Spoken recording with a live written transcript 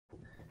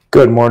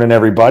Good morning,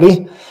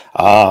 everybody.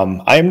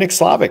 I am Nick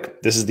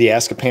Slavic. This is the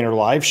Ask a Painter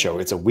live show.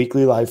 It's a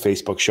weekly live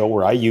Facebook show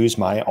where I use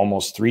my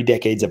almost 3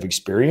 decades of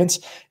experience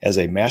as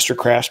a master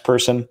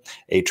craftsperson,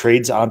 a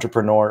trades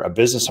entrepreneur, a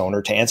business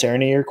owner to answer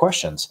any of your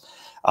questions.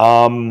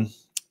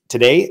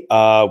 Today,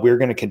 we're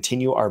going to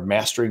continue our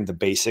Mastering the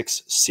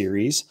Basics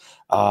series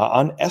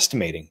on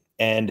estimating.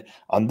 And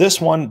on this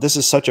one, this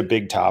is such a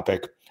big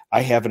topic.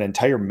 I have an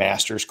entire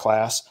master's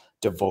class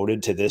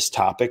devoted to this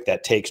topic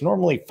that takes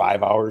normally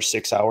 5 hours,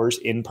 6 hours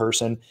in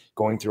person,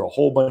 going through a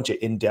whole bunch of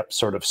in-depth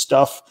sort of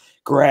stuff,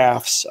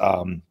 graphs,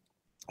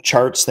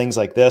 charts, things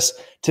like this.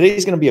 Today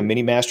is going to be a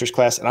mini master's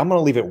class, and I'm going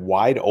to leave it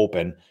wide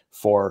open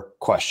for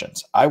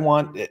questions. I'm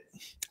going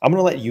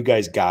to let you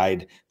guys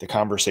guide the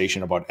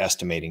conversation about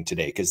estimating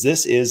today, because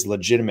this is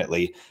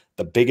legitimately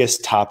the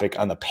biggest topic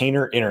on the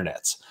painter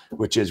internets,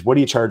 which is, what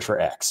do you charge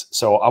for X?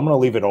 So I'm going to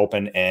leave it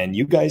open and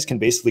you guys can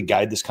basically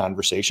guide this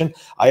conversation.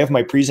 I have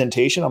my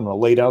presentation. I'm going to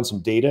lay down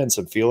some data and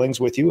some feelings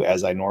with you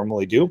as I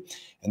normally do,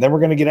 and then we're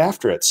going to get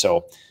after it.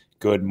 So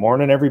good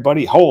morning,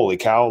 everybody. Holy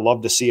cow.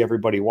 Love to see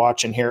everybody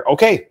watching here.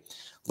 Okay.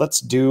 Let's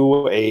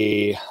do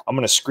I'm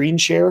going to screen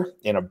share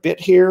in a bit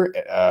here.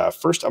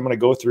 First, I'm going to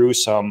go through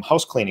some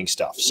house cleaning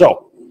stuff.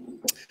 So,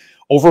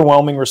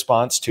 overwhelming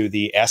response to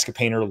the Ask a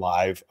Painter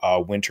Live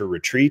winter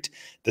retreat.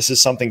 This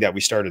is something that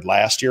we started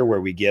last year where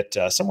we get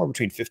somewhere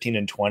between 15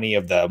 and 20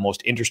 of the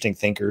most interesting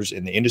thinkers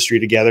in the industry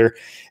together.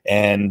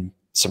 And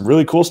some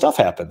really cool stuff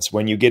happens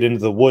when you get into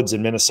the woods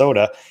in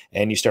Minnesota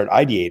and you start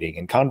ideating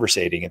and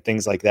conversating and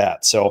things like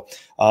that. So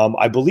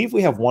I believe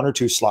we have 1 or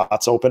 2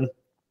 slots open.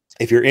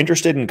 If you're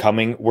interested in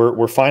coming, we're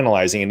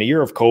finalizing. In a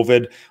year of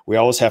COVID, we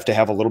always have to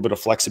have a little bit of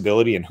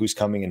flexibility in who's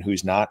coming and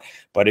who's not.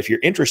 But if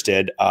you're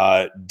interested,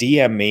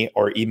 DM me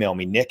or email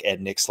me,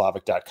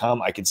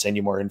 nick@nickslavic.com. I can send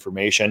you more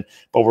information.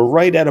 But we're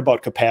right at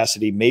about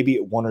capacity, maybe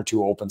 1 or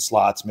 2 open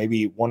slots,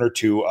 maybe 1 or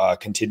 2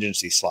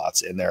 contingency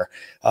slots in there.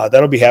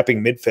 That'll be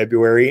happening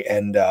mid-February,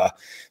 and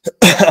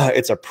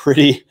it's a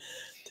pretty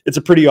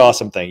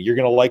awesome thing. You're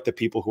going to like the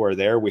people who are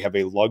there. We have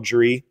a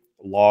luxury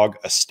log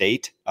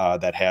estate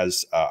that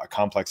has a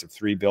complex of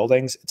 3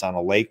 buildings. It's on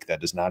a lake that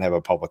does not have a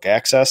public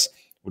access,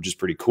 which is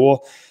pretty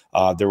cool.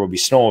 There will be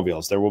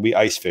snowmobiles. There will be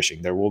ice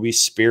fishing. There will be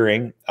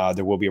spearing.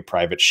 There will be a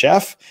private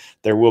chef.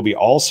 There will be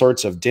all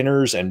sorts of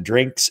dinners and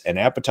drinks and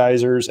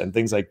appetizers and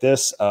things like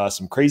this,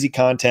 some crazy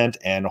content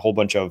and a whole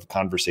bunch of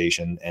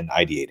conversation and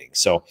ideating.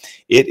 So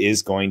it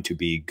is going to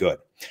be good.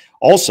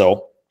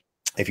 Also,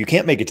 if you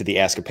can't make it to the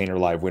Ask a Painter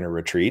Live Winter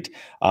Retreat,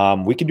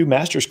 we can do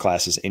master's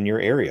classes in your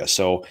area.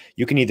 So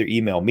you can either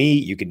email me,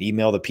 you can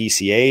email the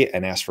PCA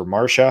and ask for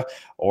Marcia,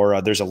 or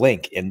there's a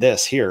link in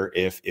this here.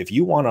 If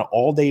you want an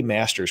all-day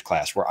master's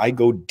class where I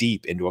go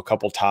deep into a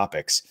couple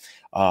topics,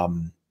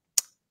 I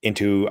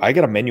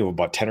got a menu of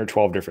about 10 or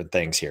 12 different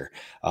things here,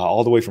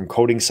 all the way from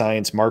coding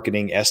science,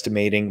 marketing,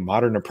 estimating,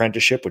 modern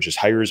apprenticeship, which is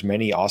hire as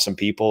many awesome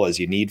people as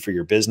you need for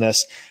your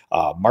business,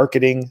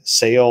 marketing,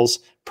 sales,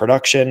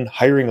 production,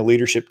 hiring a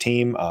leadership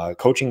team,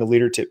 coaching a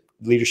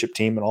leadership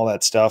team, and all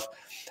that stuff.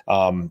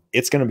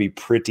 It's going to be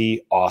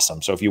pretty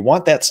awesome. So if you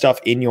want that stuff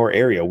in your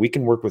area, we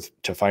can work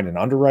to find an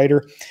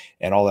underwriter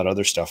and all that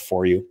other stuff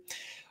for you.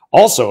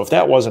 Also, if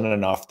that wasn't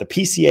enough, the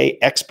PCA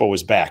Expo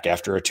is back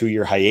after a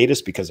 2-year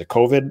hiatus because of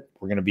COVID.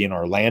 We're going to be in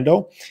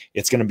Orlando.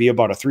 It's going to be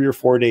about a 3 or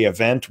 4 day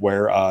event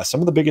where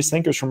some of the biggest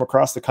thinkers from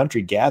across the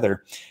country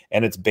gather.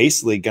 And it's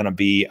basically going to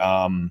be,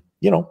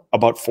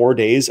 about 4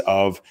 days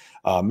of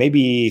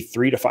maybe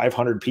 300 to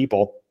 500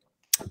 people,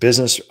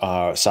 business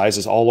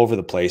sizes all over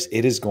the place.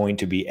 It is going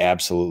to be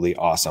absolutely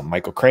awesome.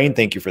 Michael Crane,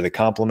 thank you for the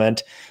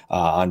compliment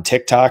on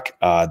TikTok.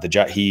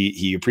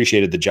 He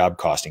appreciated the job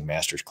costing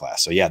master's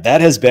class. So yeah,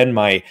 that has been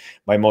my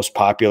most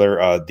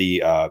popular,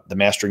 the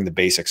Mastering the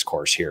Basics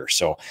course here.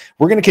 So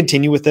we're going to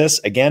continue with this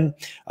again.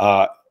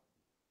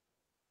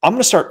 I'm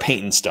going to start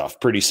painting stuff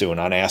pretty soon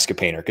on Ask a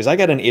Painter, because I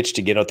got an itch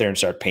to get out there and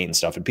start painting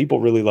stuff, and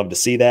people really love to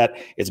see that.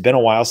 It's been a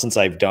while since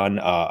I've done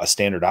a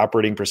standard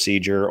operating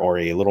procedure or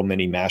a little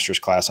mini master's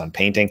class on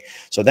painting.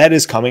 So that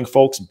is coming,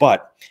 folks.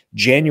 But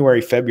January,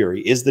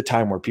 February is the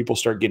time where people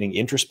start getting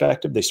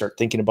introspective. They start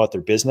thinking about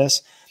their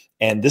business.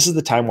 And this is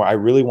the time where I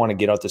really want to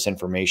get out this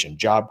information: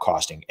 job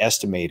costing,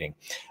 estimating,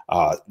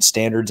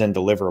 standards and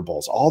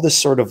deliverables, all this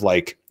sort of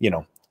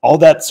all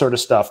that sort of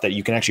stuff that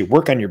you can actually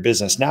work on your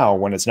business now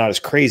when it's not as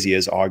crazy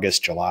as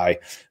August, July,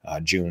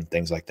 June,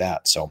 things like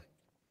that. So,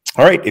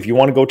 all right, if you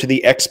want to go to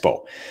the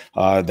expo,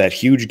 that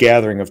huge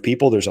gathering of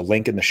people, there's a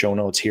link in the show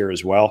notes here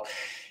as well.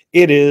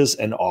 It is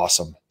an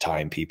awesome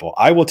time, people.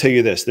 I will tell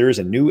you this, there is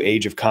a new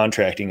age of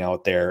contracting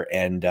out there,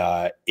 and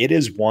it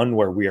is one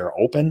where we are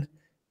open,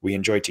 we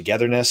enjoy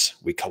togetherness,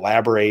 we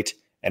collaborate,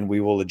 and we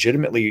will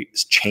legitimately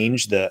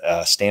change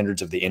the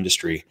standards of the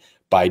industry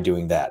by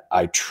doing that.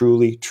 I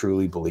truly,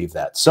 truly believe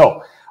that.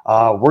 So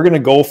we're going to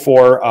go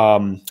for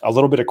a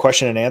little bit of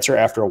question and answer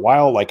after a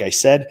while. Like I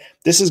said,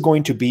 this is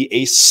going to be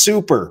a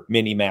super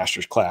mini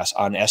master's class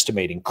on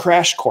estimating,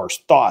 crash course,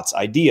 thoughts,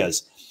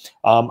 ideas.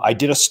 I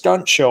did a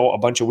stunt show a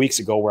bunch of weeks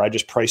ago where I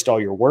just priced all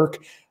your work.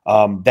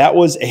 That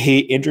was a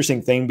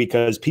interesting thing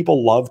because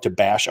people love to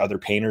bash other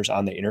painters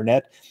on the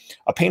internet.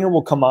 A painter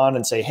will come on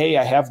and say, hey,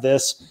 I have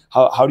this.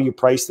 How do you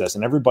price this?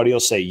 And everybody will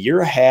say,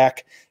 you're a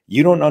hack.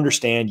 You don't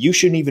understand. You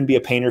shouldn't even be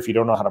a painter if you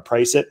don't know how to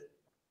price it.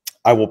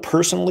 I will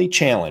personally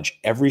challenge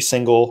every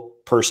single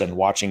person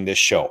watching this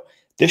show.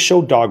 This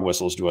show dog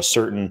whistles to a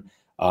certain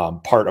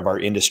part of our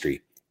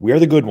industry. We are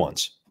the good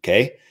ones,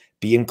 okay?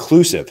 Be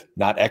inclusive,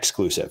 not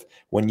exclusive.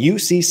 When you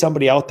see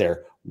somebody out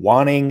there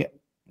wanting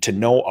to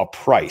know a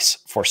price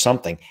for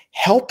something,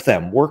 help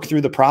them work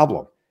through the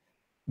problem.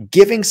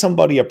 Giving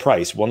somebody a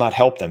price will not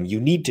help them. You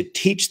need to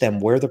teach them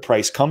where the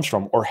price comes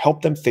from or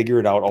help them figure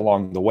it out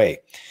along the way.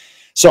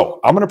 So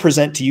I'm going to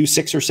present to you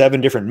 6 or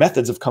 7 different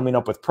methods of coming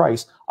up with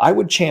price. I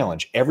would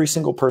challenge every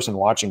single person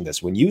watching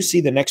this. When you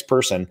see the next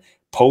person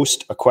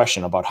post a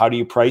question about how do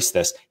you price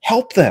this,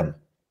 help them.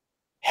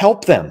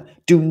 Help them.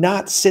 Do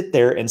not sit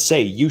there and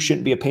say you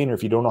shouldn't be a painter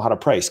if you don't know how to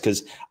price,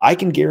 because I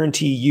can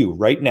guarantee you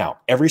right now,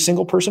 every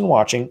single person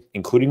watching,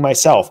 including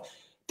myself,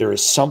 there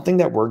is something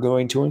that we're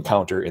going to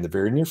encounter in the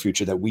very near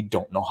future that we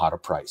don't know how to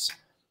price.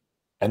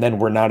 And then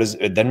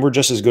we're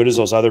just as good as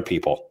those other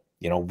people.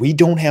 You know, we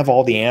don't have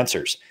all the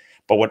answers.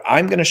 But what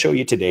I'm going to show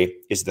you today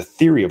is the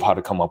theory of how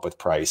to come up with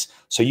price.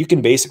 So you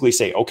can basically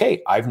say,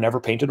 okay, I've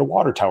never painted a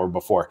water tower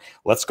before.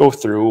 Let's go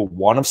through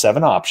one of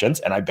 7 options,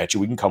 and I bet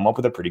you we can come up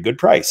with a pretty good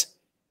price.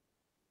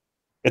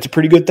 It's a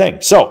pretty good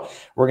thing. So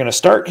we're going to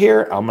start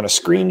here. I'm going to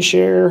screen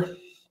share.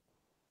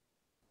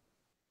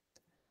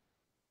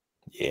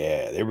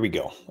 Yeah, there we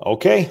go.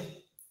 Okay.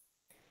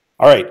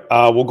 All right.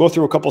 We'll go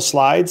through a couple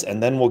slides,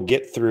 and then we'll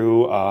get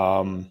through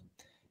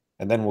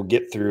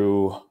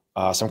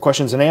some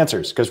questions and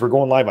answers, because we're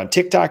going live on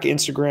TikTok,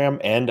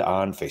 Instagram, and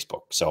on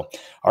Facebook. So,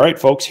 all right,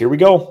 folks, here we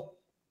go.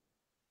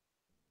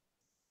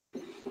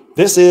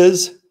 This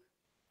is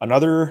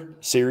another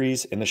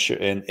series in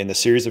the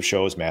series of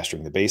shows,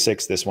 Mastering the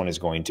Basics. This one is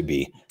going to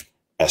be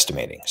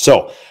estimating.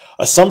 So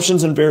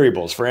assumptions and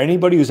variables. For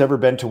anybody who's ever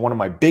been to one of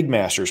my big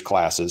master's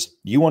classes,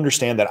 you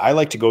understand that I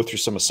like to go through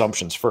some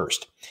assumptions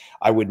first.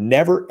 I would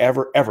never,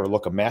 ever, ever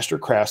look a master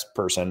crafts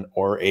person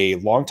or a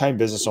longtime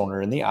business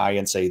owner in the eye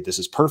and say, this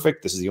is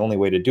perfect. This is the only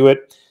way to do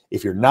it.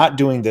 If you're not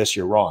doing this,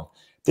 you're wrong.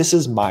 This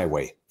is my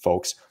way,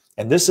 folks.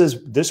 And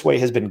this way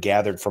has been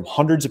gathered from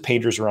hundreds of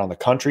painters around the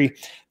country.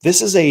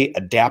 This is a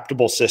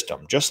adaptable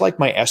system, just like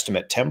my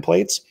estimate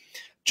templates,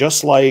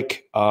 just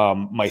like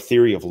my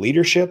theory of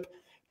leadership,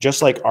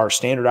 just like our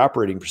standard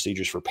operating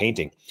procedures for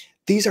painting.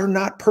 These are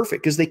not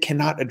perfect because they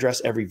cannot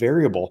address every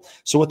variable.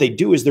 So what they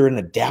do is they're an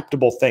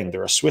adaptable thing.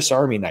 They're a Swiss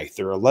Army knife.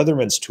 They're a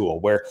Leatherman's tool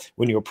where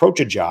when you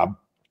approach a job,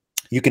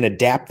 you can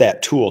adapt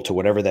that tool to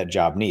whatever that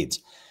job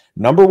needs.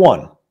 Number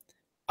one,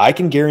 I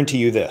can guarantee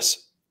you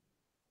this.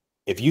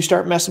 If you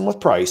start messing with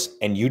price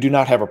and you do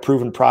not have a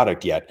proven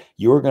product yet,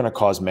 you are going to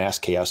cause mass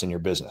chaos in your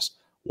business.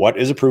 What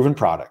is a proven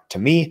product? To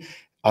me,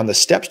 on the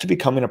steps to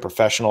becoming a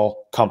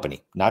professional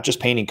company, not just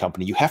painting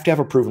company, you have to have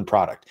a proven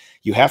product.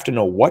 You have to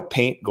know what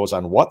paint goes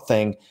on what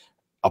thing,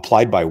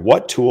 applied by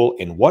what tool,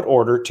 in what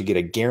order to get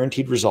a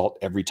guaranteed result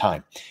every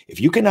time. If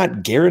you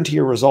cannot guarantee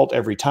a result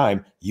every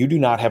time, you do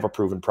not have a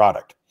proven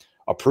product.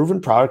 A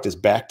proven product is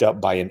backed up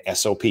by an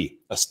SOP,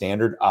 a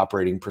standard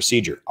operating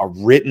procedure, a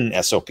written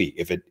SOP.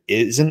 If it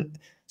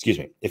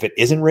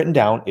isn't written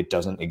down, it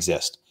doesn't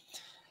exist.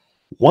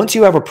 Once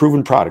you have a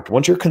proven product,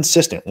 once you're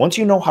consistent, once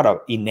you know how to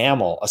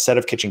enamel a set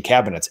of kitchen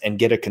cabinets and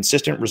get a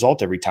consistent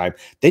result every time,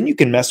 then you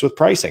can mess with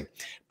pricing.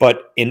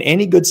 But in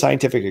any good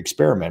scientific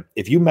experiment,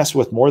 if you mess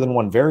with more than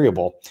one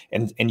variable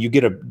and you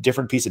get a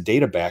different piece of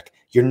data back,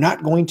 you're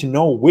not going to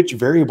know which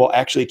variable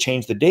actually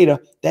changed the data.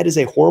 That is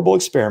a horrible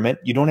experiment.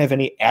 You don't have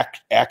any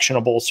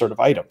actionable sort of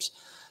items.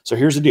 So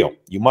here's the deal.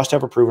 You must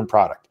have a proven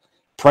product.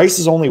 Price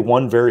is only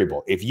one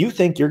variable. If you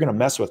think you're going to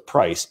mess with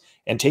price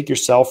and take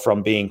yourself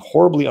from being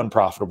horribly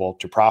unprofitable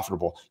to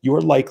profitable, you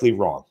are likely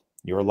wrong.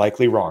 You are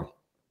likely wrong.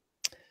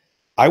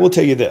 I will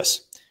tell you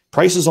this.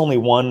 Price is only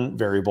one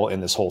variable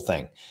in this whole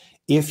thing.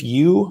 If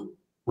you,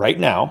 right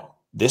now,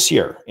 this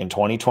year in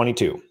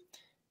 2022,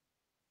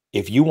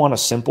 if you want a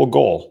simple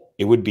goal,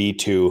 it would be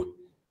to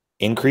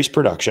increase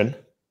production,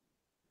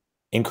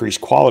 increase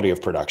quality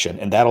of production,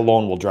 and that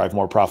alone will drive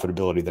more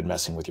profitability than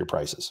messing with your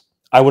prices.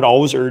 I would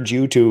always urge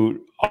you to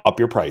up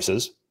your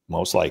prices,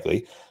 most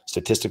likely.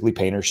 Statistically,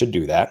 painters should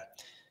do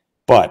that.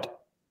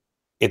 But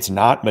it's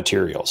not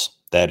materials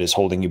that is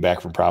holding you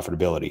back from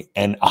profitability.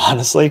 And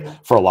honestly,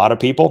 for a lot of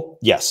people,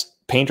 yes,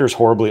 painters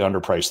horribly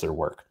underprice their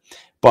work.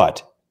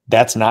 But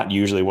that's not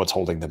usually what's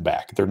holding them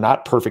back. They're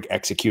not perfect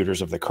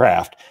executors of the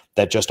craft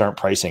that just aren't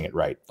pricing it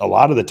right. A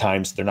lot of the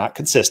times, they're not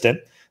consistent,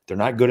 they're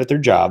not good at their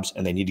jobs,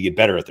 and they need to get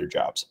better at their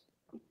jobs.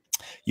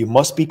 You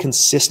must be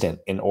consistent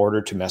in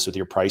order to mess with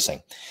your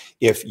pricing.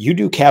 If you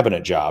do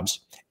cabinet jobs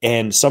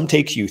and some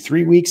take you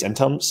 3 weeks and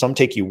some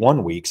take you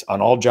 1 week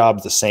on all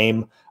jobs the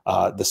same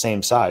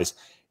size,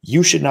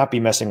 you should not be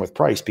messing with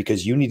price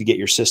because you need to get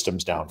your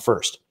systems down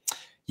first.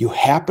 You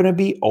have to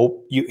be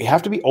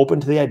open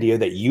to the idea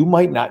that you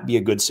might not be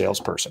a good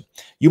salesperson.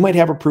 You might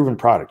have a proven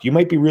product. You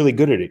might be really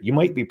good at it. You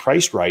might be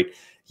priced right.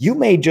 You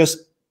may just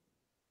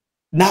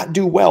not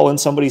do well in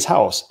somebody's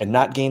house and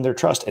not gain their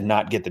trust and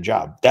not get the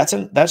job. That's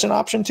an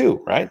option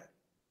too, right?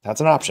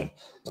 That's an option.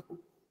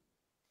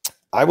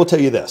 I will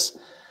tell you this.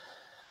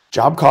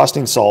 Job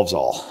costing solves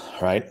all,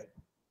 right?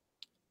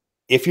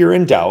 If you're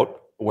in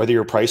doubt whether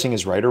your pricing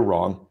is right or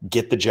wrong,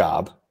 get the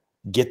job,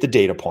 get the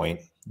data point,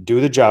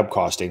 do the job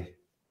costing,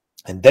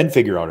 and then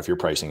figure out if your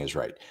pricing is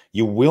right.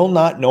 You will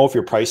not know if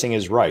your pricing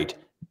is right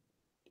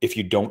if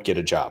you don't get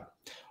a job.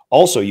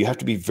 Also, you have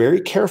to be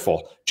very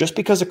careful. Just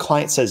because a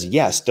client says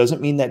yes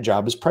doesn't mean that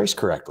job is priced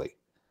correctly.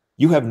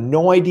 You have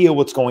no idea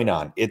what's going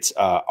on. It's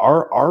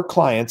our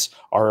clients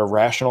are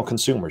irrational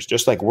consumers,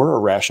 just like we're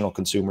irrational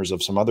consumers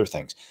of some other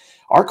things.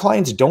 Our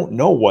clients don't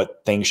know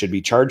what things should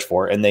be charged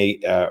for, and they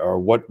or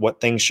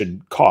what things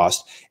should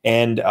cost.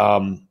 And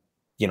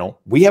you know,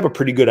 we have a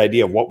pretty good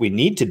idea of what we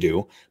need to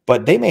do,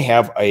 but they may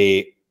have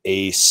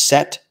a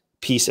set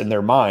piece in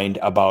their mind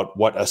about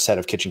what a set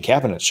of kitchen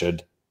cabinets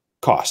should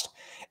cost.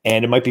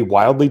 And it might be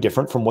wildly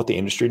different from what the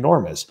industry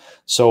norm is.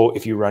 So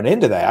if you run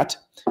into that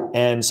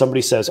and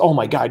somebody says, oh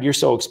my God, you're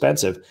so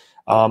expensive.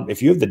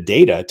 If you have the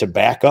data to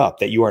back up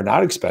that you are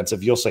not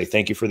expensive, you'll say,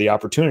 thank you for the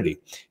opportunity.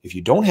 If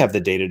you don't have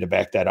the data to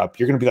back that up,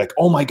 you're going to be like,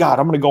 oh my God,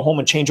 I'm going to go home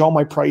and change all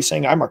my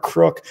pricing. I'm a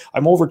crook.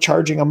 I'm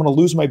overcharging. I'm going to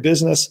lose my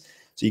business.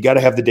 So you got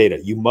to have the data.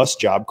 You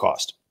must job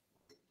cost.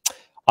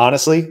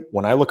 Honestly,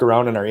 when I look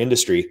around in our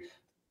industry,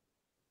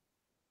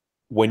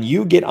 when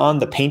you get on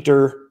the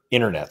painter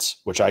internets,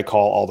 which I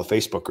call all the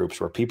Facebook groups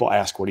where people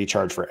ask, what do you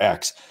charge for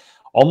X?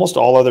 Almost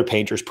all other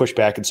painters push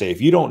back and say, if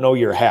you don't know,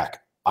 you're a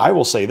hack. I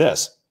will say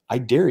this, I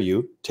dare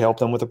you to help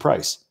them with a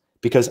price,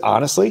 because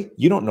honestly,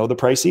 you don't know the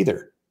price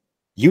either.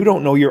 You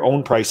don't know your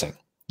own pricing.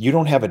 You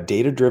don't have a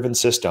data-driven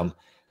system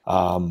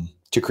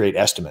to create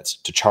estimates,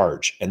 to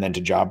charge, and then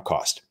to job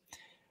cost.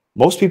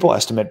 Most people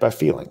estimate by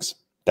feelings.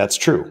 That's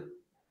true.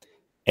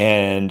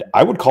 And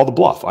I would call the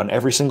bluff on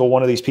every single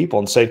one of these people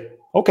and say,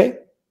 okay,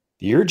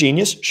 you're a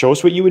genius. Show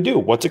us what you would do.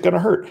 What's it going to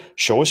hurt?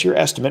 Show us your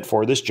estimate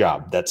for this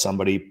job that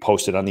somebody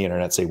posted on the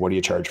internet. Say, what do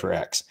you charge for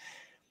X?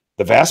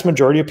 The vast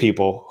majority of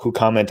people who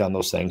comment on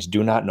those things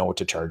do not know what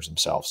to charge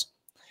themselves.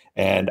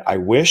 And I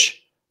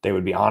wish they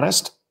would be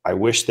honest. I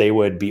wish they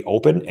would be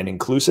open and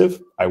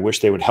inclusive. I wish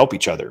they would help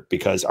each other,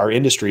 because our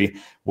industry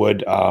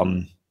would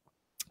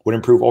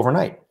improve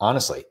overnight,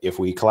 honestly, if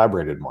we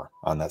collaborated more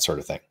on that sort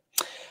of thing.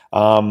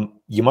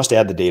 You must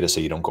add the data so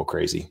you don't go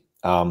crazy.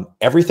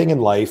 Everything in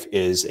life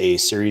is a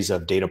series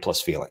of data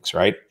plus feelings,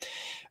 right?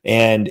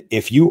 And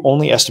if you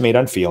only estimate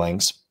on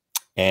feelings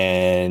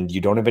and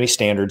you don't have any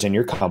standards in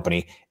your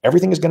company,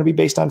 everything is going to be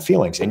based on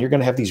feelings, and you're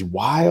going to have these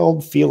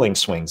wild feeling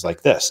swings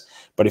like this.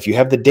 But if you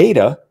have the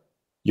data,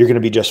 you're going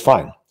to be just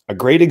fine. A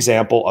great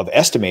example of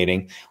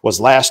estimating was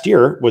last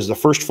year was the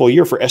first full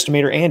year for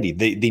Estimator Andy,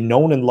 the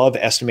known and loved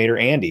Estimator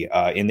Andy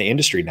in the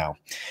industry now.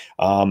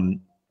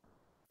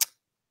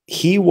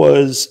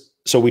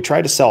 So we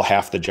try to sell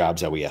half the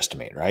jobs that we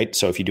estimate, right?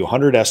 So if you do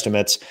 100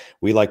 estimates,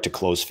 we like to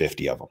close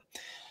 50 of them.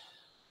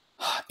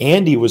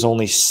 Andy was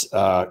only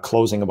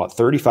closing about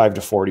 35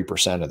 to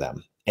 40% of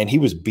them, and he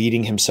was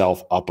beating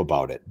himself up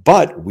about it.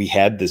 But we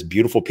had this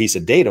beautiful piece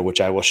of data, which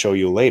I will show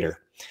you later.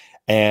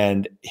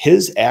 And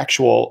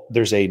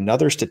there's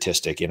another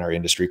statistic in our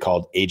industry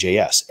called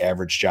AJS,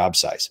 average job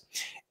size.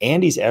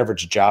 Andy's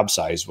average job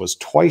size was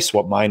twice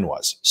what mine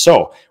was.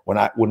 So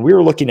when we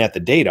were looking at the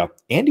data,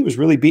 Andy was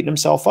really beating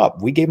himself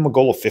up. We gave him a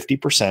goal of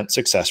 50%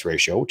 success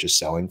ratio, which is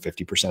selling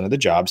 50% of the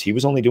jobs. He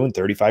was only doing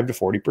 35 to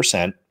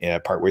 40%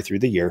 partway through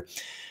the year.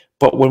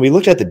 But when we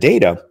looked at the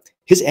data,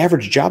 his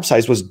average job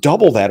size was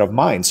double that of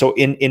mine. So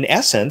in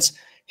essence,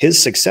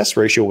 his success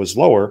ratio was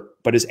lower,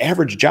 but his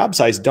average job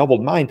size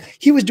doubled mine.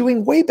 He was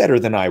doing way better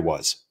than I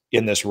was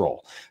in this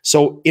role.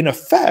 So in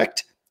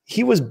effect,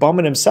 he was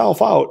bumming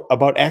himself out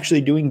about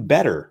actually doing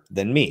better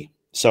than me.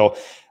 So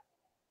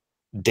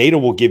data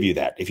will give you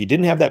that. If you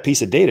didn't have that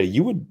piece of data,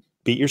 you would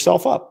beat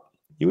yourself up.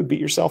 You would beat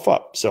yourself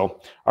up.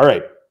 So, all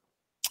right.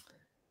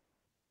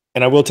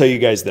 And I will tell you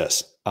guys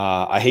this.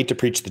 I hate to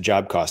preach the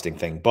job costing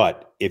thing,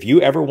 but if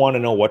you ever want to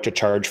know what to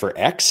charge for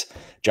X,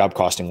 job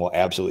costing will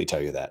absolutely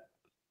tell you that.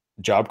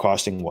 Job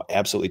costing will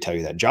absolutely tell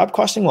you that. Job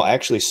costing will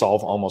actually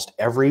solve almost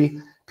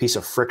every piece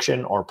of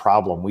friction or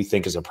problem we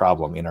think is a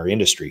problem in our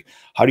industry.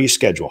 How do you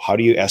schedule? How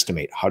do you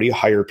estimate? How do you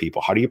hire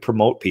people? How do you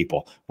promote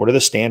people? What are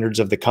the standards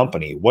of the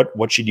company?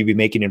 What should you be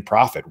making in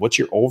profit? What's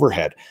your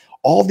overhead?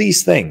 All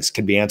these things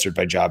can be answered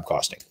by job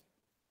costing.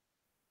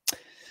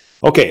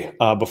 Okay,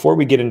 before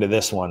we get into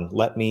this one,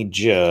 let me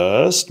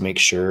just make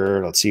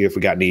sure. Let's see if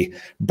we got any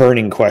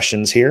burning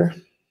questions here.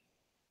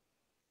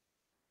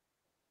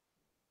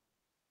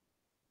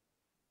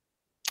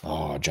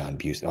 Oh, John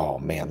Busey. Oh,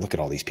 man, look at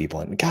all these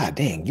people. And God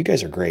dang, you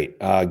guys are great.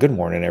 Good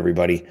morning,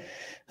 everybody.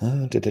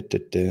 Ron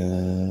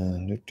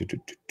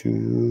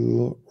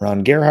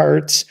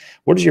Gerhardt,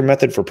 what is your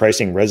method for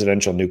pricing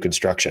residential new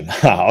construction?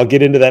 I'll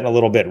get into that in a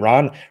little bit.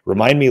 Ron,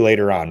 remind me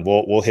later on.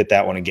 We'll hit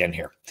that one again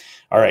here.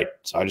 All right,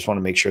 so I just want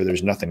to make sure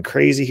there's nothing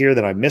crazy here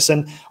that I'm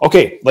missing.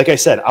 Okay, like I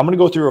said, I'm going to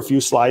go through a few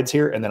slides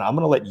here, and then I'm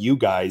going to let you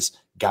guys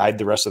guide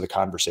the rest of the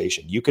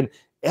conversation. You can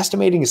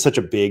estimating is such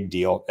a big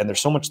deal, and there's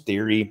so much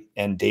theory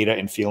and data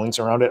and feelings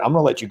around it. I'm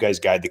going to let you guys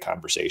guide the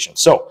conversation.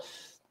 So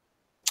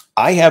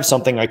I have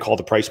something I call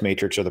the price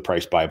matrix or the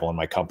price Bible in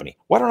my company.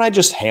 Why don't I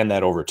just hand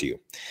that over to you?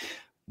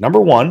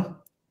 Number one,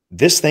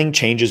 this thing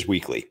changes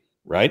weekly,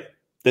 right?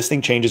 This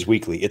thing changes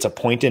weekly. It's a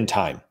point in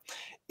time.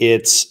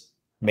 It's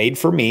made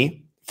for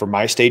me, for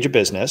my stage of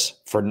business,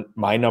 for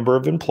my number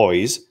of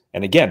employees.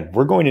 And again,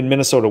 we're going in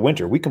Minnesota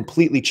winter. We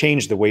completely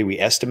changed the way we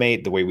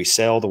estimate, the way we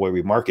sell, the way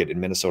we market in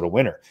Minnesota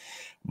winter.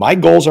 My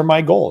goals are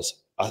my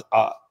goals.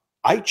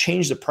 I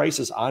change the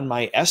prices on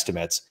my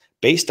estimates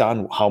based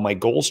on how my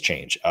goals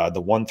change,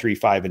 the 1, 3,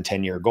 5, and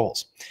 10-year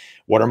goals.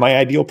 What are my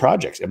ideal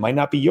projects? It might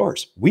not be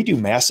yours. We do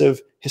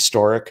massive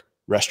historic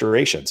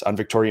restorations on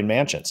Victorian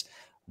mansions.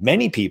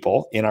 Many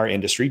people in our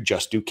industry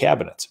just do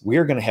cabinets. We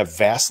are going to have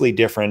vastly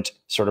different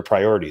sort of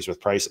priorities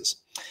with prices.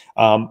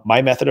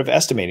 My method of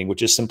estimating,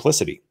 which is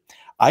simplicity.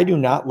 I do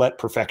not let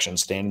perfection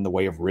stand in the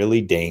way of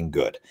really dang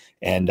good.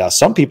 And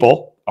some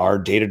people are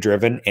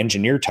data-driven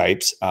engineer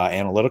types,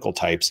 analytical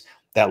types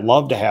that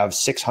love to have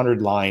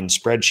 600-line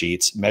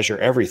spreadsheets, measure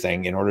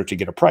everything in order to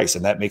get a price,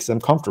 and that makes them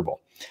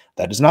comfortable.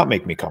 That does not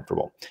make me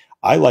comfortable.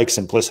 I like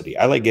simplicity.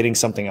 I like getting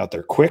something out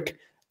there quick,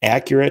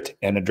 accurate,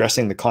 and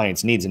addressing the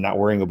client's needs and not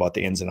worrying about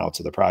the ins and outs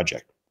of the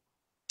project.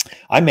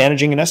 I'm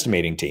managing an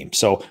estimating team.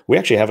 So we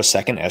actually have a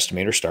second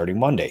estimator starting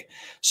Monday.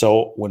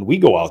 So when we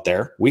go out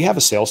there, we have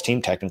a sales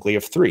team technically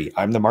of 3.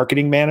 I'm the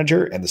marketing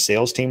manager and the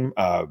sales team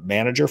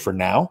manager for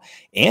now.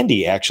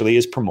 Andy actually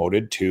is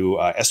promoted to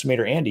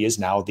estimator. Andy is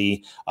now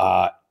the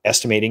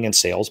estimating and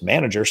sales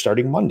manager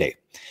starting Monday.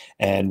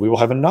 And we will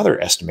have another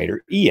estimator,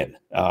 Ian,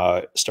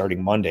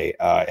 starting Monday.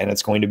 And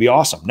it's going to be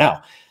awesome.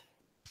 Now,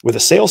 with a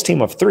sales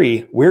team of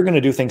 3, we're going to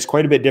do things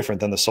quite a bit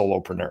different than the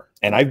solopreneur.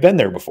 And I've been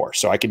there before,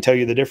 so I can tell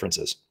you the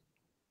differences.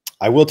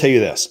 I will tell you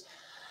this.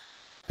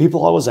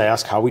 People always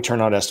ask how we turn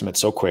out estimates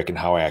so quick and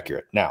how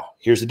accurate. Now,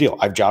 here's the deal.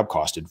 I've job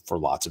costed for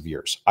lots of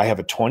years. I have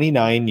a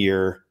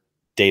 29-year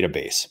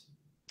database,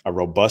 a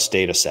robust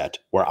data set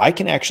where I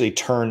can actually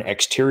turn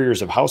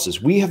exteriors of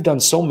houses. We have done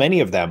so many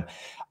of them.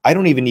 I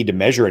don't even need to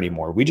measure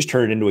anymore. We just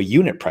turn it into a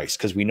unit price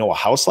because we know a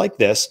house like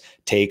this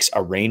takes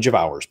a range of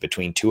hours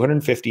between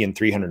 250 and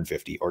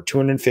 350 or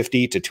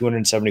 250 to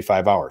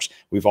 275 hours.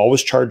 We've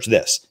always charged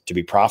this. To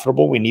be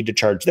profitable, we need to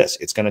charge this.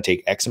 It's going to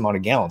take X amount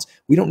of gallons.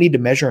 We don't need to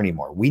measure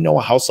anymore. We know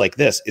a house like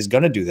this is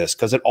going to do this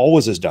because it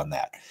always has done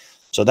that.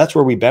 So that's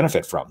where we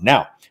benefit from.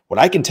 Now, what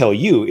I can tell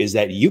you is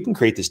that you can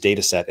create this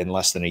data set in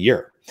less than a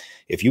year.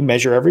 If you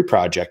measure every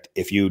project,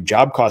 if you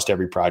job cost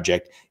every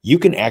project, you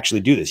can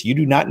actually do this. You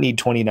do not need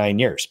 29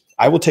 years.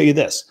 I will tell you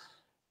this.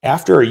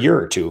 After a year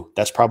or two,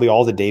 that's probably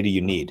all the data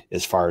you need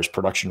as far as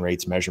production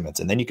rates, measurements,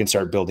 and then you can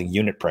start building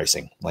unit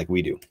pricing like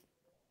we do.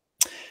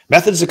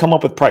 Methods to come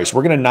up with price.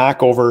 We're going to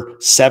knock over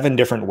 7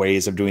 different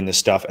ways of doing this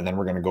stuff, and then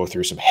we're going to go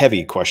through some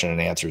heavy question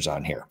and answers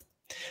on here.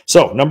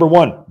 So number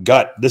 1,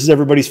 gut. This is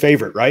everybody's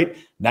favorite, right?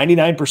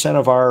 99%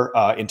 of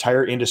our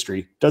entire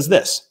industry does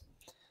this.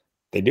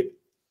 They do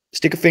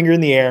stick a finger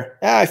in the air.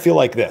 I feel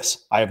like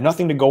this. I have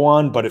nothing to go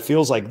on, but it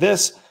feels like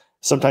this.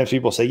 Sometimes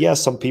people say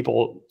yes.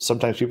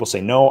 Sometimes people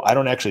say no. I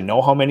don't actually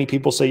know how many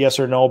people say yes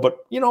or no, but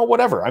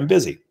whatever. I'm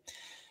busy.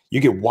 You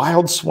get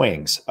wild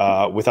swings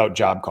without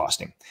job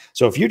costing.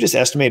 So if you just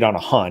estimate on a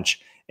hunch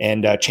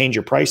and change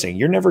your pricing,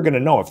 you're never going to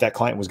know if that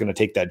client was going to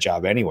take that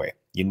job anyway.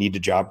 You need to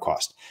job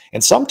cost.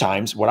 And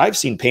sometimes what I've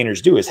seen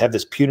painters do is have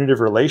this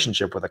punitive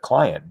relationship with a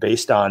client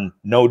based on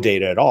no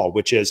data at all,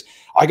 which is,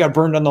 I got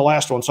burned on the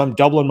last one, so I'm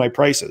doubling my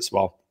prices.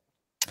 Well,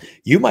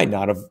 you might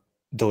not have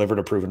delivered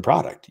a proven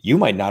product. You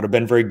might not have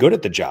been very good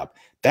at the job.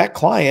 That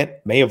client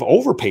may have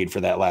overpaid for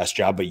that last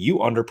job, but you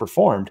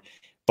underperformed.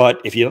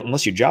 But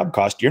unless you job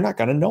cost, you're not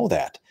going to know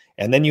that.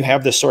 And then you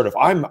have this sort of,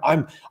 I'm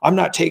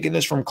not taking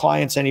this from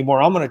clients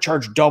anymore. I'm going to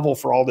charge double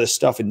for all this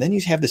stuff. And then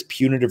you have this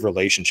punitive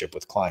relationship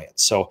with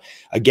clients. So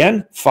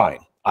again, fine.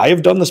 I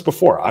have done this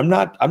before. I'm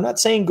not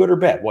saying good or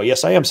bad. Well,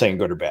 yes, I am saying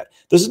good or bad.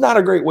 This is not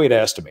a great way to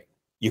estimate.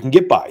 You can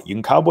get by. You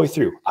can cowboy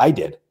through. I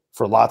did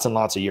for lots and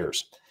lots of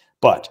years.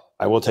 But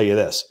I will tell you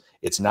this,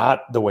 it's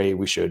not the way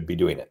we should be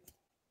doing it.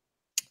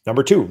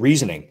 Number 2,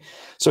 reasoning.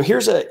 So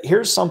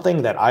here's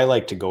something that I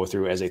like to go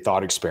through as a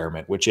thought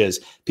experiment, which is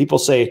people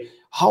say,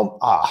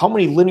 how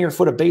many linear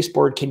foot of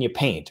baseboard can you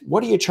paint?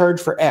 What do you charge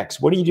for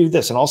X? What do you do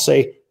this? And I'll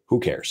say, who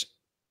cares?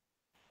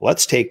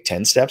 Let's take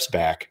 10 steps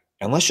back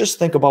and let's just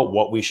think about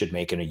what we should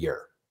make in a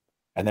year.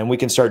 And then we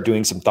can start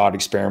doing some thought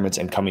experiments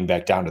and coming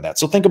back down to that.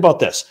 So think about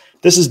this.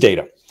 This is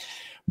data.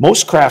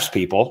 Most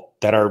craftspeople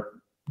that are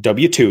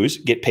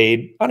W-2s get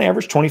paid on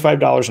average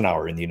 $25 an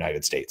hour in the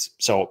United States.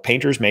 So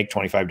painters make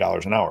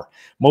 $25 an hour.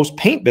 Most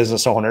paint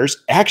business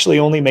owners actually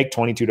only make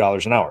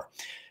 $22 an hour.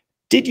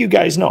 Did you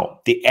guys know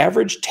the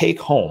average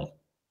take-home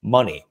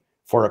money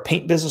for a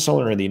paint business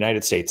owner in the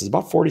United States is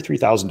about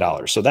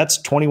 $43,000? So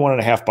that's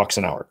 $21.50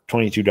 an hour,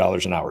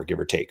 $22 an hour, give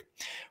or take.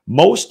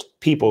 Most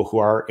people who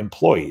are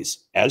employees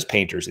as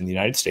painters in the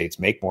United States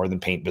make more than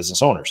paint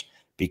business owners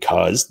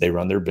because they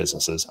run their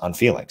businesses on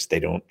feelings.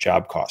 They don't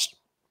job cost.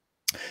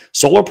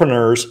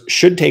 Solopreneurs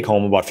should take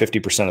home about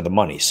 50% of the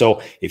money.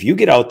 So if you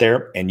get out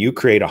there and you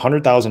create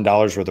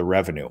 $100,000 worth of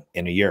revenue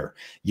in a year,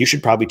 you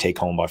should probably take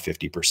home about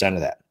 50%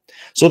 of that.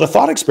 So the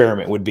thought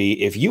experiment would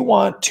be, if you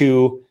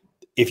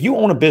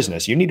own a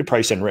business, you need to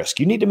price in risk.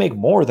 You need to make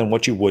more than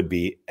what you would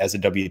be as a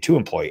W-2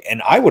 employee.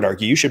 And I would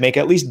argue you should make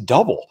at least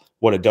double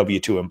what a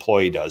W-2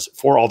 employee does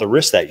for all the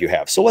risks that you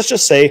have. So let's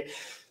just say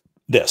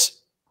this.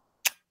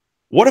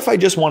 What if I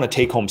just want to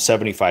take home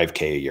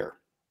 $75K a year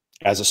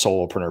as a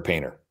solopreneur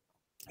painter?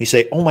 You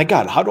say, oh my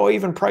God, how do I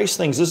even price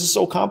things? This is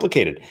so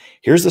complicated.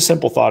 Here's the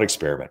simple thought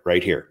experiment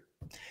right here.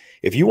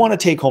 If you want to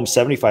take home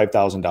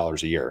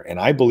 $75,000 a year, and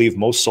I believe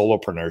most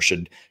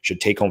solopreneurs should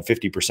take home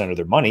 50% of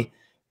their money,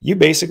 you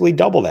basically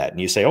double that.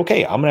 And you say,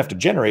 okay, I'm going to have to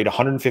generate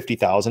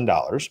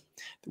 $150,000.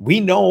 We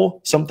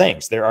know some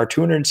things. There are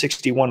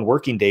 261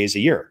 working days a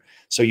year.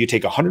 So you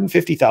take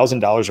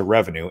 $150,000 of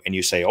revenue and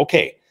you say,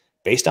 okay,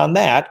 based on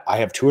that, I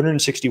have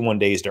 261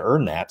 days to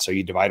earn that. So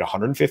you divide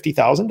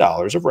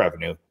 $150,000 of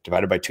revenue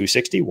divided by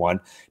 261.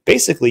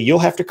 Basically, you'll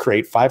have to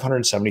create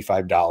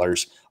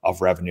 $575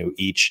 of revenue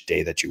each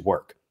day that you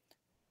work.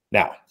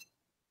 Now,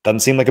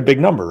 doesn't seem like a big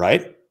number,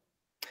 right?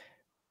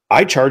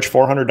 I charge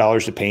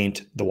 $400 to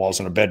paint the walls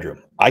in a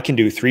bedroom. I can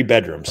do 3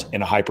 bedrooms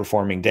in a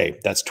high-performing day.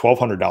 That's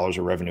 $1,200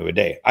 of revenue a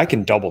day. I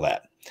can double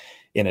that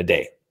in a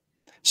day.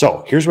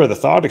 So here's where the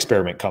thought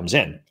experiment comes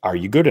in. Are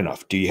you good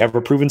enough? Do you have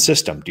a proven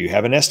system? Do you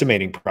have an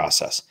estimating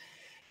process?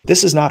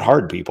 This is not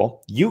hard,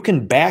 people. You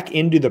can back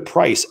into the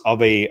price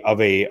of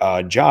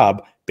a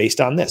job based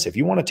on this. If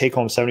you want to take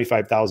home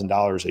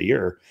 $75,000 a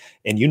year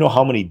and you know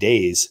how many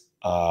days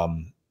a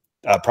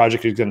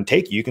project is going to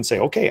take, you can say,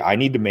 okay, I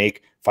need to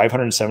make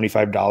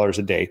 $575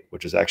 a day,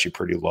 which is actually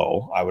pretty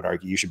low. I would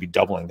argue you should be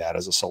doubling that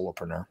as a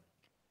solopreneur.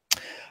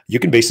 You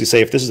can basically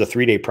say, if this is a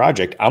 3-day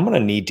project, I'm going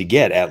to need to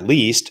get at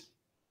least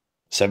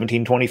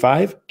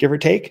 $1,725, give or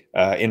take,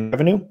 in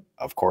revenue.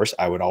 Of course,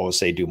 I would always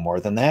say do more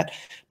than that,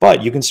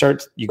 but you can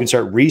start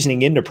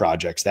reasoning into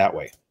projects that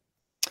way.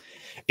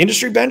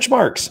 Industry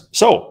benchmarks.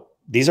 So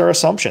these are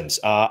assumptions.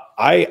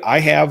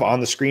 I have on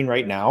the screen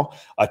right now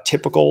a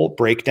typical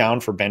breakdown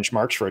for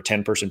benchmarks for a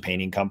 10-person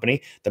painting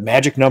company. The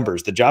magic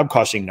numbers, the job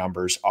costing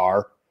numbers,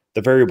 are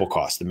the variable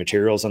costs, the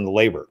materials and the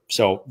labor.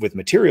 So with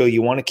material,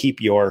 you want to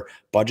keep your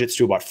budgets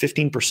to about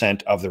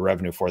 15% of the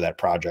revenue for that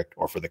project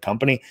or for the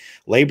company.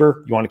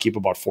 Labor, you want to keep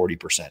about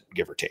 40%,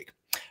 give or take.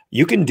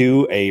 You can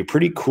do a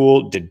pretty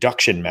cool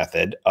deduction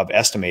method of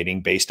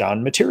estimating based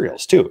on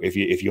materials too, if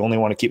you only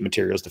want to keep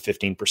materials to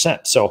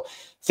 15%. So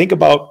think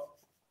about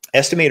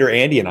estimator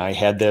Andy and I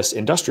had this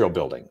industrial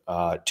building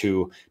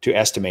to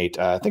estimate,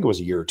 I think it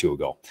was a year or two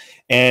ago.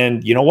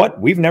 And you know what?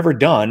 We've never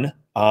done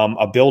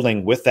a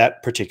building with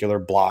that particular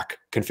block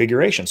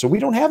configuration. So we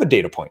don't have a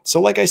data point.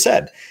 So like I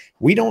said,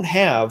 we don't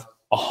have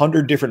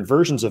 100 different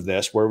versions of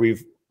this where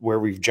we've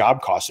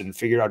job costed and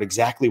figured out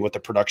exactly what the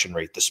production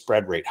rate, the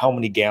spread rate, how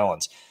many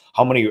gallons,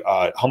 how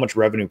much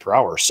revenue per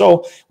hour.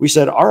 So we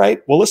said, all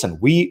right, well, listen,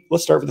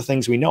 let's start with the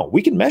things we know.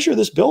 We can measure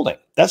this building.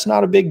 That's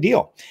not a big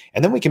deal.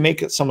 And then we can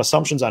make some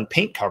assumptions on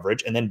paint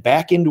coverage and then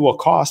back into a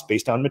cost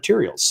based on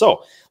materials.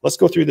 So let's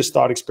go through this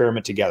thought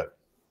experiment together.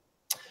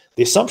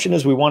 The assumption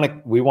is we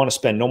want to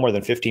spend no more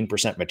than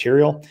 15%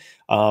 material.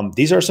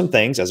 These are some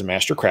things as a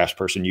master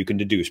craftsperson you can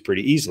deduce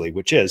pretty easily,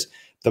 which is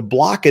the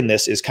block in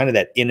this is kind of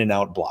that in and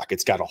out block.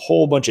 It's got a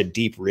whole bunch of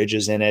deep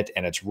ridges in it,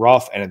 and it's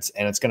rough, and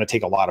it's going to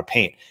take a lot of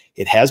paint.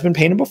 It has been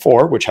painted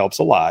before, which helps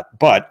a lot,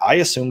 but I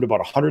assumed about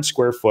 100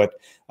 square foot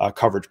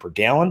coverage per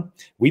gallon.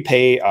 We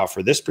pay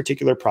for this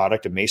particular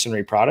product, a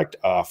masonry product,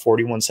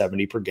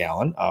 $41.70 per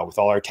gallon with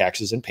all our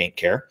taxes and paint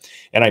care.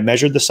 And I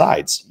measured the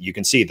sides. You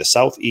can see the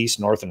south, east,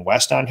 north, and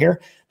west on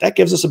here. That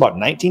gives us about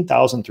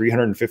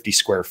 19,350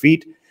 square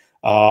feet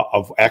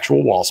of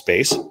actual wall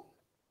space.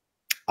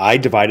 I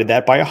divided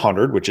that by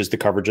 100, which is the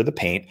coverage of the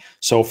paint.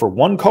 So for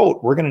one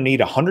coat, we're going to need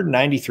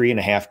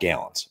 193.5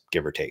 gallons,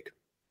 give or take.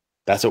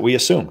 That's what we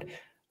assumed.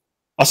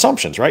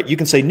 Assumptions, right? You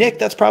can say, Nick,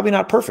 that's probably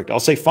not perfect. I'll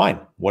say, fine.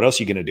 What else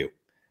are you going to do?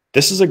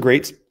 This is a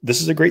great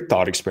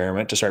thought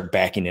experiment to start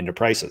backing into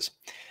prices.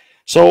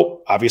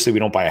 So obviously we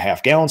don't buy a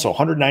half gallon. So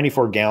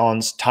 194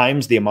 gallons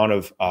times the amount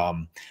of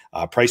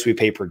price we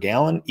pay per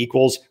gallon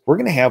equals, we're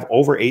going to have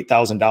over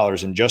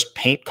 $8,000 in just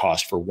paint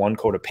cost for one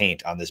coat of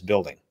paint on this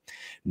building.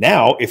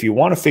 Now, if you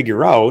want to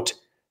figure out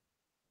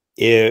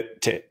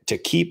to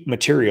keep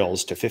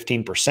materials to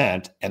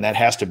 15%, and that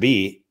has to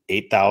be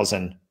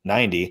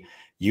 8,090,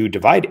 you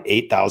divide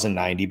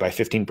 8,090 by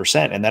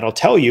 15%, and that'll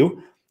tell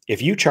you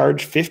if you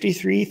charge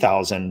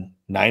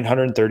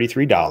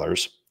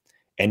 $53,933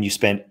 and you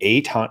spend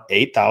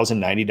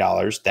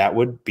 $8,090, that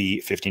would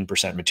be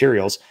 15%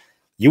 materials.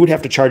 You would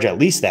have to charge at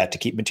least that to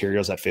keep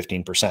materials at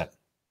 15%.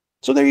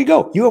 So there you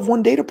go. You have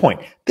one data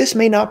point. This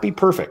may not be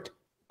perfect,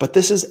 but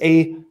this is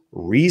a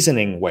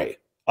reasoning way,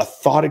 a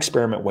thought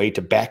experiment way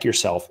to back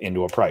yourself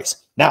into a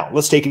price. Now,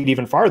 let's take it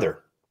even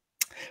farther.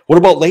 What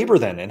about labor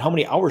then? And how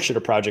many hours should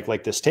a project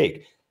like this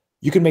take?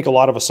 You can make a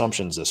lot of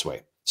assumptions this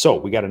way. So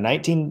we got a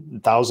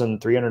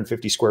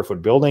 19,350 square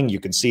foot building. You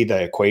can see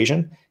the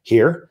equation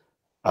here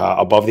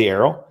above the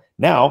arrow.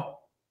 Now,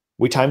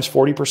 we times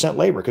 40%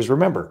 labor, because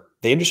remember,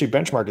 the industry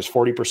benchmark is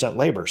 40%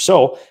 labor.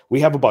 So we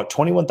have about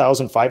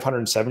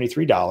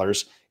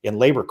 $21,573 in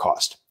labor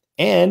cost.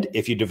 And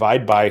if you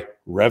divide by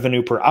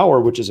revenue per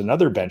hour, which is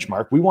another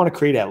benchmark, we want to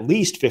create at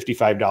least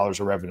 $55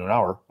 of revenue an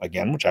hour,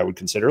 again, which I would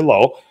consider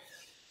low.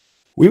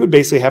 We would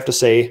basically have to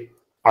say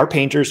our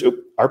painters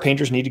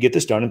need to get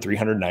this done in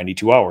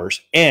 392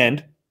 hours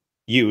and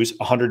use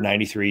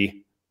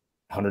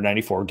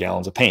 194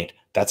 gallons of paint.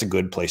 That's a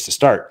good place to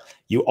start.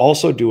 You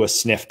also do a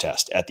sniff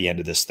test at the end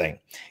of this thing.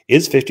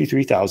 Is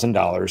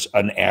 $53,000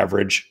 an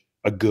average,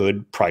 a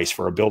good price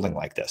for a building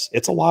like this?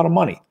 It's a lot of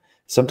money.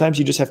 Sometimes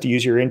you just have to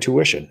use your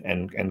intuition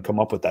and come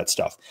up with that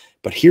stuff.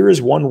 But here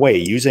is one way,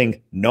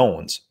 using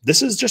knowns.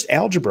 This is just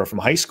algebra from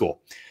high school.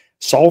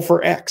 Solve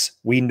for X.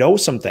 We know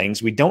some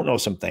things. We don't know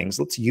some things.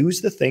 Let's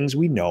use the things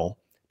we know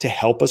to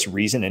help us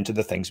reason into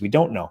the things we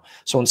don't know.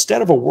 So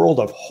instead of a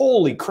world of,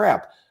 holy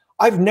crap,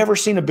 I've never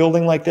seen a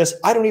building like this,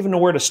 I don't even know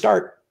where to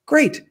start.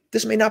 Great.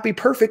 This may not be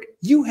perfect.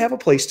 You have a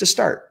place to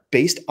start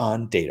based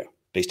on data,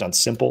 based on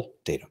simple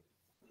data.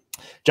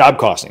 Job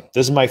costing.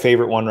 This is my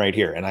favorite one right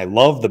here. And I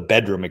love the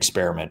bedroom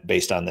experiment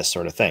based on this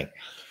sort of thing.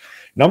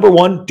 Number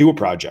one, do a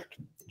project.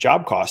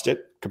 Job cost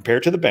it, compare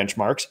it to the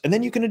benchmarks, and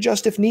then you can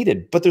adjust if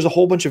needed. But there's a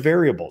whole bunch of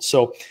variables.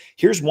 So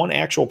here's one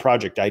actual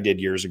project I did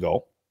years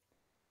ago.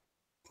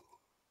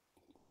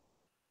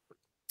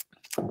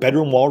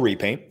 Bedroom wall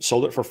repaint,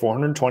 sold it for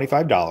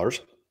 $425,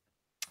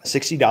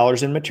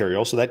 $60 in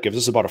material. So that gives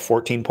us about a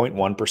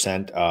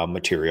 14.1%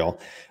 material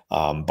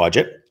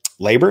budget.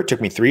 Labor, it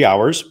took me 3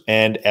 hours.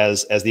 And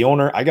as the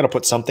owner, I got to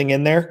put something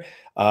in there.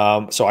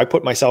 So I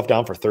put myself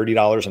down for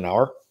 $30 an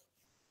hour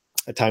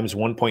times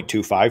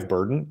 1.25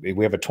 burden.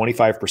 We have a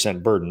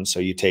 25% burden. So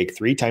you take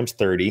 3 times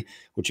 30,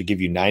 which would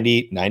give you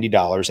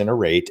 $90 in a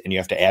rate. And you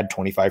have to add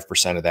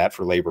 25% of that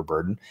for labor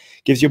burden.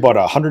 Gives you about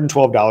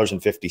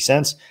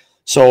 $112.50.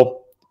 So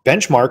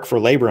benchmark for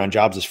labor on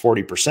jobs is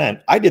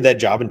 40%. I did that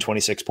job in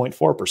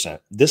 26.4%.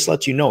 This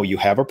lets you know you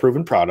have a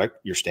proven product,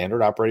 your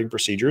standard operating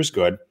procedure is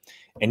good,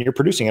 and you're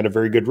producing at a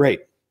very good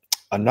rate.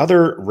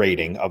 Another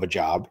rating of a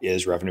job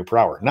is revenue per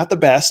hour. Not the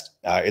best.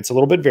 It's a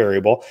little bit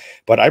variable,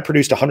 but I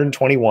produced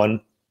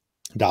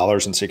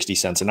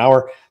 $121.60 an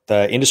hour.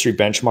 The industry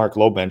benchmark,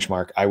 low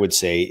benchmark, I would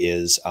say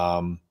is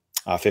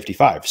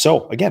 55.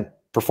 So again,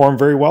 performed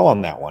very well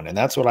on that one. And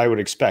that's what I would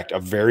expect a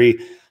very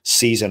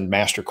seasoned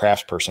master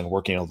craftsperson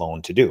working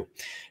alone to do.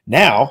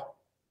 Now,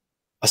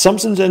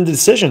 assumptions and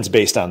decisions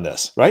based on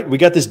this, right? We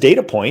got this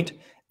data point,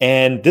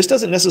 and this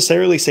doesn't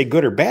necessarily say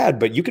good or bad,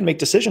 but you can make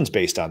decisions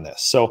based on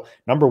this. So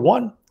number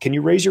one, can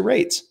you raise your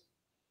rates?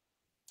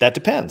 That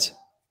depends.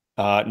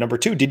 Number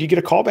two, did you get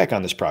a callback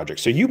on this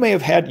project? So you may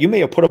have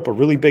put up a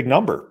really big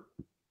number,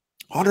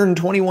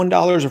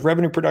 $121 of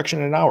revenue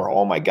production an hour.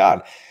 Oh my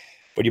God.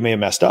 But you may have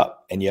messed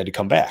up and you had to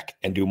come back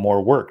and do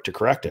more work to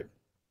correct it.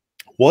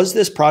 Was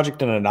this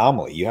project an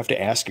anomaly? You have to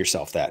ask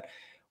yourself that.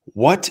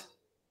 Was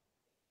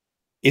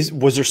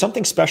there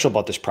something special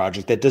about this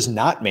project that does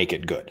not make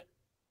it good?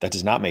 That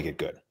does not make it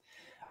good.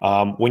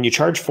 When you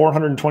charge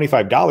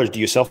 $425,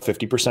 do you sell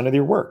 50% of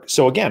your work?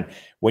 So again,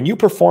 when you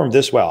perform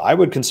this well, I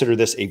would consider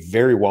this a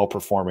very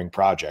well-performing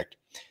project.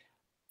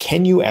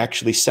 Can you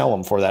actually sell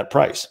them for that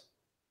price?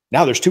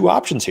 Now, there's two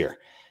options here.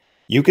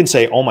 You can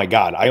say, oh my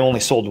God, I only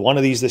sold one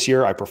of these this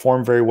year. I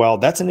performed very well.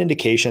 That's an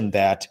indication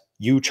that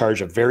you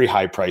charge a very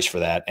high price for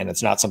that, and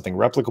it's not something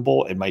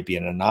replicable. It might be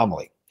an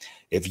anomaly.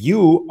 If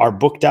you are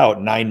booked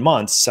out 9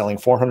 months selling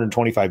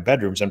 425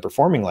 bedrooms and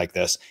performing like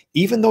this,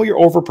 even though you're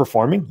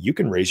overperforming, you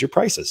can raise your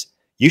prices.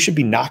 You should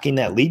be knocking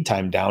that lead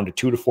time down to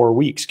 2 to 4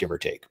 weeks, give or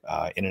take,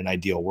 in an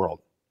ideal world.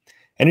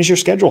 And is your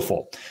schedule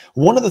full?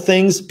 One of the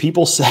things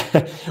people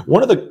say,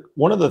 one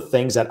of the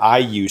things that I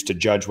use to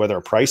judge whether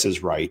a price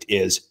is right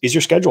is your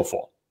schedule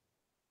full?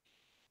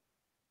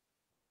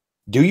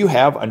 Do you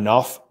have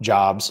enough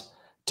jobs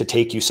to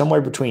take you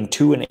somewhere between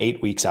 2 and 8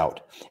 weeks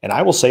out? And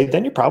I will say,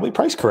 then you're probably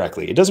priced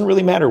correctly. It doesn't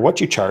really matter what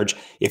you charge.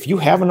 If you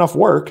have enough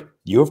work,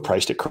 you have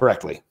priced it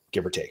correctly,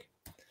 give or take.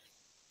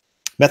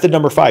 Method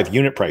number 5,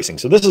 unit pricing.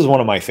 So this is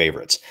one of my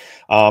favorites.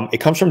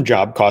 It comes from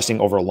job costing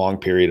over a long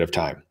period of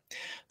time.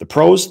 The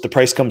pros, the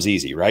price comes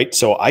easy, right?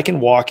 So I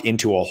can walk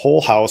into a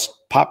whole house,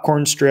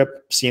 popcorn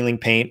strip, ceiling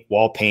paint,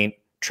 wall paint,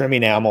 trim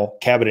enamel,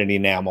 cabinet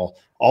enamel,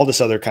 all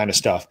this other kind of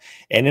stuff.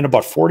 And in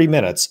about 40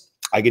 minutes,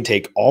 I can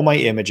take all my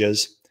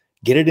images,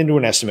 get it into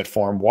an estimate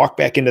form, walk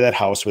back into that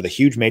house with a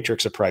huge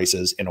matrix of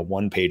prices and a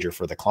one-pager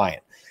for the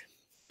client.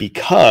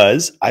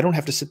 Because I don't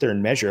have to sit there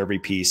and measure every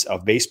piece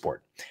of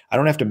baseboard. I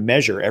don't have to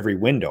measure every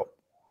window.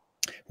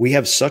 We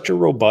have such a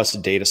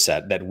robust data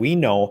set that we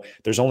know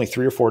there's only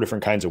 3 or 4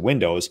 different kinds of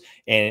windows.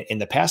 And in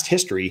the past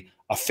history,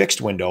 a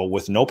fixed window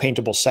with no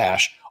paintable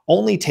sash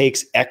only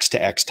takes X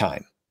to X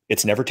time.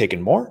 It's never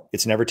taken more.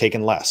 It's never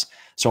taken less.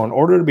 So in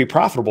order to be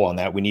profitable on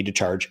that, we need to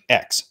charge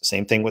X.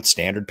 Same thing with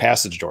standard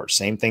passage doors.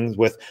 Same thing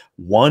with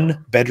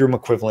one bedroom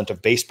equivalent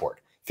of baseboard,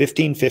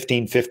 15,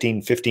 15,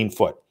 15, 15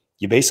 foot.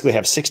 You basically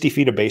have 60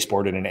 feet of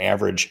baseboard in an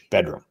average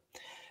bedroom.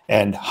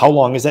 And how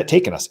long has that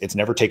taken us? It's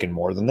never taken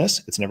more than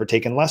this. It's never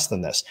taken less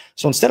than this.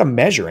 So instead of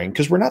measuring,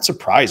 because we're not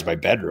surprised by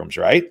bedrooms,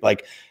 right?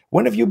 Like,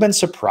 when have you been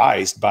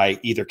surprised by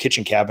either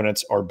kitchen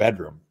cabinets or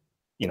bedroom?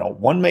 You know,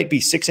 one might be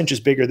 6 inches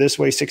bigger this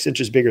way, 6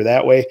 inches bigger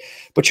that way,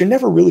 but you're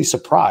never really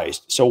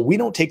surprised. So we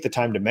don't take the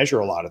time to measure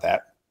a lot of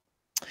that,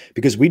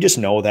 because we just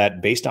know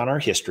that based on our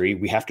history,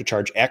 we have to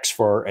charge X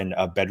for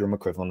a bedroom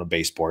equivalent of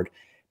baseboard,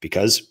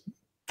 because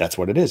that's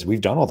what it is.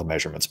 We've done all the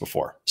measurements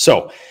before.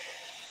 So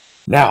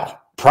now,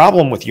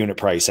 problem with unit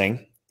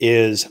pricing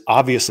is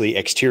obviously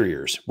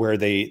exteriors, where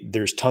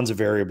there's tons of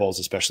variables,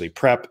 especially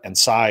prep and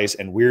size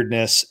and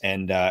weirdness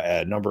and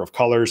a number of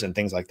colors and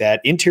things like that.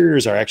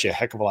 Interiors are actually a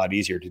heck of a lot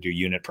easier to do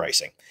unit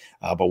pricing,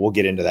 but we'll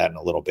get into that in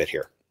a little bit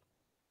here.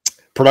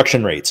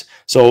 Production rates.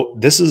 So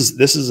this is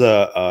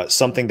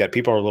something that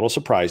people are a little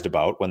surprised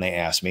about when they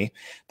ask me.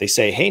 They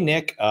say, "Hey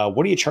Nick,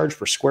 what do you charge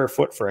per square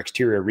foot for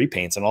exterior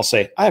repaints?" And I'll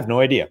say, "I have no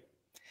idea.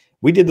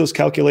 We did those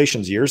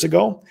calculations years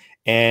ago,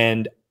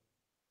 and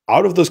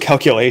out of those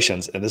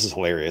calculations," and this is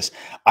hilarious,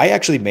 I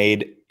actually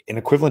made an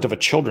equivalent of a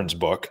children's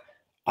book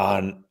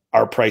on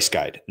our price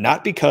guide,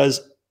 not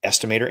because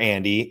estimator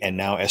Andy and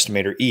now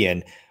estimator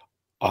Ian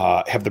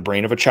have the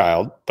brain of a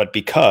child, but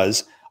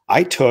because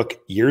I took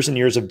years and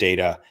years of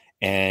data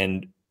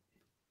and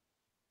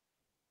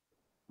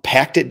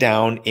packed it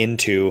down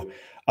into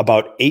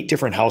about 8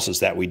 different houses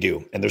that we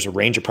do. And there's a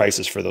range of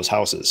prices for those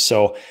houses.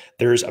 So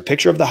there's a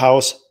picture of the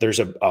house. There's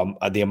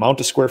the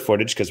amount of square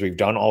footage, because we've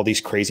done all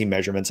these crazy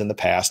measurements in the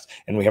past,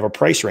 and we have a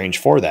price range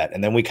for that.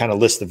 And then we kind of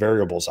list the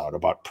variables out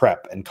about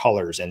prep and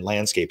colors and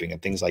landscaping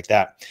and things like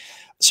that.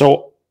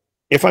 So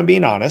if I'm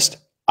being honest,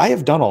 I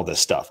have done all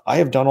this stuff. I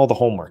have done all the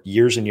homework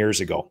years and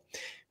years ago.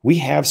 We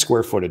have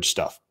square footage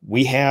stuff.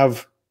 We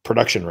have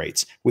production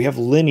rates. We have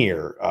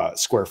linear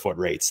square foot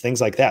rates,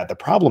 things like that. The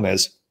problem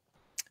is,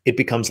 it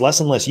becomes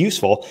less and less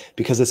useful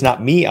because it's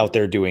not me out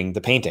there doing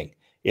the painting.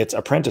 It's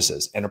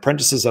apprentices, and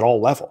apprentices at all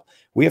level.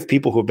 We have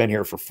people who have been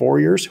here for 4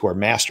 years who are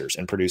masters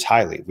and produce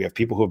highly. We have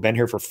people who have been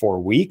here for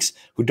 4 weeks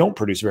who don't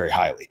produce very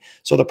highly.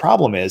 So the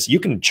problem is, you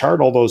can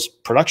chart all those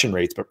production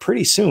rates, but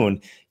pretty soon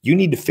you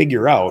need to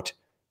figure out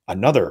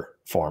another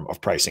form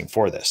of pricing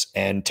for this.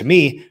 And to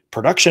me,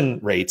 production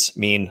rates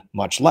mean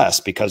much less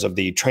because of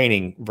the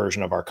training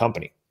version of our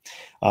company.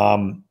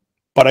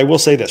 But I will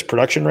say this,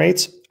 production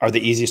rates are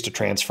the easiest to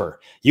transfer.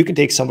 You can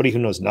take somebody who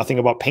knows nothing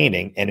about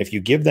painting, and if you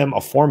give them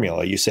a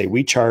formula, you say,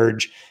 we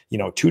charge,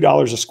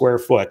 $2 a square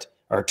foot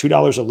or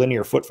 $2 a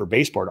linear foot for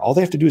baseboard. All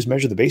they have to do is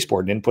measure the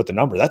baseboard and input the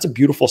number. That's a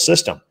beautiful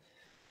system.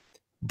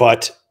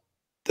 But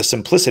the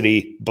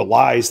simplicity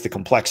belies the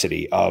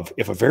complexity of,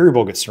 if a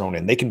variable gets thrown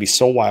in, they can be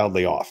so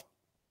wildly off.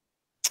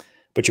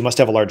 But you must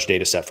have a large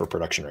data set for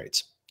production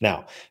rates.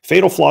 Now,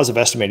 fatal flaws of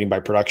estimating by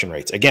production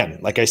rates. Again,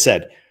 like I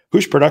said,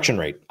 whose production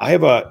rate? I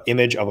have an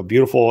image of a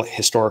beautiful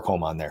historic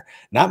home on there.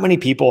 Not many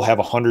people have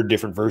 100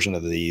 different versions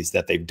of these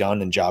that they've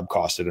done and job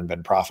costed and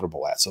been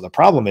profitable at. So the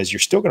problem is,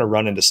 you're still going to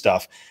run into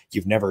stuff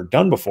you've never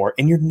done before,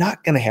 and you're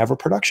not going to have a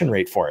production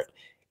rate for it.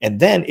 And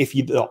then if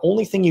the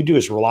only thing you do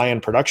is rely on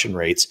production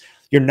rates,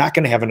 you're not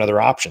going to have another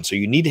option. So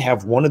you need to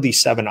have one of these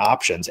 7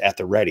 options at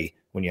the ready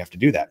when you have to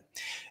do that.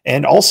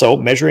 And also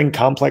measuring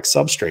complex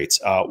substrates.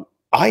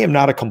 I am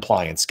not a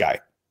compliance guy.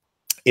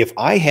 If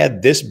I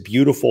had this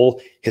beautiful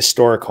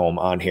historic home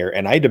on here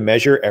and I had to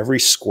measure every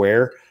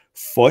square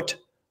foot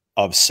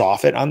of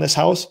soffit on this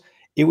house,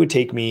 it would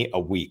take me a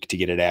week to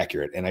get it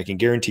accurate. And I can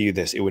guarantee you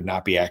this, it would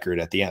not be accurate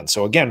at the end.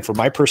 So again, for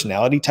my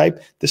personality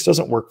type, this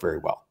doesn't work very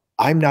well.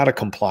 I'm not a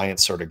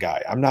compliance sort of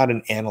guy. I'm not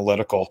an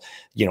analytical,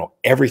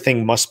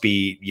 everything must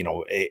be,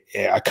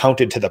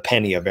 accounted to the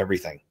penny of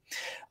everything.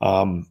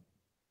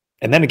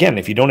 And then again,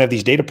 if you don't have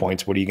these data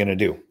points, what are you going to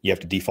do? You have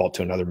to default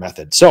to another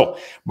method. So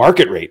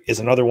market rate is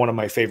another one of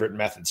my favorite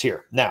methods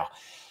here. Now,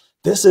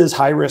 this is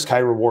high risk, high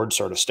reward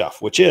sort of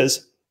stuff, which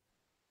is,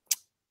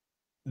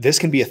 this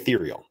can be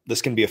ethereal.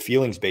 This can be a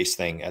feelings-based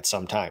thing at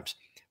some times.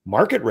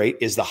 Market rate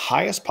is the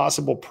highest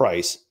possible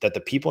price that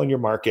the people in your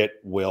market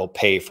will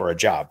pay for a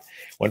job.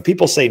 When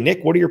people say,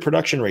 Nick, what are your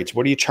production rates?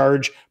 What do you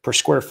charge per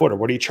square foot? Or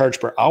what do you charge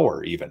per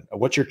hour even?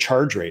 What's your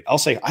charge rate? I'll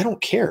say, I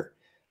don't care.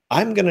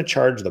 I'm going to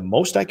charge the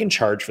most I can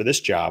charge for this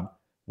job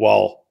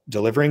while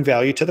delivering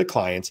value to the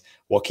clients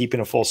while keeping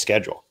a full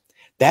schedule.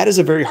 That is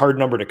a very hard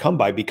number to come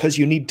by because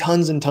you need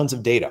tons and tons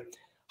of data.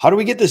 How do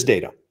we get this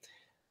data?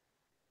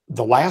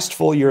 The last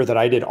full year that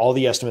I did all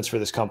the estimates for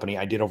this company,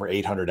 I did over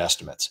 800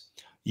 estimates.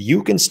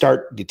 You can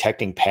start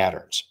detecting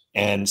patterns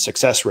and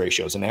success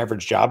ratios and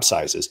average job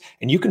sizes,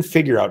 and you can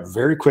figure out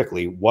very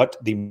quickly what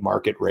the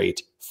market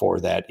rate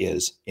for that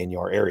is in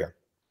your area.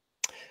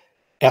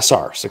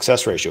 SR,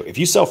 success ratio. If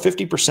you sell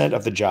 50%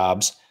 of the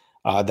jobs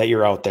that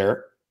you're out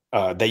there,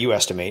 that you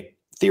estimate,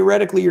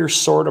 theoretically, you're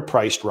sort of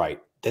priced right.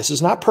 This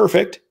is not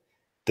perfect.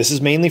 This is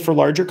mainly for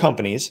larger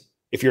companies.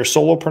 If you're a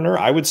solopreneur,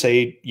 I would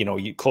say,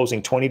 you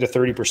closing 20 to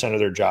 30% of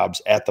their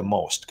jobs at the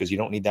most, because you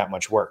don't need that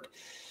much work.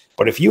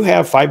 But if you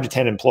have 5 to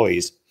 10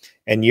 employees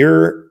and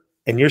your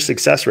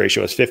success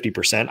ratio is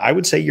 50%, I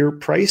would say you're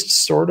priced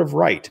sort of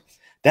right.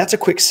 That's a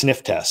quick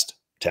sniff test,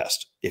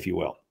 if you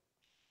will.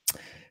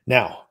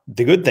 Now,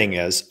 the good thing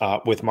is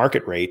with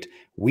market rate,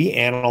 we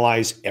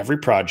analyze every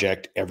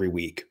project every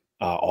week,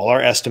 all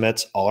our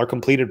estimates, all our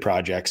completed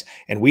projects,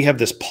 and we have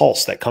this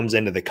pulse that comes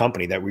into the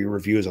company that we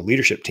review as a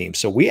leadership team.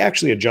 So we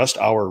actually adjust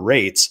our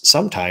rates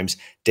sometimes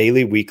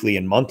daily, weekly,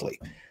 and monthly.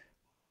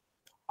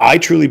 I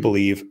truly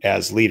believe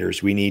as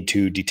leaders, we need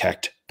to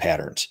detect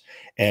patterns.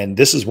 And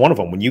this is one of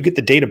them. When you get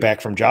the data back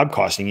from job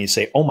costing, you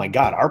say, oh my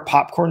God, our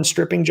popcorn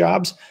stripping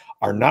jobs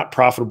are not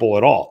profitable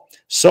at all.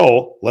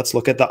 So let's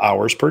look at the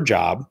hours per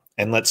job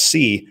and let's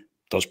see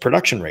those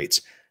production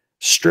rates.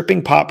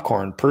 Stripping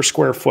popcorn per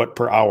square foot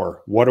per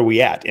hour, what are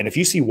we at? And if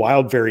you see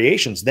wild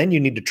variations, then you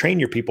need to train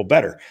your people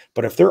better.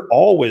 But if they're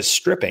always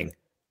stripping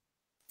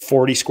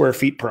 40 square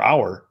feet per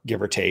hour,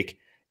 give or take,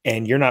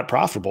 and you're not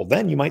profitable,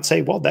 then you might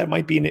say, well, that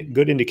might be a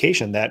good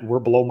indication that we're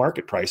below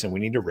market price and we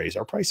need to raise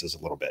our prices a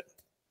little bit.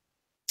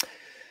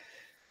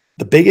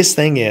 The biggest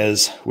thing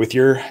is with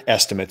your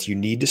estimates, you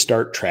need to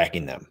start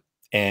tracking them.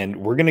 And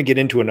we're going to get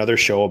into another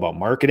show about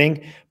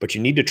marketing, but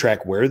you need to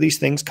track where these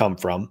things come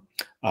from.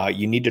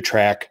 You need to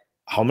track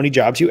how many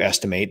jobs you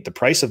estimate, the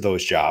price of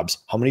those jobs,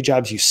 how many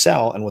jobs you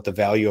sell, and what the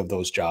value of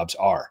those jobs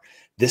are.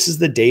 This is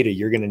the data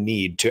you're going to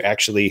need to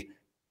actually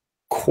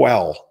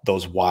quell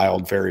those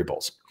wild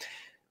variables.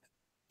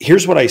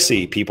 Here's what I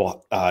see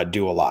people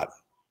do a lot.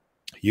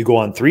 You go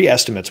on 3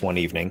 estimates one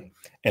evening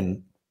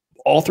and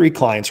all 3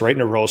 clients right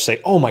in a row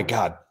say, oh my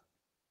God,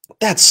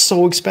 that's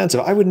so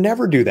expensive. I would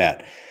never do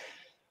that.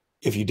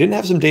 If you didn't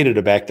have some data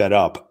to back that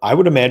up, I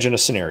would imagine a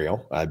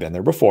scenario, I've been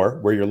there before,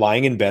 where you're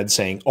lying in bed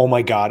saying, oh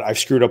my God, I've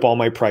screwed up all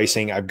my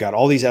pricing. I've got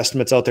all these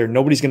estimates out there.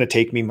 Nobody's going to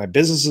take me. My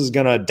business is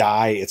going to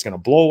die. It's going to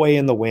blow away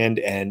in the wind.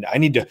 And I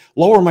need to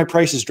lower my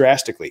prices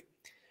drastically.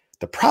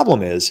 The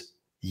problem is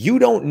you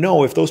don't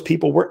know if those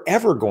people were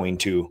ever going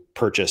to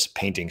purchase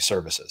painting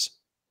services.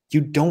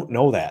 You don't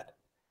know that.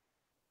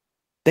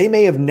 They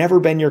may have never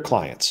been your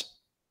clients.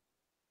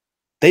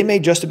 They may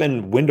just have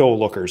been window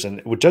lookers, and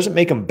it doesn't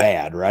make them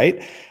bad,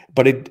 right?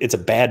 But it's a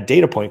bad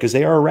data point because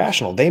they are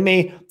irrational.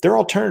 Their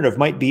alternative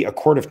might be a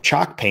quart of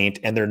chalk paint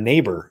and their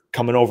neighbor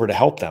coming over to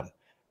help them.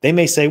 They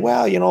may say,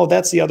 well, you know,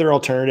 that's the other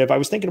alternative. I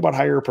was thinking about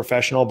hiring a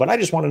professional, but I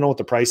just want to know what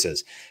the price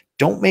is.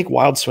 Don't make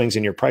wild swings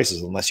in your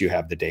prices unless you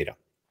have the data.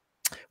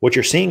 What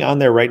you're seeing on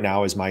there right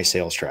now is my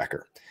sales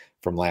tracker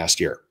from last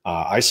year.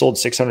 I sold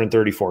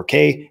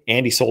 634K.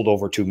 Andy sold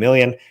over 2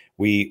 million.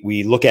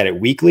 We look at it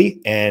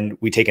weekly and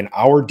we take an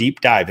hour deep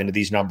dive into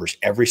these numbers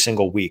every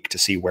single week to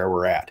see where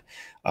we're at.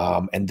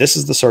 And this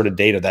is the sort of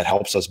data that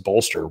helps us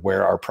bolster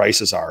where our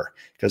prices are.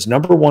 Because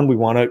number one, we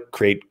want to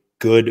create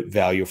good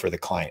value for the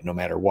client no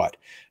matter what.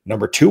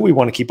 Number 2, we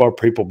want to keep our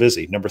people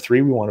busy. Number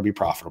 3, we want to be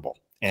profitable.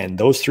 And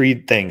those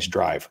 3 things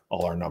drive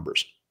all our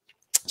numbers.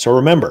 So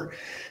remember,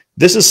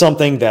 this is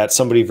something that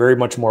somebody very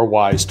much more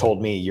wise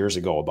told me years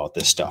ago about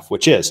this stuff,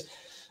 which is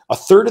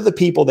 1/3 of the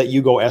people that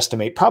you go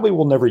estimate probably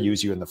will never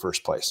use you in the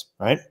first place,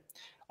 right?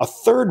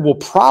 1/3 will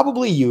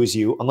probably use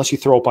you unless you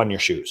throw up on your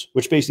shoes,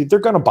 which basically they're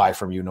going to buy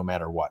from you no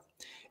matter what.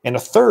 And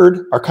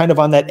 1/3 are kind of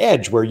on that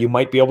edge where you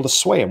might be able to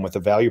sway them with a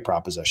value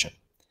proposition.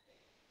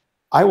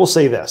 I will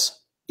say this,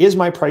 is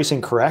my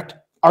pricing correct?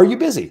 Are you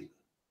busy?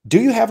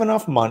 Do you have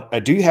enough money?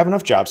 Do you have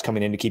enough jobs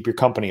coming in to keep your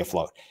company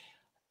afloat?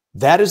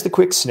 That is the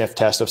quick sniff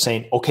test of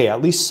saying, okay,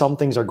 at least some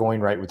things are going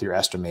right with your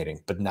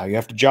estimating, but now you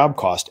have to job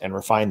cost and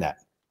refine that.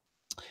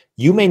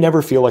 You may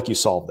never feel like you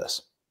solve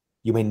this.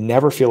 You may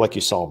never feel like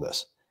you solve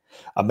this.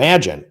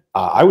 Imagine,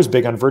 I was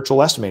big on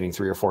virtual estimating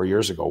 3 or 4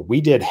 years ago.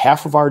 We did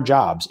half of our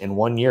jobs in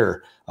 1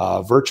 year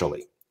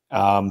virtually.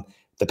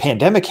 The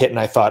pandemic hit and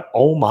I thought,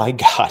 oh my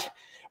God,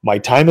 my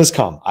time has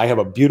come. I have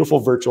a beautiful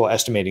virtual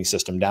estimating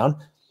system down.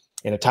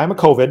 In a time of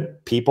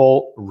COVID,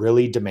 people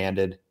really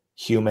demanded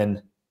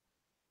human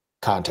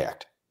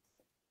contact,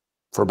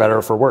 for better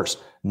or for worse.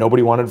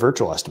 Nobody wanted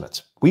virtual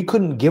estimates. We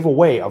couldn't give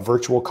away a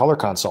virtual color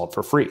consult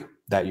for free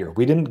that year.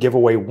 We didn't give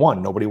away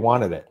one. Nobody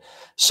wanted it.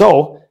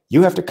 So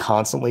you have to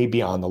constantly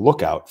be on the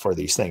lookout for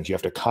these things. You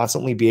have to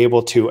constantly be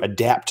able to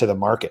adapt to the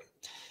market.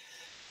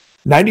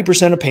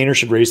 90% of painters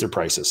should raise their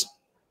prices.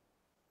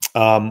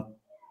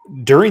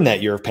 During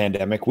that year of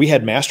pandemic, we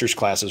had master's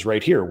classes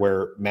right here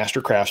where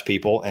master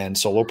craftspeople and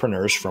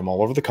solopreneurs from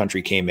all over the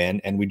country came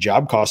in and we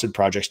job costed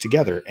projects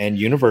together, and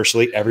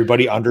universally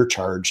everybody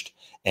undercharged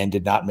and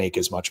did not make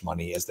as much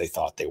money as they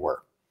thought they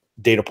were.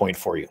 Data point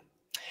for you.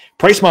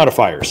 Price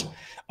modifiers.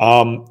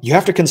 You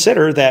have to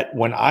consider that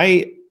when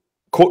I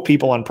quote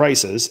people on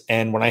prices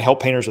and when I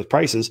help painters with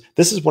prices,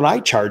 this is what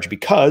I charge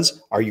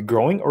because are you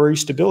growing or are you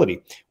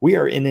stability? We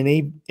are in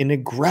an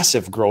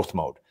aggressive growth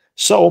mode.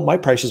 So my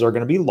prices are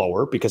going to be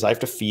lower because I have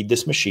to feed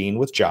this machine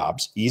with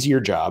jobs, easier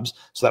jobs,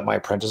 so that my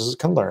apprentices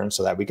can learn,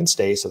 so that we can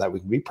stay, so that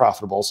we can be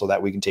profitable, so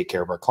that we can take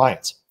care of our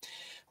clients.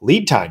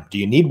 Lead time. Do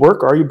you need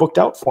work or are you booked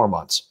out 4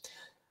 months?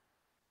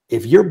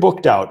 If you're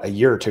booked out a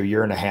year to a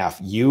year and a half,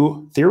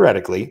 you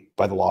theoretically,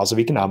 by the laws of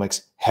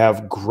economics,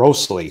 have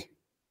grossly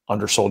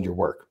undersold your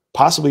work,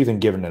 possibly even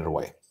given it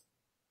away,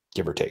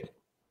 give or take.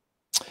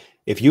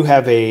 If you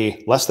have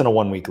a less than a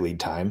 1 week lead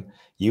time,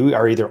 you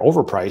are either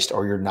overpriced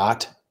or you're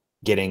not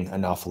getting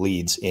enough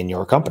leads in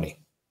your company.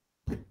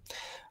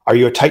 Are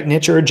you a tight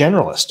niche or a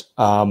generalist?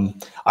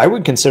 I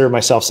would consider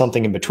myself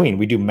something in between.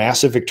 We do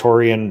massive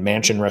Victorian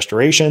mansion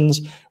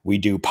restorations. We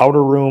do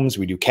powder rooms.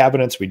 We do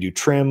cabinets. We do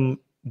trim,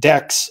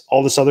 decks,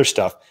 all this other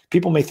stuff.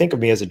 People may think of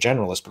me as a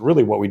generalist, but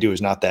really what we do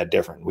is not that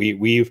different.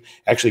 We've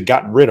actually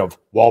gotten rid of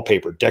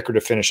wallpaper,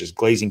 decorative finishes,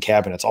 glazing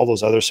cabinets, all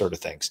those other sort of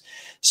things.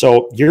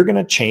 So you're going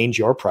to change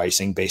your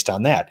pricing based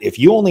on that. If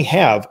you only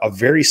have a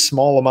very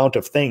small amount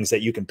of things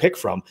that you can pick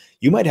from,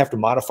 you might have to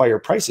modify your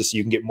prices so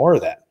you can get more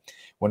of that.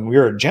 When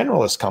we're a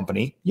generalist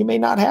company, you may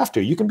not have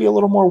to. You can be a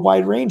little more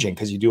wide ranging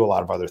because you do a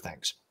lot of other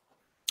things.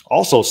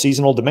 Also,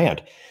 seasonal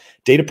demand.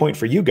 Data point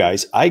for you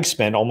guys, I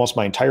spend almost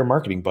my entire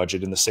marketing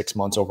budget in the 6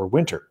 months over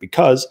winter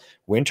because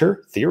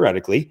winter,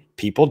 theoretically,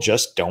 people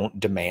just don't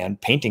demand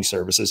painting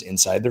services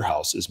inside their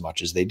house as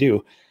much as they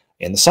do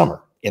in the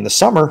summer. In the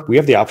summer, we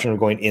have the option of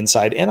going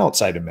inside and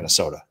outside of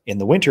Minnesota. In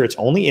the winter, it's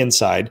only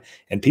inside,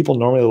 and people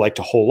normally like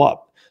to hole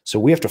up. So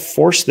we have to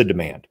force the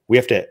demand. We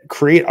have to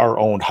create our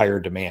own higher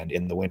demand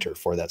in the winter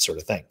for that sort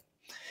of thing.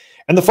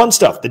 And the fun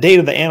stuff, the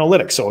data, the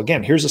analytics. So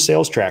again, here's a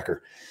sales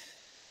tracker.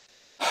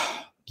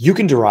 You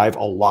can derive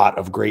a lot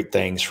of great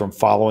things from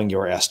following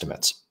your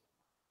estimates.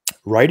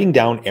 Writing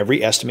down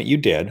every estimate you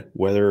did,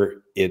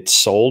 whether it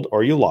sold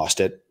or you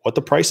lost it, what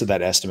the price of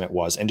that estimate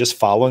was, and just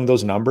following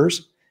those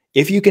numbers.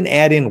 If you can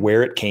add in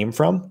where it came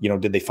from,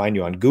 did they find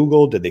you on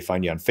Google? Did they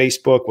find you on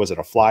Facebook? Was it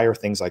a flyer?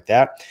 Things like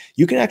that.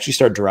 You can actually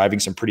start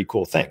deriving some pretty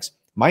cool things.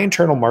 My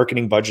internal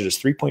marketing budget is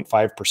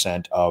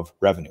 3.5% of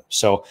revenue.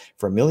 So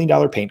for $1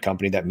 million paint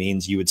company, that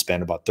means you would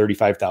spend about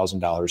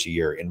 $35,000 a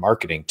year in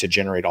marketing to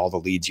generate all the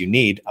leads you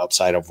need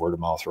outside of word of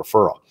mouth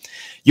referral.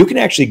 You can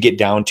actually get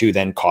down to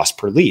then cost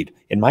per lead.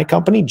 In my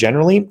company,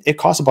 generally, it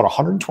costs about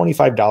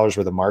 $125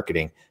 worth of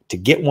marketing to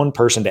get one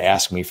person to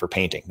ask me for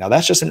painting. Now,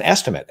 that's just an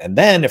estimate. And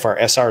then if our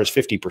SR is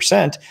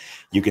 50%,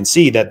 you can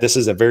see that this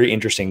is a very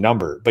interesting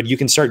number. But you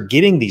can start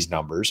getting these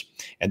numbers,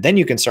 and then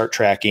you can start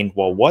tracking,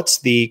 well, what's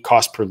the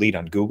cost per lead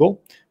on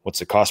Google? What's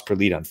the cost per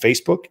lead on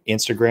Facebook,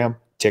 Instagram,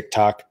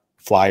 TikTok,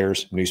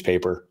 flyers,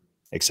 newspaper,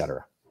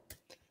 etc.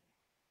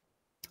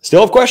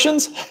 Still have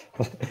questions?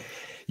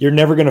 You're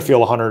never going to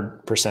feel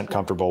 100%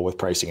 comfortable with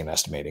pricing and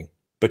estimating.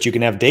 But you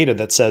can have data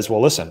that says, well,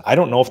 listen, I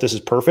don't know if this is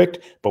perfect,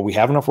 but we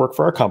have enough work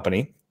for our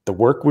company. The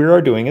work we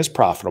are doing is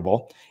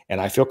profitable, and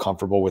I feel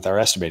comfortable with our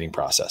estimating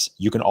process.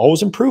 You can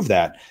always improve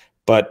that,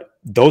 but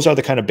those are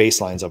the kind of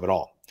baselines of it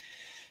all.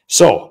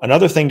 So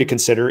another thing to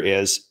consider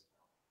is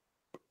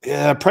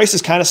price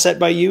is kind of set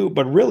by you,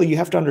 but really you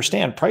have to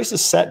understand price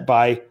is set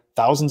by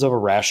thousands of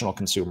irrational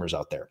consumers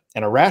out there.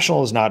 And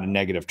irrational is not a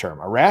negative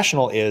term.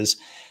 Irrational is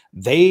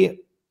a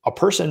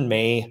person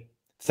may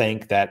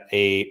think that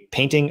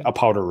painting a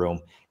powder room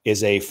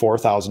is a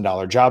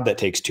 $4,000 job that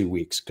takes 2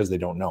 weeks because they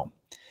don't know.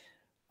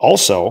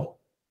 Also,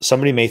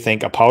 somebody may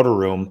think a powder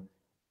room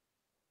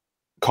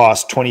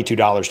costs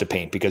 $22 to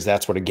paint because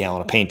that's what a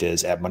gallon of paint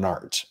is at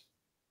Menards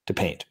to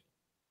paint.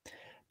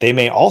 They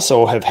may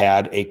also have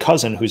had a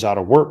cousin who's out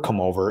of work come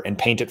over and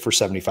paint it for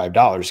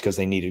 $75 because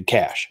they needed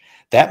cash.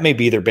 That may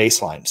be their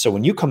baseline. So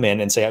when you come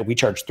in and say, we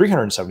charge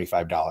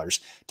 $375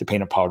 to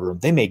paint a powder room,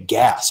 they may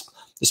gasp.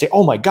 They say,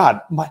 oh my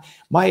God,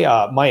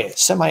 my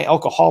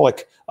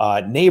semi-alcoholic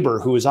neighbor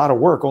who is out of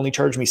work only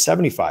charged me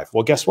 $75.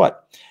 Well, guess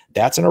what?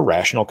 That's an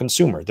irrational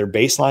consumer. Their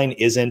baseline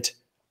isn't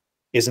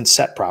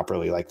set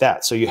properly like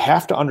that. So you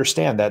have to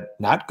understand that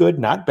not good,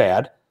 not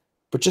bad,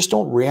 but just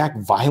don't react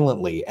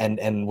violently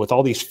and with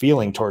all these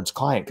feeling towards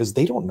client because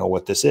they don't know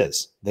what this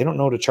is. They don't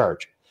know to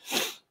charge.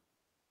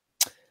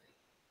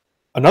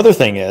 Another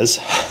thing is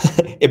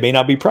it may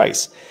not be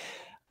price.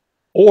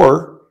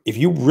 Or if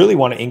you really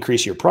want to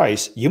increase your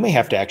price, you may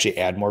have to actually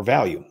add more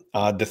value.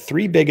 The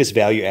 3 biggest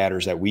value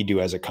adders that we do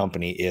as a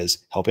company is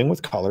helping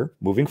with color,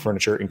 moving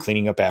furniture, and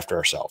cleaning up after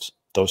ourselves.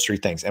 Those 3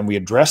 things. And we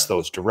address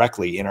those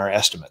directly in our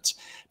estimates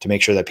to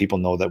make sure that people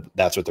know that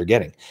that's what they're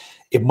getting.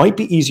 It might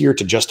be easier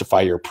to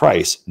justify your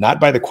price, not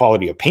by the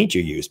quality of paint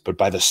you use, but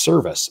by the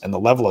service and the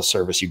level of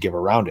service you give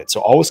around it. So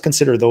always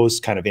consider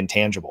those kind of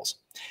intangibles.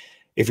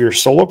 If you're a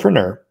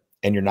solopreneur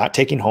and you're not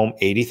taking home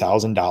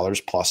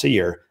 $80,000 plus a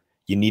year,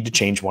 you need to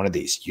change one of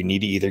these. You need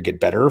to either get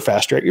better or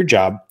faster at your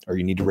job, or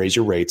you need to raise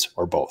your rates,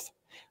 or both.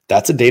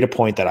 That's a data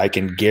point that I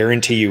can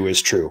guarantee you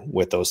is true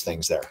with those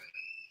things there.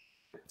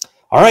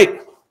 All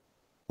right,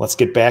 let's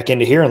get back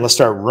into here and let's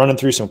start running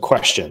through some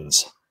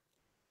questions.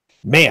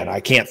 Man, I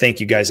can't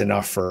thank you guys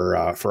enough for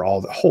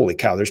all the, holy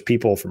cow, there's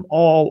people from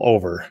all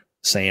over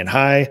saying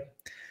hi.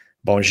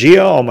 Bom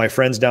dia, all my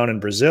friends down in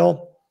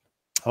Brazil.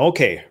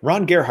 Okay,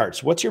 Ron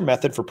Gerhardt, what's your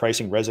method for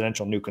pricing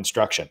residential new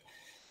construction?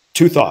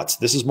 2 thoughts.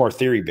 This is more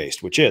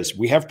theory-based, which is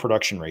we have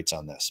production rates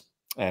on this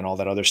and all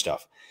that other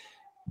stuff.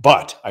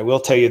 But I will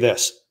tell you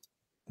this,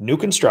 new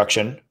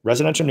construction,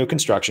 residential new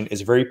construction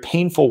is a very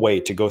painful way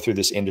to go through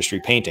this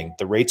industry painting.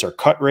 The rates are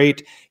cut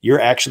rate.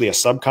 You're actually a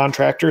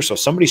subcontractor. So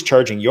somebody's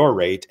charging your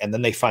rate and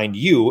then they find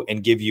you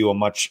and give you a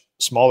much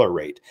smaller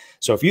rate.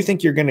 So if you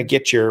think you're going to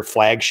get your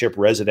flagship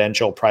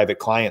residential private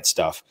client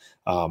stuff,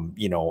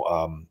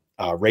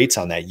 rates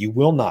on that, you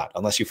will not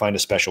unless you find a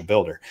special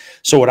builder.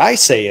 So what I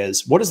say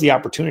is, what is the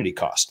opportunity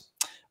cost?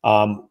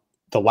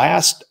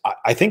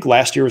 I think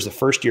last year was the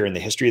first year in the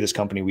history of this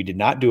company we did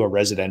not do a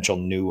residential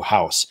new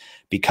house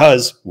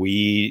because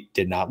we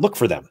did not look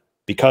for them.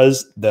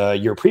 Because the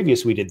year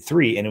previous we did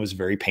 3 and it was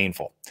very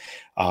painful.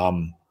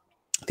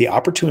 The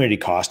opportunity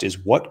cost is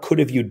what could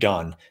have you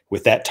done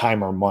with that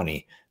time or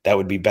money that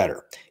would be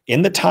better.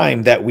 In the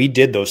time that we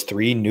did those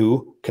 3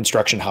 new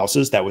construction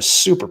houses, that was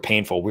super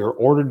painful. We were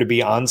ordered to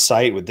be on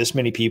site with this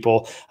many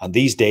people on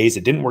these days.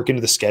 It didn't work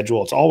into the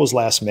schedule. It's always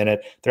last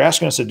minute. They're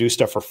asking us to do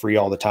stuff for free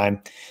all the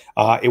time.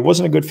 It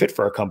wasn't a good fit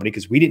for our company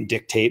because we didn't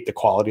dictate the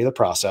quality of the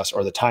process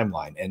or the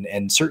timeline.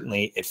 And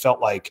certainly it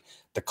felt like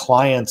the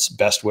client's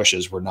best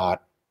wishes were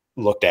not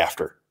looked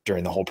after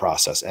during the whole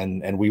process.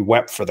 And we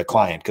wept for the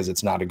client because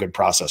it's not a good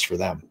process for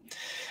them.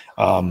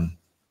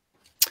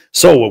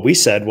 So what we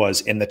said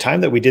was in the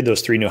time that we did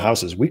those 3 new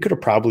houses, we could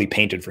have probably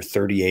painted for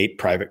 38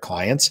 private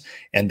clients,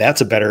 and that's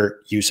a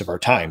better use of our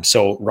time.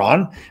 So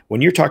Ron,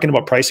 when you're talking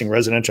about pricing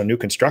residential new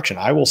construction,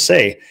 I will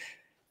say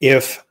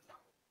if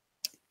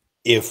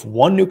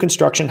 1 new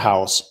construction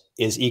house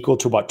is equal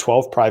to about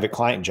 12 private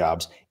client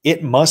jobs,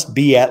 it must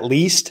be at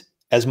least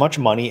as much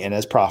money and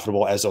as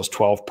profitable as those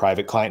 12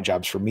 private client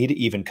jobs for me to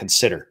even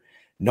consider,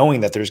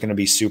 knowing that there's going to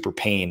be super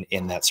pain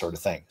in that sort of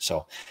thing.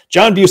 So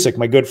John Busick,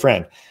 my good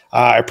friend,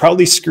 I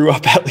probably screw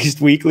up at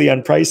least weekly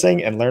on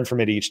pricing and learn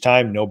from it each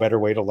time. No better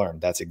way to learn.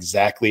 That's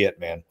exactly it,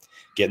 man.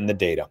 Getting the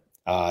data.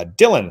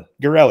 Dylan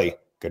Garelli,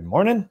 good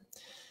morning.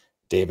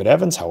 David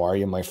Evans, how are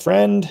you, my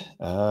friend?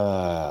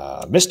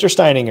 Mr.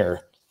 Steininger,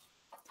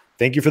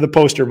 thank you for the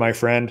poster, my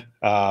friend.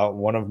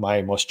 One of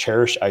my most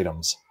cherished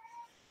items.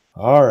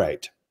 All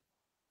right.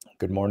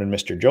 Good morning,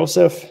 Mr.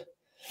 Joseph.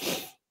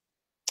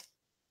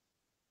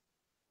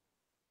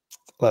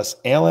 Les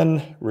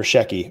Alan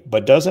Rashecki,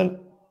 but doesn't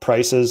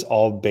prices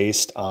all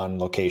based on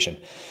location?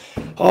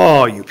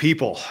 Oh, you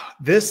people,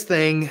 this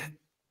thing,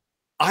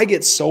 I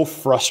get so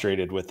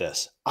frustrated with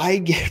this. I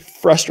get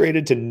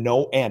frustrated to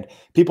no end.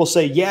 People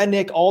say, yeah,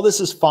 Nick, all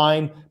this is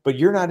fine, but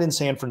you're not in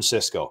San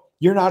Francisco.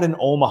 You're not in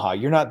Omaha.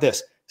 You're not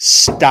this.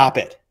 Stop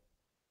it.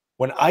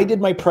 When I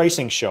did my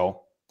pricing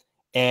show,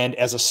 and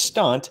as a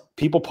stunt,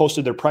 people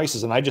posted their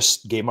prices and I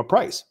just gave them a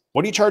price.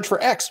 What do you charge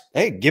for X?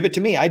 Hey, give it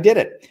to me. I did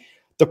it.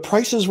 The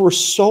prices were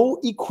so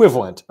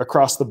equivalent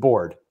across the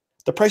board.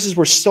 The prices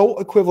were so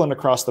equivalent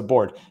across the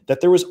board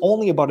that there was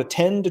only about a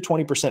 10 to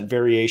 20%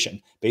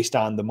 variation based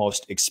on the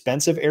most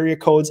expensive area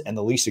codes and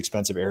the least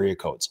expensive area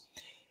codes.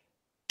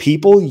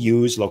 People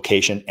use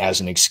location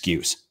as an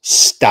excuse.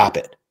 Stop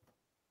it.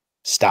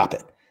 Stop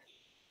it.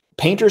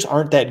 Painters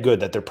aren't that good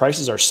that their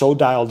prices are so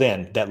dialed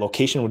in that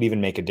location would even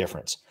make a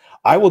difference.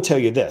 I will tell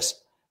you this,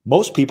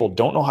 most people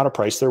don't know how to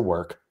price their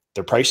work.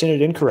 They're pricing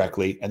it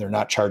incorrectly and they're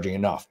not charging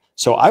enough.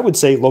 So I would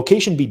say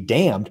location be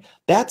damned.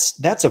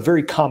 That's a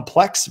very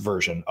complex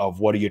version of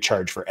what do you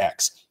charge for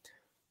X.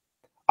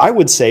 I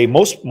would say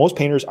most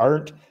painters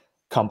aren't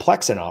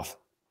complex enough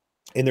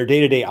in their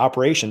day-to-day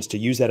operations to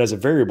use that as a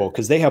variable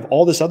because they have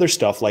all this other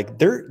stuff like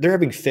they're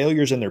having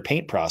failures in their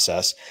paint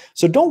process.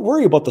 So don't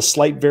worry about the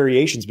slight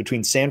variations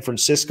between San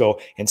Francisco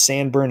and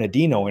San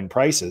Bernardino in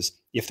prices,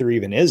 if there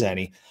even is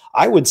any.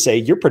 I would say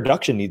your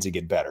production needs to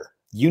get better.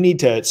 You need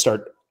to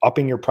start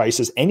upping your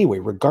prices anyway,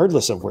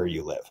 regardless of where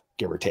you live,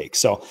 give or take.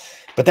 So,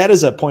 but that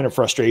is a point of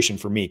frustration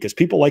for me because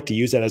people like to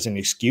use that as an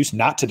excuse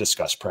not to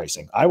discuss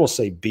pricing. I will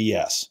say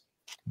BS.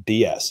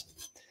 BS.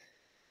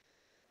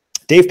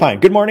 Dave Pine,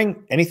 good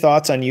morning. Any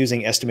thoughts on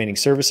using estimating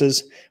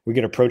services? We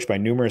get approached by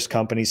numerous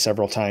companies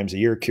several times a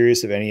year.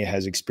 Curious if any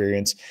has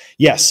experience.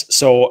 Yes.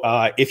 So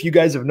if you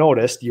guys have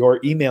noticed,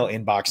 your email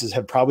inboxes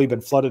have probably been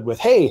flooded with,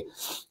 hey,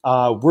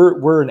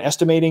 we're an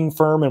estimating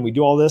firm and we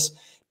do all this.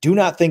 Do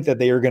not think that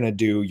they are going to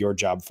do your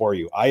job for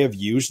you. I have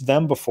used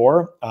them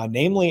before.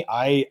 Namely,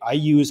 I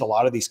use a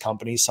lot of these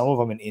companies, some of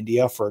them in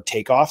India for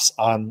takeoffs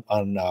on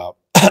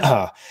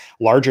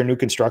larger new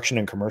construction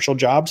and commercial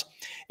jobs.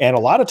 And a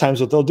lot of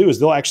times what they'll do is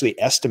they'll actually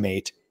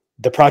estimate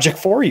the project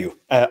for you.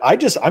 I'm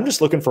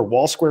just looking for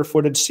wall square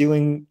footage,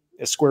 ceiling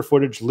square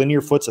footage,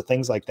 linear foots of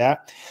things like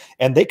that.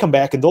 And they come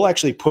back and they'll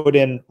actually put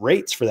in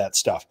rates for that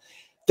stuff.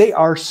 They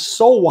are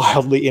so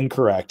wildly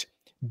incorrect.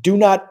 Do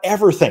not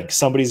ever think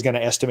somebody's going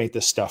to estimate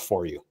this stuff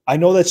for you. I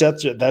know that's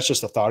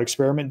just a thought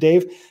experiment,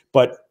 Dave,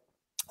 but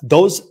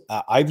those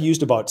I've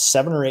used about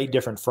 7 or 8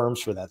 different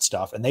firms for that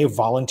stuff, and they have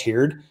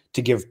volunteered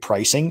to give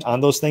pricing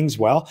on those things.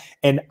 Well,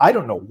 and I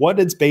don't know what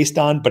it's based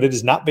on, but it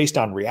is not based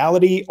on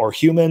reality or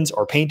humans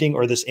or painting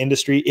or this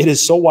industry. It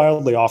is so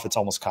wildly off. It's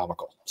almost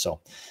comical. So,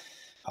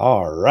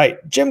 all right,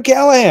 Jim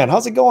Callahan,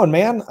 how's it going,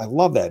 man? I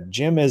love that.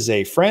 Jim is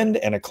a friend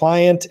and a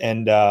client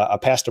and a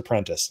past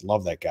apprentice.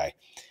 Love that guy.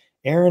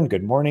 Aaron,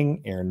 good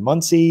morning. Aaron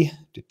Muncie.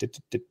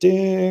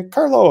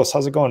 Carlos,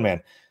 how's it going,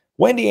 man?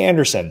 Wendy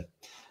Anderson.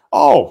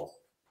 Oh,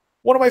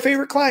 one of my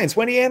favorite clients,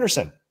 Wendy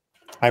Anderson.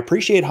 I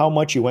appreciate how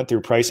much you went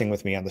through pricing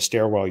with me on the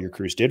stairwell your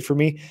crews did for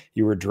me.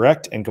 You were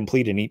direct and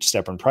complete in each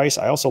step and price.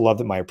 I also love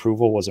that my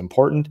approval was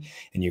important,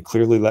 and you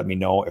clearly let me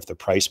know if the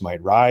price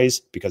might rise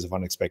because of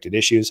unexpected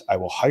issues. I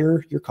will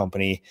hire your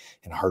company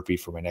in a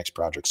heartbeat for my next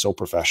project. So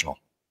professional.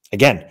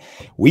 Again,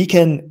 we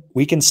can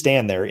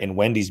stand there in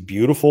Wendy's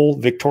beautiful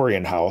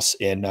Victorian house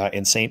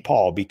in St.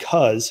 Paul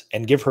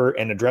and give her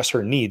and address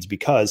her needs,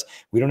 because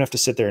we don't have to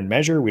sit there and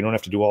measure. We don't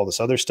have to do all this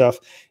other stuff.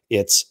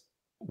 It's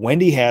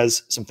Wendy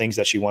has some things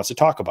that she wants to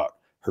talk about: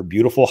 her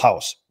beautiful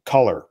house,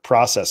 color,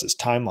 processes,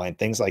 timeline,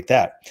 things like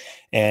that.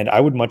 And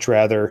I would much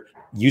rather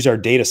use our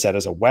data set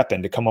as a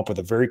weapon to come up with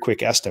a very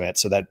quick estimate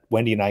so that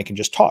Wendy and I can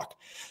just talk,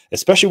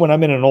 especially when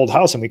I'm in an old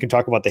house and we can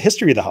talk about the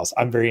history of the house.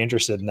 I'm very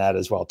interested in that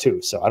as well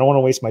too. So I don't want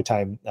to waste my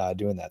time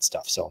doing that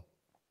stuff. So,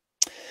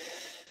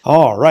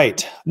 all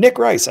right. Nick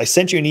Rice, I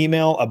sent you an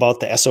email about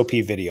the SOP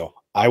video.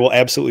 I will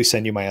absolutely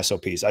send you my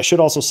SOPs. I should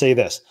also say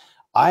this.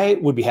 I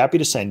would be happy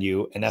to send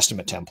you an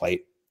estimate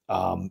template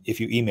if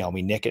you email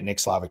me,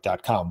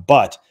 nick@nickslavik.com.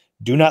 But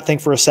do not think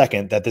for a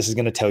second that this is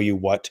going to tell you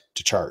what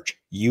to charge.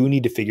 You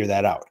need to figure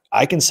that out.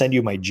 I can send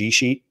you my G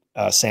Sheet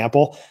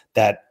sample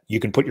that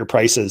you can put your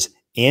prices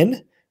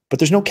in, but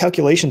there's no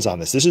calculations on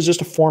this. This is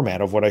just a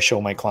format of what I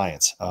show my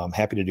clients. I'm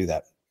happy to do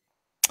that.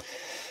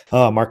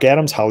 Mark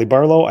Adams, Holly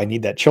Barlow, I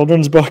need that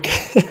children's book.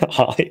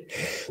 Holly.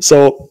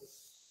 So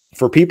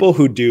for people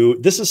who do,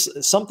 this is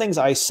some things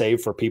I save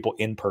for people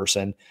in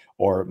person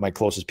or my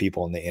closest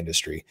people in the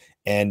industry.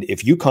 And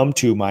if you come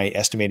to my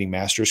estimating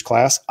master's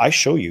class, I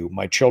show you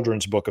my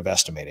children's book of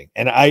estimating.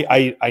 And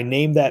I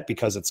name that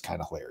because it's kind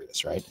of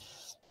hilarious, right?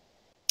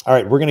 All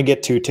right, we're going to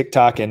get to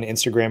TikTok and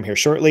Instagram here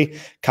shortly.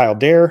 Kyle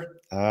Dare,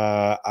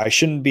 I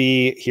shouldn't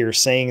be here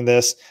saying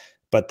this,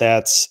 but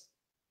that's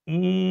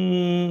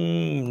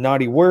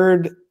naughty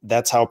word.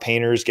 That's how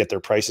painters get their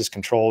prices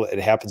controlled. It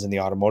happens in the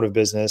automotive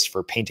business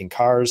for painting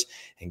cars.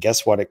 And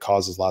guess what? It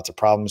causes lots of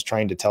problems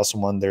trying to tell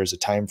someone there's a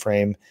time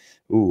frame.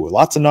 Ooh,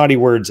 lots of naughty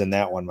words in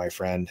that one, my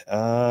friend.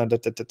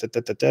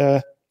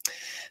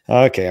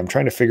 Okay, I'm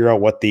trying to figure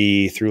out what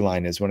the through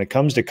line is. When it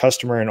comes to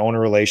customer and owner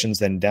relations,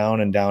 then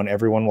down and down,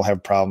 everyone will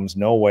have problems.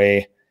 No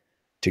way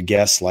to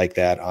guess like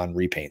that on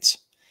repaints.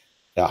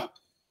 Yeah.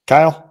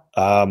 Kyle,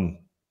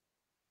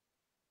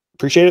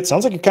 appreciate it.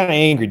 Sounds like you're kind of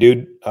angry,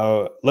 dude.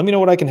 Let me know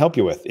what I can help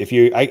you with.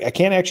 I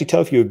can't actually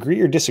tell if you agree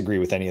or disagree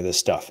with any of this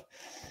stuff.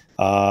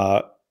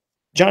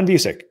 John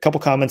Busick, a couple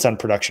comments on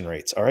production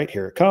rates. All right,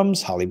 here it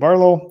comes. Holly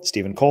Barlow,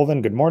 Stephen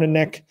Colvin. Good morning,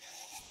 Nick.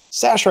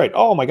 Sash Wright.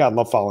 Oh my God,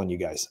 love following you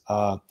guys.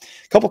 A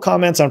couple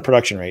comments on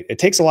production rate. It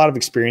takes a lot of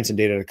experience and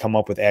data to come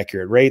up with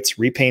accurate rates.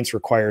 Repaints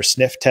require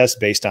sniff tests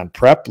based on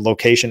prep,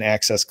 location,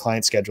 access,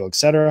 client schedule,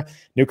 etc.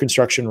 New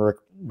construction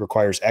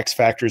requires X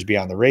factors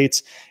beyond the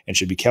rates and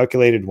should be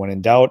calculated when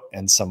in doubt,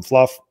 and some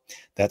fluff.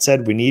 That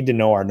said, we need to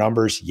know our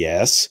numbers,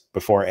 yes,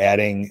 before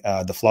adding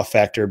the fluff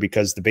factor,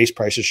 because the base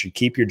prices should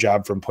keep your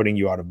job from putting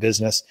you out of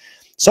business.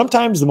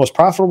 Sometimes the most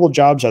profitable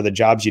jobs are the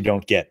jobs you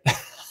don't get.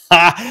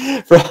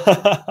 I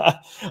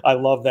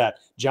love that.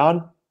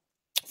 John,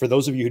 for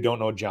those of you who don't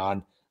know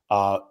John,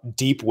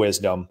 deep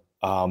wisdom,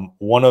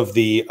 one of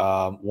the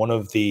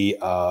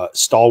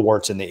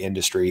stalwarts in the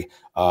industry,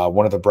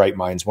 one of the bright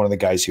minds, one of the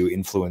guys who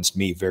influenced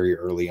me very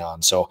early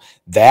on. So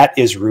that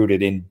is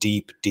rooted in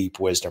deep, deep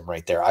wisdom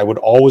right there. I would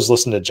always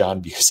listen to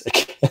John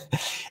Busick.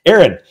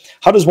 Aaron,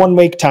 how does one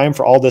make time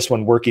for all this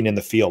when working in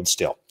the field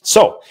still?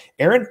 So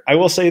Aaron, I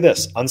will say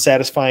this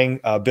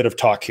unsatisfying bit of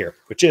talk here,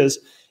 which is,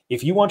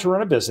 if you want to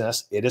run a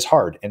business, it is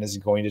hard and is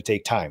going to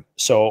take time.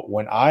 So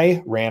when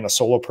I ran a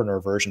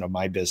solopreneur version of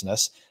my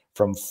business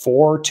from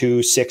 4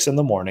 to 6 in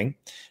the morning,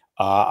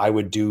 I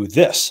would do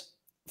this.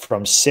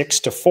 From 6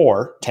 to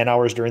 4, 10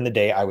 hours during the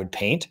day, I would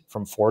paint.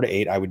 From 4 to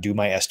 8, I would do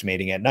my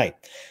estimating at night.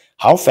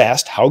 How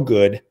fast, how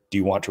good do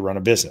you want to run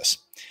a business?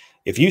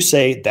 If you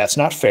say, that's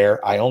not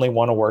fair, I only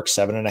want to work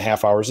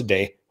 7.5 hours a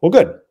day, well,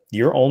 good.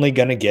 You're only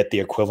going to get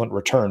the equivalent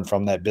return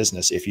from that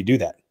business if you do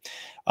that.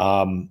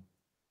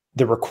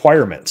 The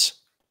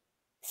requirements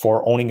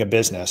for owning a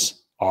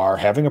business are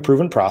having a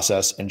proven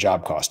process and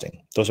job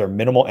costing. Those are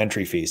minimal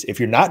entry fees. If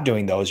you're not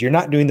doing those, you're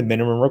not doing the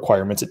minimum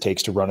requirements it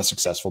takes to run a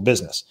successful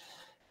business.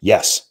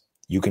 Yes,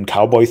 you can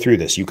cowboy through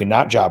this. You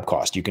cannot job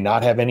cost. You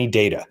cannot have any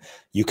data.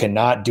 You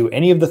cannot do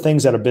any of the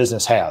things that a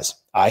business has.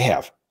 I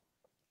have.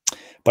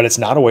 But it's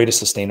not a way to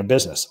sustain a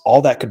business.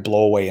 All that could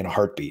blow away in a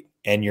heartbeat.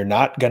 And you're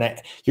going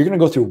to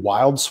go through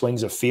wild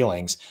swings of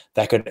feelings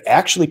that could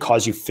actually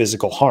cause you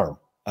physical harm.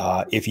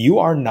 If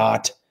your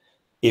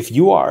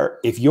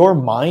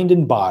mind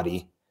and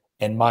body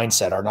and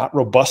mindset are not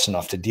robust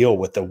enough to deal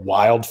with the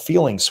wild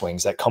feeling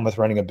swings that come with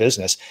running a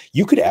business,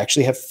 you could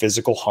actually have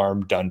physical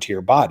harm done to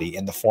your body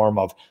in the form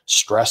of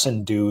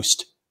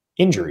stress-induced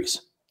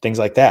injuries, things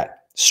like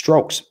that,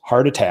 strokes,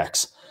 heart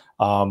attacks.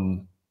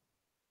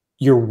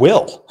 Your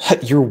will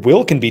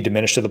can be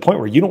diminished to the point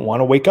where you don't want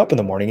to wake up in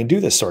the morning and do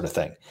this sort of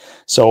thing.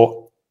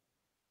 So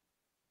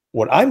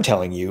what I'm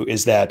telling you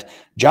is that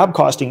job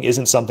costing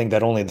isn't something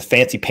that only the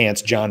fancy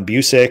pants John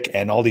Busick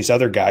and all these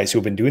other guys who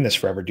have been doing this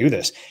forever do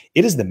this.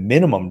 It is the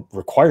minimum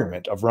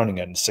requirement of running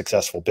a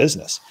successful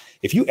business.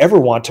 If you ever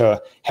want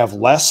to have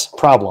less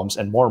problems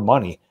and more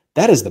money,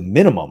 that is the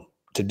minimum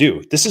to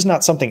do. This is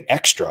not something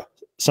extra,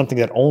 something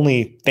that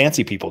only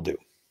fancy people do.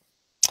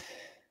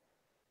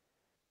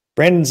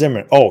 Brandon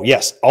Zimmerman. Oh,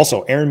 yes.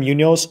 Also, Aaron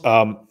Munoz.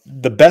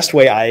 The best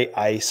way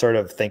I sort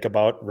of think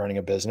about running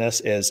a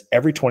business is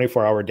every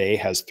 24-hour day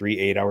has 3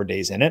 8-hour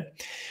days in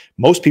it.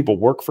 Most people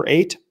work for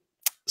 8,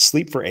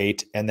 sleep for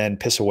 8, and then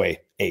piss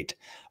away 8.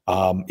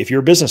 If you're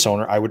a business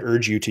owner, I would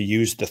urge you to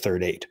use the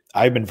third 8.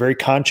 I've been very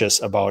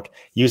conscious about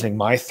using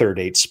my third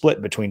 8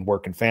 split between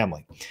work and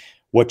family.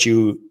 What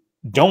you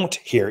don't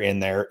hear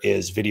in there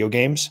is video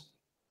games,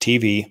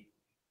 TV,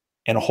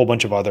 and a whole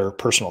bunch of other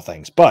personal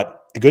things. But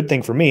the good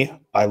thing for me,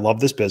 I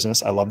love this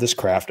business, I love this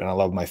craft, and I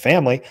love my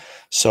family.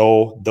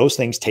 So those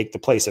things take the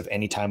place of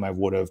any time I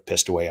would have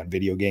pissed away on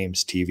video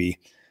games, TV,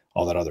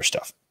 all that other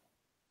stuff.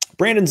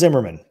 Brandon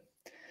Zimmerman.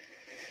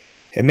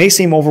 It may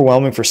seem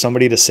overwhelming for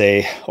somebody to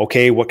say,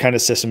 okay, what kind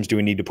of systems do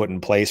we need to put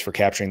in place for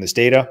capturing this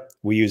data?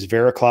 We use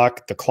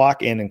VeriClock, the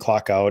clock in and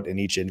clock out in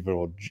each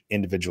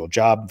individual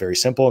job. Very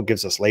simple. It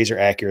gives us laser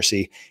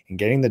accuracy in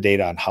getting the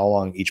data on how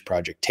long each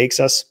project takes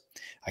us.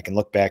 I can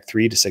look back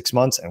 3 to 6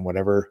 months and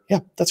whatever.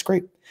 Yeah, that's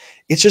great.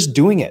 It's just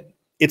doing it.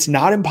 It's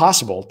not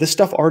impossible. This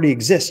stuff already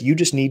exists. You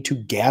just need to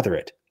gather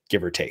it,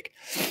 give or take.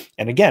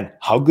 And again,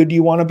 how good do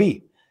you want to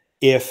be?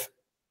 If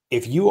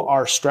you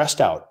are stressed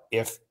out,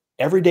 if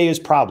every day is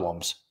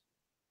problems,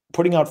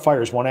 putting out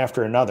fires one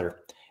after another,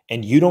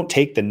 and you don't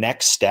take the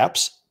next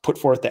steps, put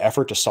forth the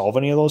effort to solve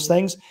any of those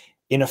things,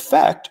 in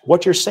effect,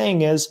 what you're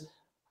saying is,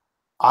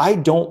 I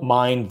don't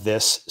mind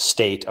this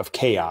state of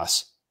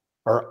chaos,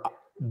 or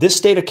this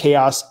state of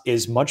chaos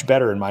is much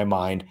better in my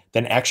mind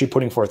than actually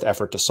putting forth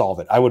effort to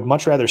solve it. I would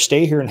much rather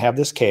stay here and have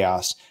this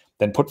chaos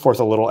than put forth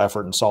a little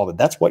effort and solve it.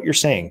 That's what you're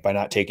saying by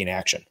not taking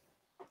action.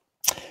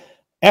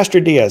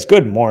 Astrid Diaz,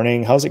 good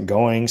morning. How's it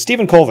going?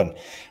 Stephen Colvin,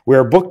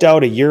 we're booked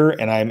out a year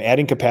and I'm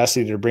adding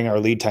capacity to bring our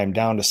lead time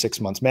down to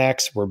 6 months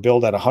max. We're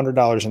billed at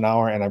 $100 an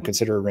hour and I'm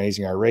considering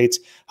raising our rates.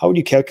 How would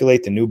you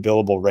calculate the new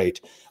billable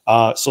rate?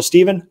 So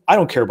Stephen, I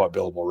don't care about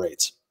billable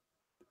rates.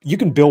 You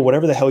can bill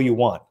whatever the hell you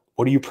want.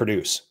 What do you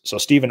produce? So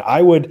Stephen,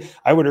 I would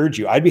urge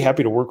you, I'd be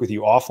happy to work with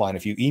you offline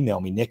if you email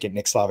me,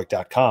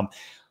 nick@nickslavik.com.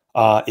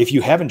 If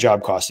you haven't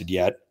job costed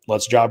yet,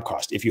 let's job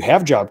cost. If you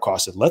have job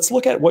costed, let's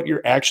look at what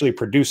you're actually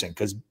producing,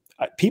 because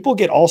people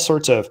get all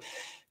sorts of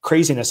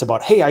craziness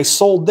about, hey, I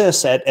sold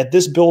this at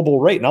this billable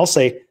rate. And I'll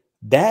say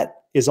that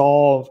is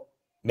all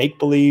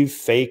make-believe,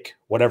 fake,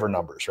 whatever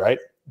numbers, right?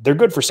 They're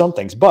good for some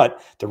things,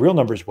 but the real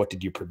number is, what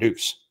did you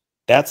produce?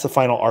 That's the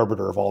final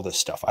arbiter of all this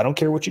stuff. I don't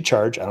care what you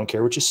charge. I don't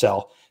care what you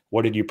sell.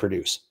 What did you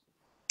produce?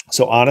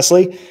 So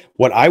honestly,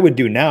 what I would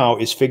do now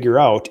is figure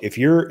out, if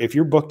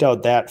you're booked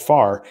out that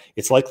far,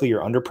 it's likely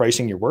you're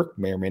underpricing your work.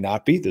 May or may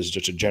not be. This is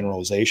just a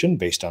generalization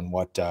based on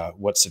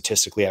what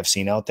statistically I've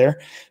seen out there.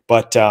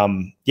 But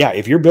yeah,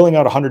 if you're billing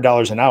out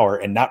 $100 an hour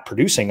and not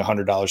producing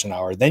 $100 an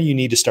hour, then you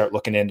need to start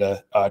looking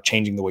into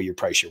changing the way you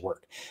price your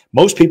work.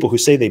 Most people who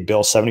say they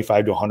bill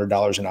 $75 to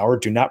 $100 an hour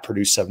do not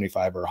produce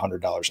 $75 or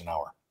 $100 an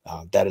hour.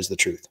 That is the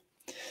truth.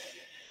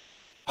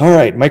 All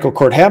right, Michael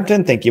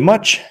Court-Hampton, thank you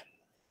much.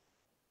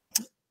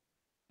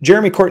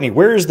 Jeremy Courtney,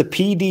 where is the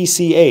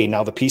PDCA,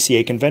 now the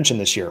PCA convention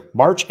this year?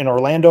 March in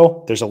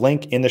Orlando. There's a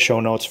link in the show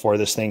notes for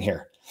this thing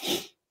here.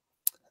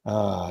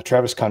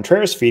 Travis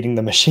Contreras, feeding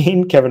the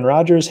machine. Kevin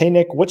Rogers, hey,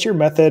 Nick, what's your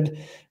method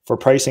for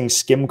pricing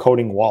skim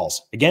coating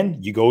walls? Again,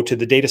 you go to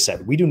the data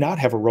set. We do not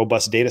have a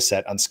robust data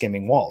set on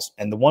skimming walls.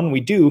 And the one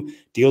we do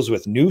deals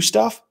with new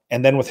stuff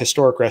and then with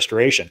historic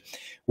restoration.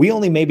 We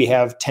only maybe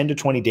have 10 to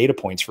 20 data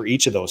points for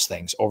each of those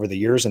things over the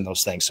years in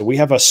those things. So we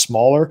have a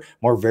smaller,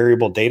 more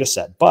variable data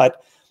set.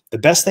 But the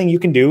best thing you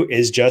can do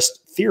is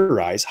just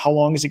theorize, how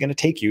long is it going to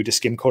take you to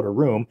skim coat a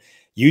room?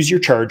 Use your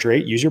charge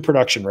rate, use your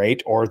production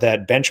rate, or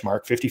that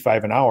benchmark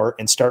 55 an hour,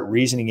 and start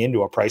reasoning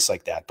into a price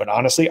like that. But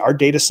honestly, our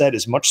data set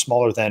is much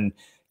smaller than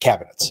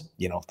cabinets,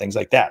 things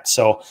like that.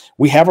 So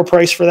we have a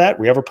price for that.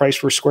 We have a price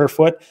per square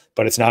foot,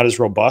 but it's not as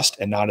robust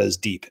and not as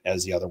deep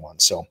as the other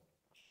ones. So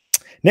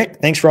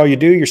Nick, thanks for all you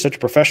do. You're such a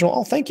professional.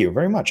 Oh, thank you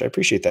very much. I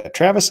appreciate that.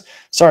 Travis,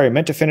 sorry, I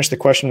meant to finish the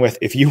question with,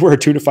 if you were a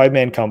 2 to 5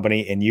 man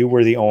company and you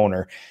were the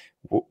owner,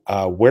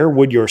 where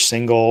would your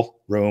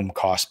single room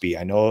cost be?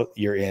 I know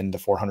you're in the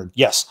 400.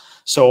 Yes.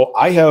 So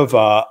I have,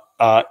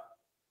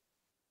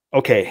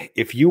 okay.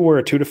 If you were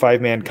a 2 to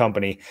 5 man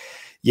company,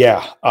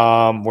 yeah.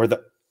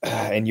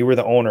 And you were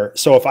the owner.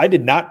 So if I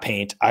did not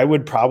paint, I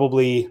would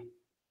probably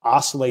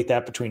oscillate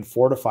that between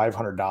 $400 to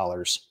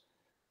 $500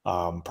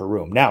 per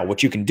room. Now,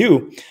 what you can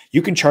do,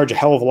 you can charge a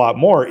hell of a lot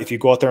more if you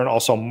go out there and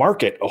also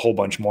market a whole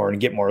bunch more and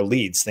get more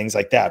leads, things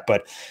like that.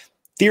 But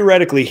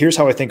theoretically, here's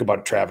how I think about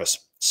it, Travis.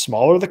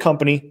 Smaller the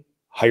company,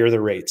 higher the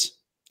rates.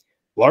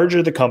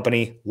 Larger the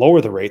company,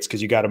 lower the rates,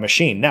 because you got a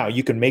machine. Now,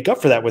 you can make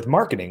up for that with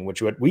marketing, which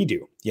is what we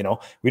do.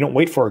 We don't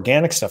wait for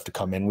organic stuff to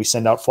come in. We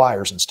send out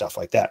flyers and stuff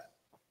like that.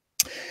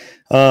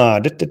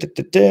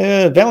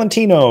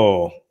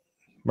 Valentino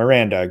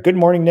Miranda, good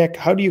morning, Nick.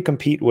 How do you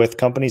compete with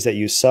companies that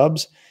use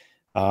subs?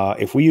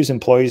 If we use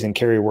employees and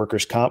carry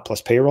workers' comp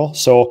plus payroll?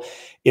 So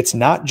it's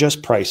not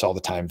just price all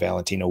the time,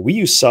 Valentino. We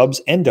use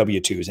subs and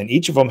W-2s, and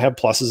each of them have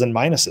pluses and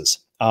minuses.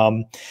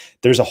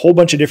 There's a whole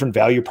bunch of different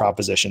value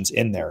propositions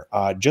in there.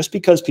 Just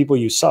because people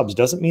use subs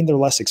doesn't mean they're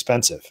less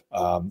expensive.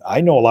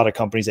 I know a lot of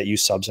companies that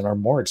use subs and are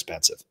more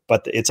expensive,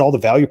 but it's all the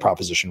value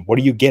proposition. What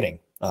are you getting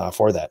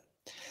for that?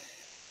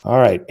 All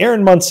right,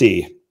 Aaron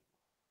Muncie,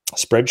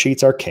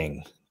 spreadsheets are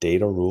king.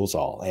 Data rules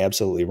all.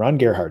 Absolutely. Ron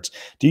Gerhardt,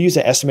 do you use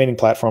an estimating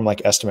platform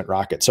like Estimate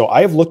Rocket? So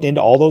I have looked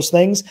into all those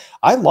things.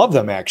 I love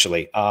them,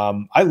 actually.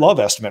 I love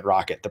Estimate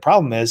Rocket. The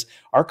problem is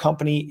our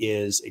company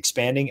is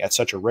expanding at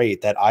such a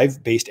rate that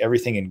I've based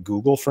everything in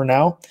Google for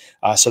now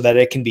so that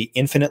it can be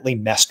infinitely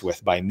messed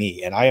with by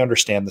me. And I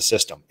understand the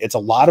system. It's a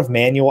lot of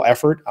manual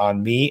effort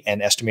on me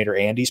and estimator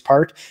Andy's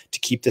part to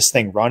keep this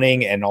thing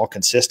running and all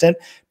consistent.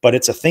 But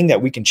it's a thing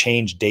that we can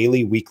change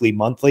daily, weekly,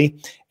 monthly.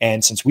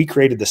 And since we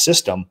created the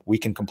system, we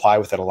can comply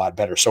with it a lot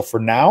better. So for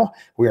now,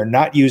 we are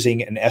not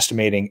using an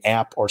estimating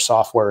app or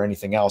software or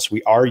anything else.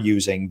 We are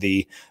using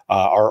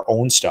our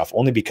own stuff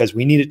only because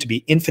we need it to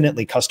be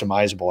infinitely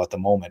customizable at the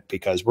moment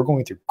because we're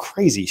going through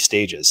crazy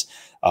stages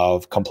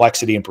of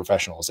complexity and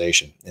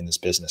professionalization in this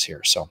business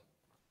here. So.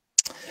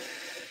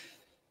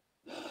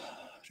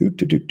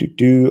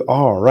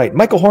 All right.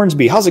 Michael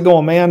Hornsby, how's it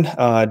going, man?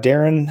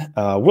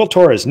 Darren, Will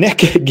Torres, Nick,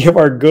 give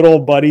our good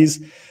old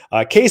buddies,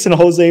 Case and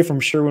Jose from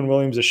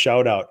Sherwin-Williams a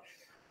shout out.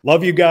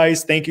 Love you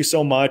guys. Thank you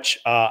so much.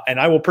 And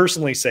I will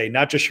personally say,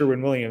 not just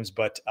Sherwin-Williams,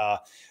 but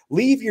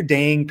leave your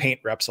dang paint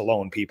reps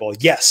alone, people.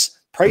 Yes,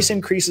 price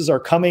increases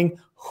are coming.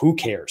 Who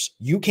cares?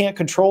 You can't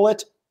control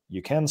it.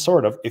 You can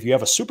sort of. If you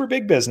have a super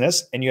big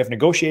business and you have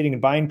negotiating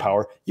and buying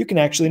power, you can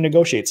actually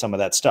negotiate some of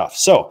that stuff.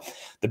 So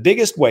the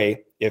biggest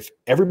way, if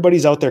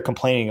everybody's out there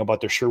complaining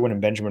about their Sherwin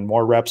and Benjamin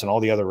Moore reps and all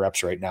the other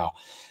reps right now,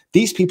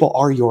 these people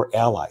are your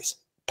allies.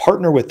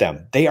 Partner with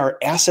them. They are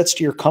assets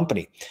to your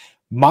company.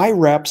 My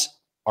reps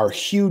are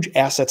huge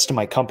assets to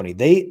my company.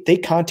 They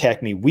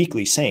contact me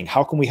weekly saying,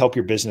 how can we help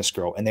your business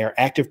grow? And they are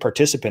active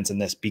participants in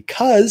this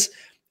because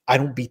I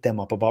don't beat them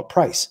up about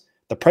price.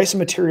 The price of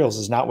materials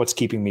is not what's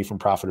keeping me from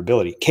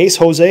profitability. Case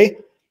Jose,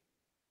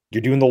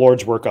 you're doing the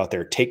Lord's work out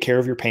there. Take care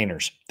of your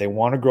painters. They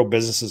want to grow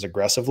businesses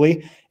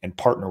aggressively and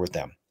partner with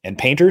them. And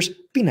painters,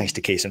 be nice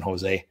to Case and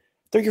Jose.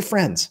 They're your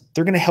friends.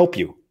 They're going to help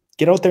you.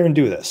 Get out there and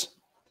do this.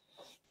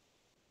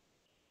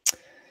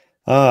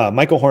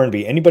 Michael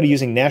Hornby, anybody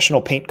using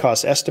National Paint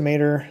Cost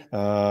Estimator?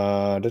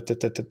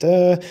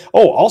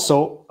 Oh,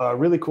 also a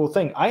really cool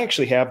thing. I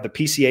actually have the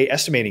PCA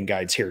estimating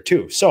guides here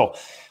too. So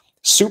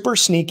super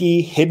sneaky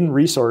hidden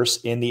resource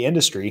in the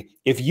industry.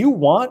 If you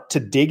want to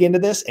dig into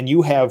this and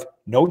you have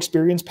no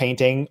experience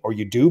painting, or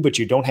you do, but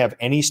you don't have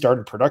any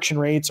started production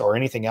rates or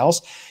anything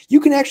else, you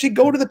can actually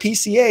go to the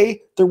PCA,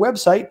 their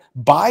website,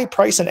 buy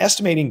price and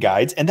estimating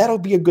guides, and that'll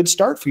be a good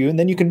start for you. And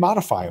then you can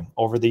modify them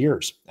over the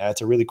years.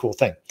 That's a really cool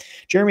thing.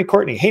 Jeremy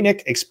Courtney, hey,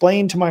 Nick,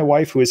 explain to my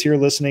wife who is here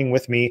listening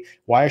with me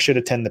why I should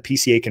attend the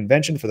PCA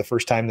convention for the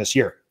first time this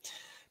year.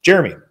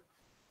 Jeremy,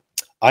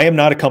 I am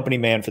not a company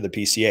man for the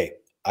PCA.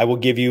 I will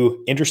give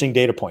you interesting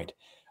data point.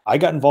 I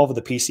got involved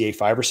with the PCA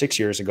 5 or 6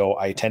 years ago.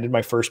 I attended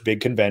my first big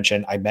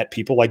convention. I met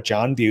people like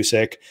John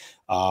Busick,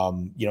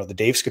 the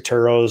Dave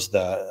Scaturos,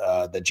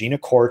 the Gina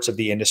Courts of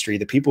the industry,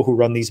 the people who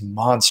run these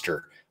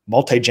monster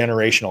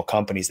multi-generational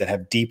companies that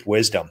have deep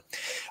wisdom.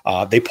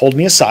 They pulled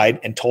me aside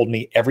and told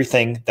me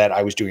everything that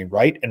I was doing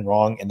right and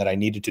wrong and that I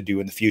needed to do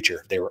in the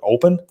future. They were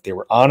open. They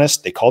were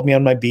honest. They called me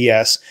on my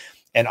BS.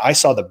 And I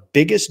saw the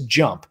biggest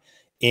jump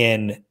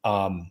in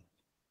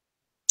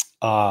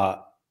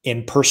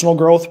personal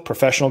growth,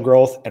 professional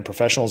growth, and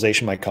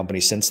professionalization of my company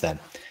since then.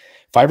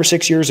 5 or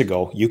 6 years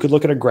ago, you could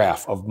look at a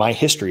graph of my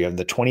history of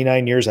the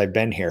 29 years I've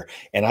been here,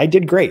 and I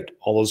did great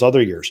all those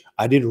other years.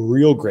 I did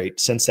real great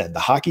since then. The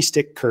hockey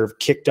stick curve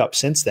kicked up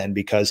since then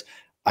because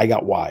I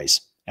got wise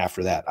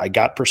after that. I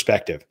got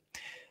perspective.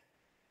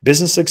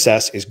 Business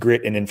success is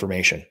grit and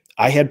information.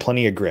 I had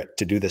plenty of grit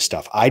to do this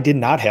stuff. I did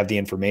not have the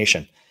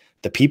information.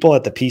 The people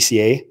at the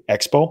PCA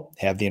Expo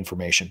have the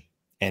information.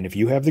 And if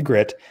you have the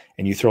grit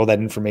and you throw that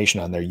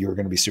information on there, you're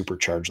going to be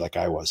supercharged like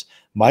I was.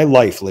 My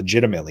life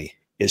legitimately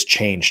is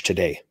changed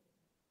today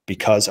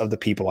because of the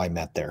people I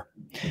met there.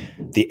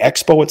 The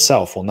expo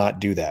itself will not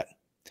do that.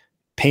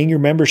 Paying your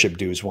membership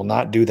dues will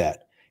not do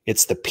that.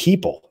 It's the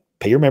people.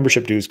 Pay your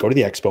membership dues, go to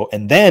the expo,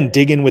 and then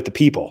dig in with the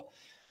people,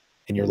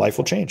 and your life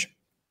will change.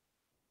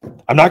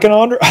 I'm not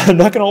going to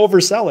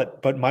oversell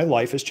it, but my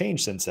life has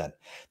changed since then.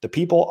 The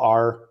people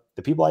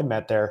I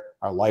met there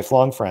are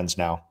lifelong friends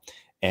now.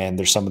 And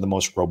they're some of the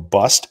most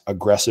robust,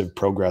 aggressive,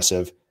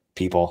 progressive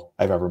people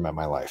I've ever met in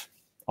my life.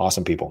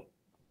 Awesome people.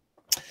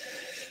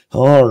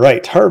 All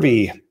right,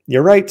 Harvey,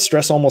 you're right.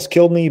 Stress almost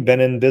killed me.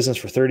 Been in business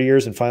for 30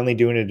 years and finally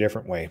doing it a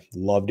different way.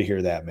 Love to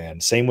hear that, man.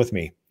 Same with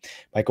me.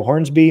 Michael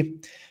Hornsby,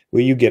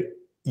 you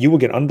will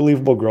get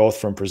unbelievable growth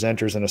from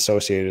presenters and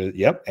associated.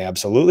 Yep,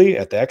 absolutely.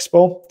 At the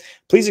expo.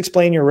 Please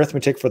explain your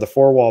arithmetic for the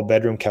 4-wall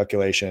bedroom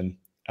calculation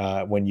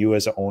when you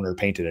as an owner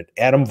painted it.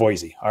 Adam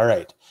Voisey. All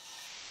right.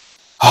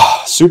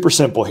 Super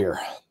simple here.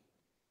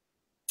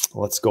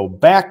 Let's go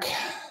back.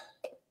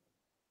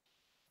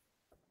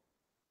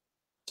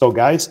 So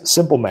guys,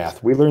 simple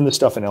math. We learned this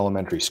stuff in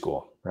elementary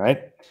school,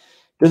 right?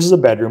 This is a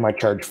bedroom. I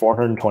charged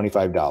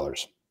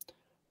 $425.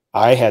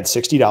 I had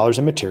 $60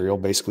 in material,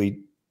 basically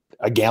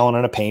a gallon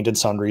of paint and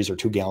sundries or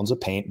 2 gallons of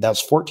paint.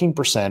 That's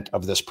 14%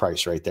 of this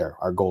price right there.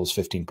 Our goal is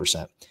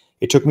 15%.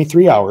 It took me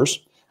 3 hours.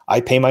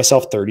 I pay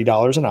myself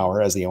 $30 an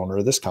hour as the owner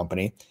of this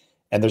company,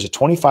 and there's a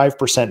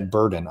 25%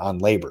 burden on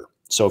labor.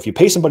 So if you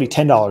pay somebody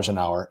 $10 an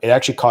hour, it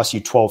actually costs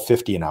you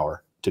 $12.50 an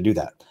hour to do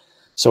that.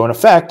 So in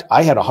effect,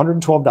 I had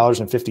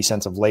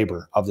 $112.50 of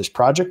labor of this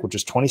project, which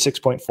is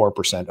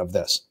 26.4% of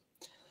this.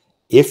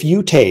 If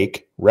you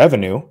take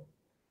revenue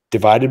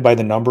divided by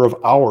the number of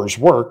hours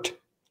worked,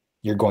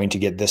 you're going to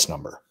get this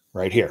number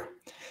right here.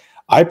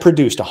 I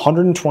produced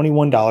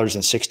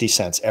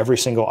 $121.60 every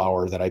single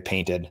hour that I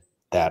painted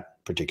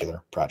that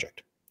particular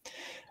project.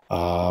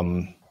 Let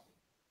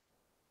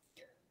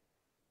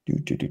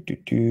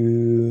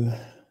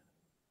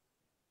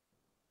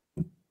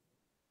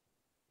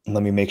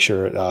me make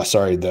sure.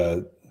 Sorry,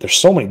 there's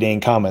so many dang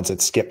comments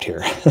it skipped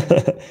here.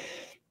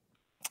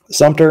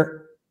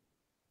 Sumter.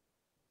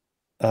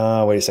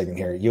 Wait a second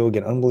here. You'll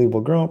get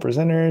unbelievable growth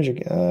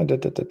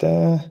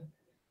presenters.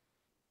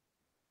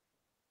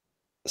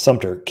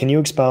 Sumter, can you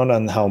expound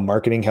on how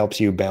marketing helps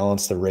you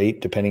balance the rate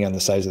depending on the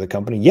size of the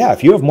company? Yeah,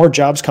 if you have more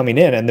jobs coming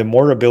in and the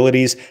more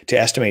abilities to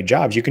estimate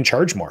jobs, you can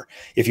charge more.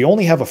 If you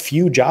only have a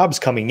few jobs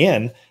coming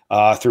in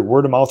through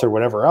word of mouth or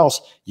whatever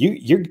else,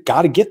 you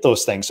got to get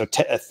those things. So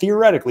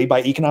theoretically,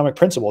 by economic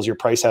principles, your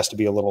price has to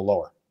be a little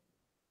lower.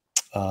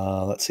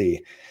 Let's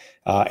see.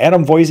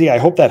 Adam Voisey, I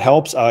hope that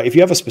helps. If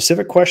you have a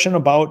specific question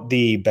about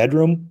the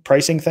bedroom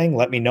pricing thing,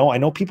 let me know. I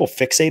know people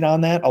fixate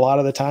on that a lot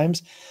of the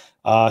times.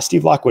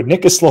 Steve Lockwood,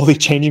 Nick is slowly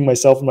changing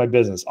myself and my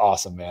business.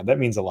 Awesome, man. That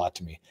means a lot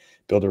to me.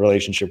 Build a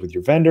relationship with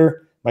your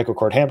vendor. Michael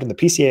Cord Hampton, the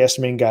PCA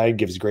estimating guide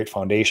gives a great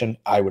foundation.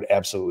 I would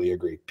absolutely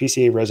agree.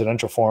 PCA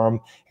residential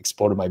forum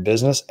exploded my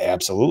business.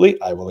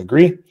 Absolutely. I will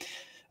agree.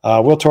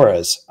 Will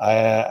Torres,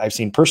 I've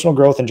seen personal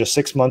growth in just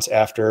 6 months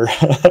after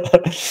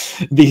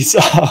these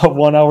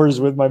 1 hours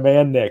with my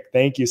man, Nick.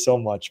 Thank you so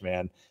much,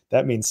 man.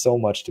 That means so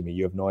much to me.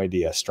 You have no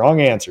idea.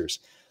 Strong answers.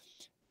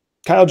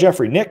 Kyle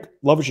Jeffrey, Nick,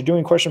 love what you're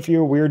doing. Question for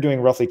you. We're doing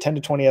roughly 10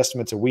 to 20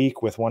 estimates a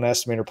week with one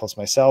estimator plus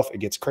myself. It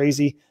gets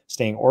crazy.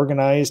 Staying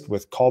organized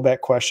with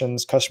callback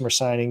questions, customer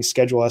signings,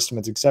 schedule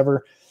estimates, etc.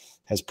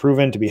 has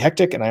proven to be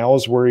hectic, and I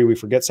always worry we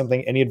forget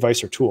something. Any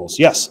advice or tools?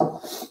 Yes.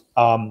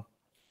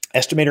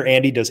 Estimator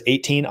Andy does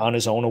 18 on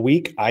his own a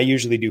week. I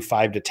usually do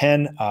 5 to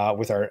 10.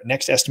 With our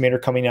next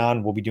estimator coming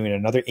on, we'll be doing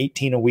another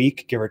 18 a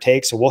week, give or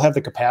take. So we'll have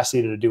the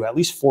capacity to do at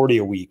least 40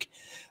 a week,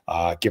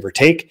 give or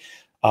take.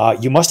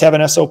 You must have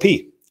an SOP.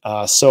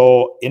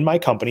 So in my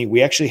company,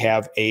 we actually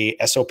have a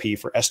SOP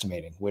for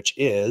estimating, which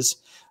is,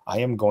 I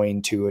am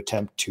going to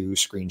attempt to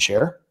screen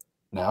share.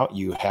 Now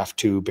you have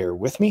to bear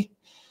with me.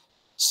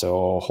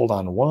 So hold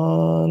on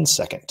 1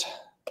 second.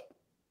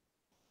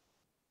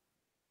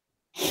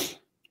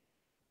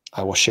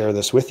 I will share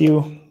this with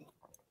you.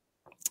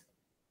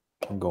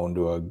 I'm going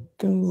to a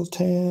Google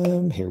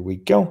tab. Here we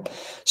go.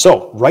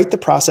 So write the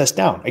process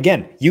down.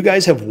 Again, you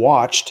guys have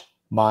watched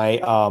my,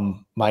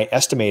 my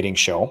estimating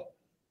show.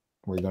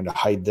 We're going to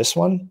hide this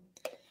one.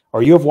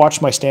 Or you have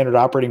watched my standard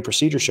operating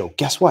procedure show.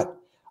 Guess what?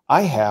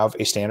 I have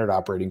a standard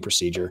operating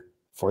procedure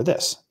for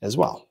this as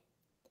well.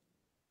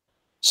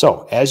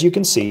 So as you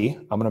can see,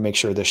 I'm going to make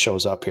sure this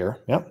shows up here.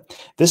 Yep.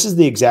 This is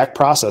the exact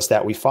process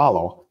that we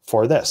follow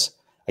for this.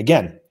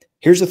 Again,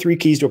 here's the 3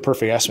 keys to a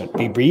perfect estimate.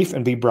 Be brief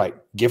and be bright.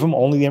 Give them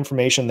only the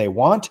information they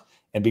want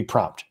and be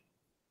prompt.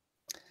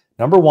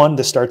 Number 1,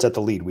 this starts at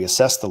the lead. We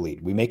assess the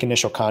lead. We make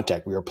initial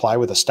contact. We reply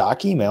with a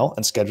stock email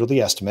and schedule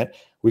the estimate.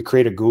 We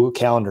create a Google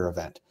Calendar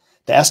event.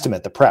 The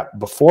estimate, the prep.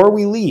 Before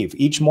we leave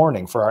each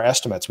morning for our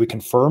estimates, we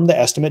confirm the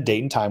estimate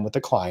date and time with the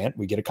client.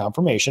 We get a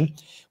confirmation.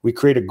 We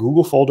create a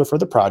Google folder for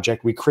the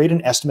project. We create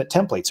an estimate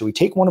template. So we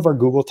take one of our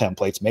Google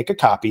templates, make a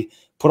copy,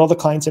 put all the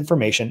client's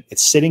information.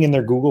 It's sitting in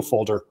their Google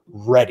folder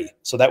ready.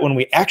 So that when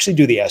we actually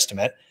do the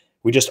estimate,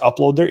 we just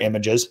upload their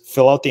images,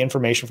 fill out the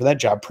information for that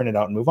job, print it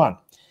out, and move on.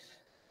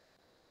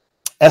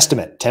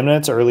 Estimate, 10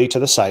 minutes early to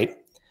the site.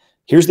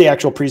 Here's the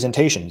actual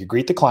presentation. You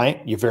greet the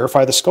client. You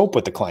verify the scope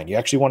with the client. You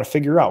actually want to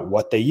figure out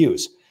what they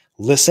use.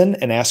 Listen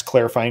and ask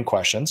clarifying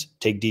questions.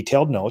 Take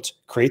detailed notes.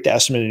 Create the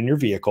estimate in your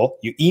vehicle.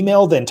 You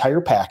email the entire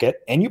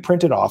packet and you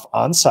print it off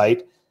on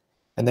site,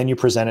 and then you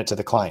present it to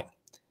the client.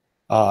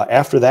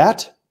 After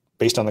that,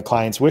 based on the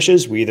client's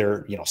wishes, we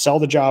either sell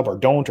the job or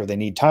don't, or they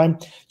need time.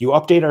 You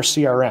update our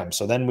CRM.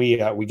 So then we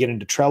get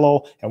into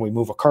Trello and we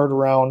move a cart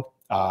around.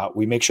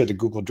 We make sure the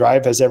Google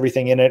Drive has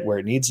everything in it where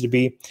it needs to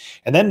be.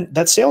 And then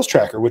that sales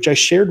tracker, which I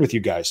shared with you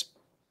guys,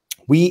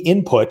 we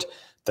input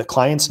the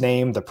client's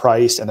name, the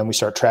price, and then we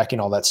start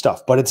tracking all that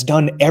stuff. But it's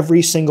done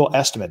every single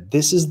estimate.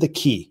 This is the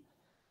key.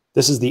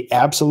 This is the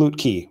absolute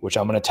key, which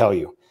I'm going to tell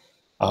you.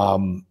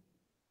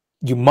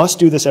 You must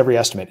do this every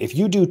estimate. If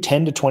you do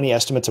 10 to 20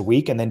 estimates a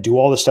week and then do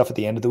all the stuff at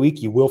the end of the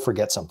week, you will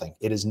forget something.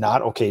 It is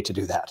not okay to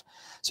do that.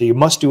 So you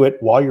must do it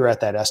while you're at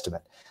that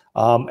estimate.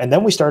 And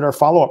then we start our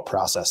follow-up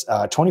process.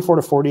 24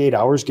 to 48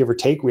 hours, give or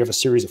take, we have a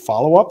series of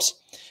follow-ups.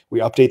 We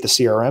update the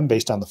CRM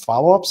based on the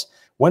follow-ups.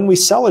 When we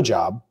sell a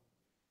job,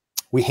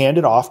 we hand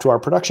it off to our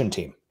production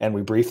team and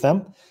we brief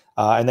them.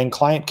 And then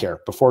client care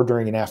before,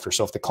 during, and after.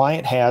 So if the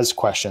client has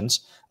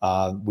questions,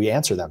 we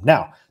answer them.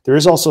 Now, there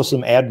is also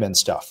some admin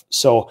stuff.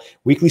 So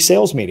weekly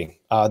sales meeting,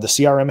 the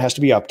CRM has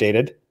to be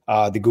updated.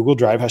 The Google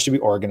Drive has to be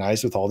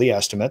organized with all the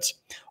estimates,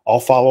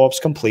 all follow-ups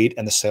complete,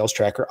 and the sales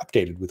tracker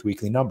updated with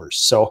weekly numbers.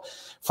 So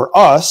for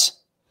us,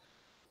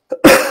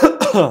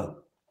 let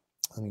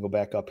me go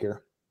back up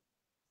here.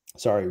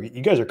 Sorry,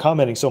 you guys are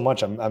commenting so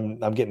much.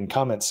 I'm getting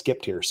comments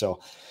skipped here. So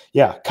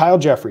yeah, Kyle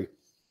Jeffrey,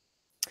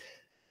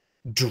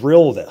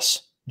 drill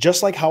this.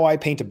 Just like how I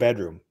paint a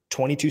bedroom,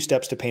 22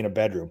 steps to paint a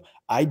bedroom.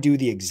 I do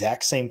the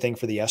exact same thing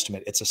for the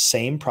estimate. It's the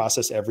same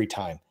process every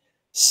time.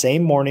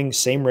 Same morning,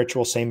 same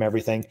ritual, same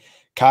everything.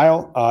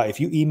 Kyle, if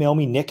you email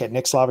me,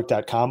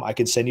 nick@nickslavic.com, I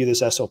can send you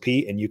this SOP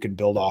and you can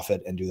build off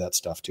it and do that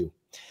stuff too.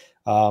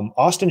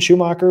 Austin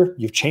Schumacher,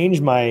 you've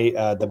changed my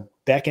the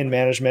back-end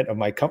management of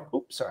my company.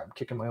 Oops, sorry, I'm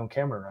kicking my own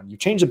camera around. You've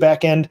changed the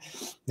back-end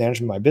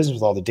management of my business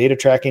with all the data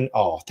tracking.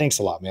 Oh, thanks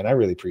a lot, man. I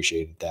really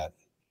appreciated that.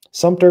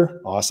 Sumter,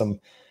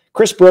 awesome.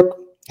 Chris Brook,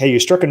 hey, you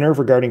struck a nerve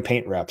regarding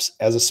paint reps.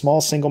 As a small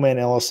single-man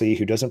LLC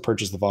who doesn't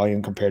purchase the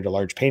volume compared to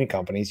large painting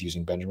companies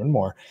using Benjamin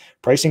Moore,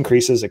 price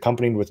increases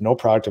accompanied with no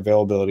product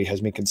availability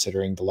has me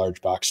considering the large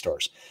box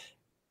stores.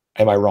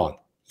 Am I wrong?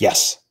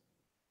 Yes.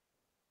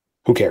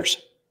 Who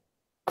cares?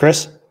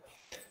 Chris?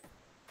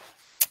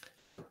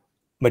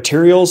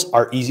 Materials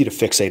are easy to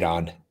fixate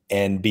on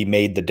and be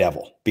made the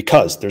devil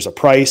because there's a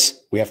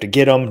price, we have to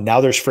get them. Now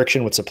there's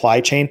friction with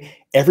supply chain.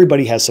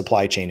 Everybody has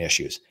supply chain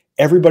issues.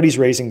 Everybody's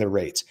raising their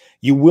rates.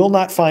 You will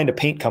not find a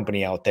paint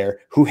company out there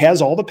who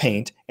has all the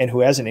paint and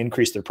who hasn't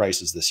increased their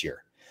prices this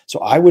year. So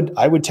I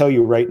would tell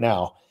you right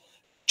now,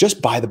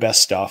 just buy the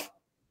best stuff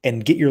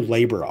and get your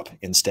labor up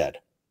instead.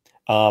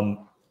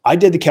 I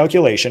did the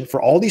calculation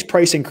for all these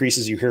price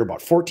increases you hear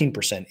about, 14%,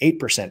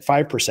 8%,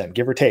 5%,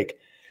 give or take.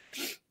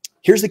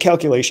 Here's the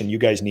calculation you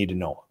guys need to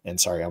know.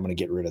 And sorry, I'm going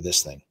to get rid of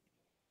this thing.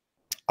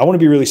 I want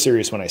to be really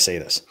serious when I say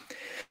this.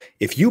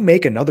 If you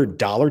make another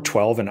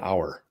 $1.12 an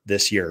hour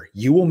this year,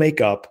 you will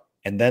make up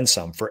and then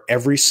some for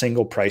every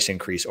single price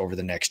increase over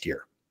the next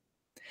year.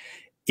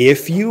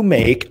 If you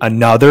make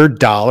another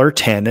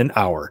 $1.10 an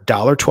hour,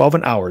 $1.12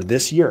 an hour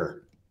this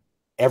year,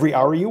 every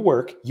hour you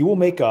work, you will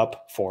make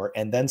up for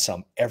and then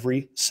some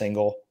every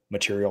single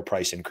material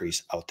price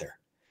increase out there.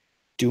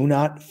 Do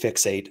not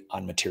fixate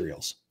on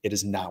materials. It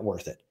is not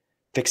worth it.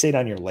 Fixate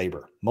on your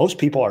labor. Most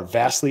people are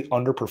vastly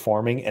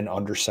underperforming and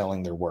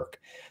underselling their work.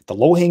 The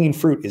low-hanging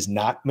fruit is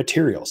not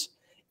materials.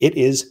 It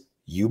is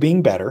you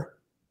being better,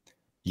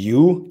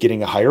 you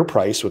getting a higher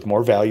price with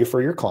more value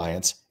for your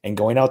clients, and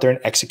going out there and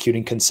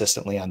executing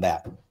consistently on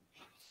that.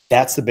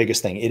 That's the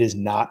biggest thing. It is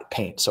not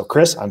paint. So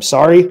Chris, I'm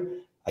sorry.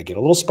 I get a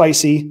little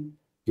spicy.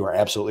 You are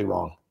absolutely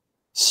wrong.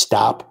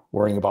 Stop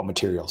worrying about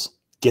materials.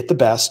 Get the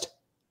best.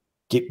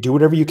 Do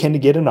whatever you can to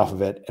get enough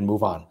of it and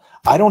move on.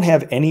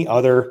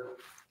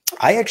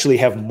 I actually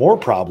have more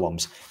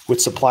problems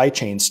with supply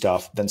chain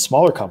stuff than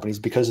smaller companies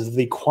because of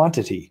the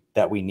quantity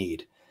that we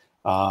need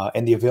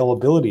and the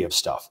availability of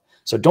stuff.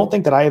 So don't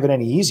think that I have it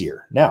any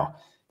easier. Now,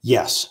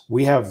 yes,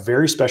 we have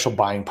very special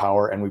buying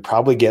power and we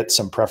probably get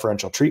some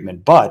preferential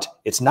treatment, but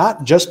it's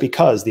not just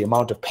because the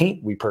amount of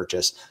paint we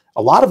purchase.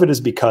 A lot of it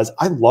is because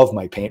I love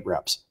my paint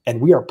reps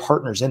and we are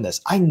partners in this.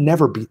 I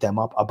never beat them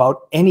up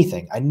about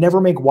anything. I never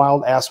make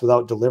wild ass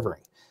without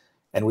delivering.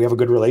 And we have a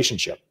good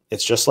relationship.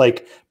 It's just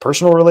like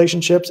personal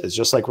relationships. It's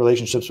just like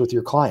relationships with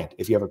your client.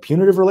 If you have a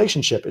punitive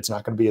relationship, it's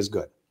not going to be as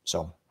good.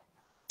 So,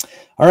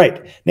 all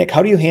right, Nick,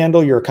 how do you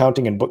handle your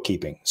accounting and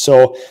bookkeeping?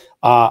 So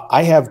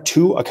I have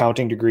 2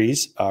 accounting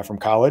degrees from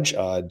college,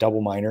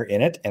 double minor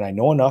in it, and I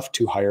know enough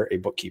to hire a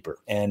bookkeeper.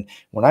 And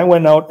when I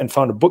went out and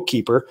found a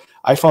bookkeeper,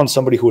 I found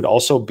somebody who would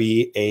also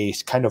be a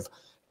kind of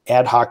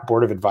ad hoc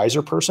board of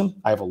advisor person.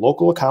 I have a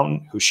local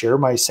accountant who share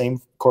my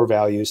same core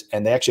values,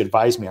 and they actually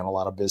advise me on a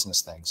lot of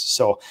business things.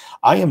 So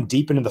I am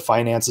deep into the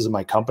finances of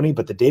my company,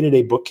 but the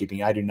day-to-day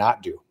bookkeeping I do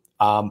not do.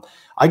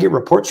 I get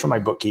reports from my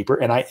bookkeeper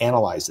and I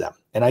analyze them,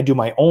 and I do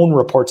my own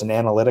reports and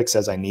analytics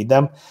as I need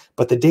them.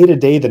 But the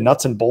day-to-day, the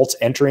nuts and bolts,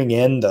 entering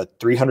in the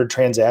 300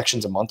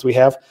 transactions a month we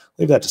have,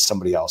 leave that to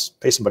somebody else.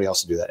 Pay somebody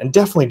else to do that. And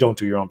definitely don't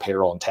do your own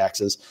payroll and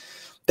taxes.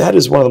 That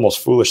is one of the most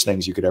foolish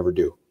things you could ever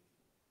do.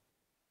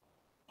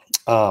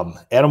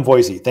 Adam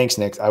Voisey, thanks,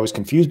 Nick. I was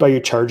confused by you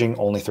charging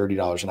only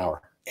 $30 an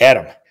hour.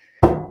 Adam,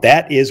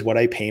 that is what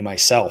I pay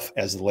myself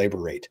as the labor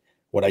rate.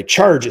 What I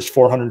charge is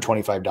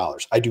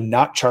 $425. I do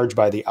not charge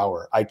by the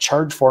hour. I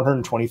charge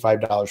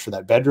 $425 for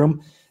that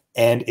bedroom,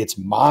 and it's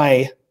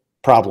my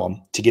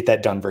problem to get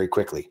that done very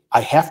quickly.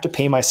 I have to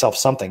pay myself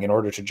something in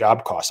order to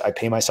job costs. I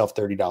pay myself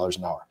 $30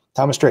 an hour.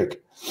 Thomas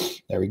Drake,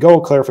 there we go.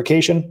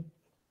 Clarification.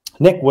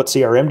 Nick, what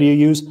CRM do you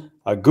use?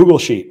 A Google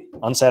Sheet.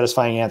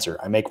 Unsatisfying answer.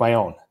 I make my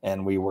own,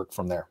 and we work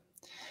from there.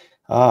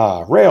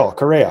 Rail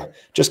Correa,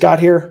 just got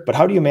here, but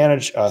how do you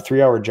manage a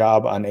 3-hour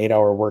job on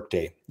 8-hour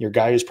workday? Your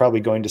guy is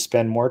probably going to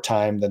spend more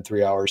time than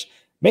 3 hours.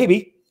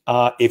 Maybe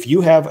if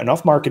you have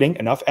enough marketing,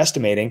 enough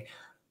estimating,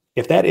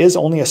 if that is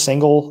only a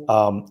single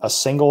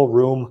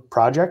room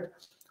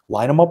project,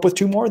 line them up with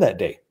 2 more that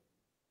day.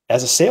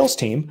 As a sales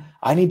team,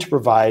 I need to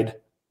provide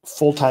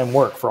full-time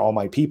work for all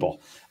my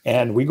people.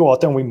 And we go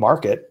out there and we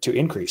market to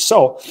increase.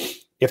 So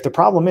if the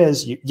problem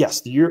is,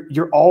 yes,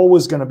 you're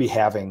always going to be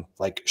having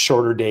like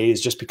shorter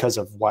days just because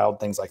of wild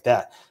things like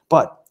that.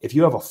 But if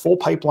you have a full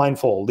pipeline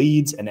full of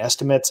leads and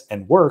estimates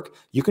and work,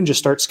 you can just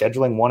start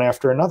scheduling one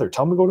after another.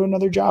 Tell them to go to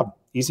another job.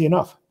 Easy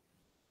enough.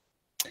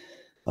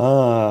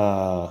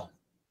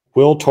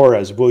 Will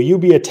Torres, will you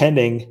be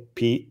attending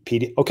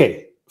PD?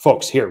 Okay,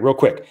 folks, here real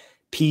quick.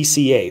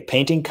 PCA,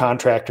 Painting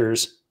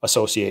Contractors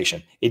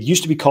Association. It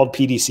used to be called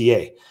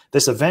PDCA.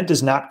 This event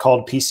is not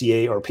called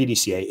PCA or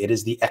PDCA. It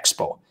is the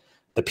expo.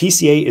 The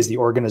PCA is the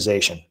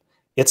organization.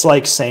 It's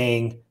like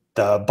saying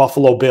the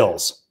Buffalo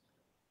Bills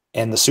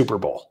and the Super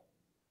Bowl.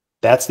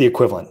 That's the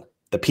equivalent.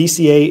 The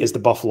PCA is the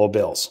Buffalo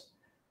Bills.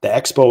 The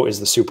expo is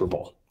the Super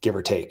Bowl, give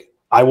or take.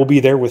 I will be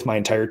there with my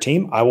entire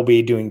team. I will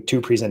be doing 2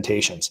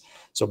 presentations.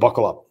 So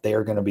buckle up. They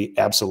are going to be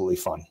absolutely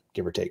fun,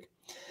 give or take.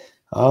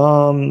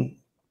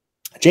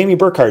 Jamie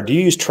Burkhardt, do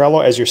you use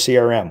Trello as your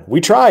CRM?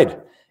 We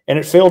tried and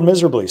it failed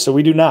miserably. So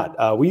we do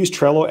not. We use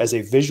Trello as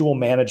a visual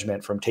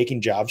management from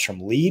taking jobs from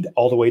lead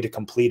all the way to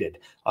completed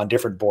on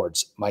different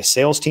boards. My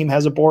sales team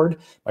has a board.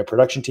 My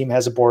production team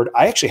has a board.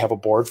 I actually have a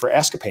board for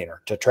Ask a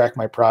Painter to track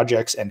my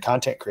projects and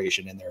content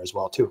creation in there as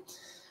well too.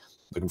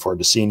 Looking forward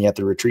to seeing you at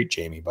the retreat,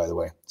 Jamie, by the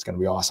way. It's going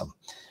to be awesome.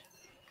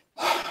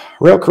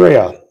 Rail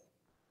Correa.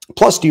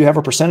 Plus, do you have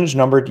a percentage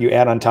number you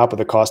add on top of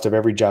the cost of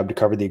every job to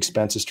cover the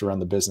expenses to run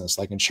the business,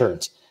 like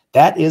insurance?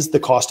 That is the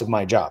cost of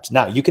my jobs.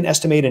 Now, you can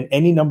estimate in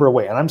any number of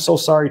ways. And I'm so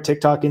sorry,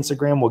 TikTok,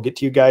 Instagram, we'll get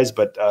to you guys,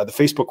 but the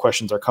Facebook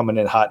questions are coming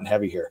in hot and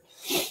heavy here.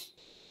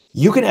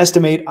 You can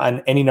estimate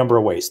on any number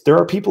of ways. There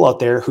are people out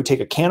there who take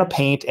a can of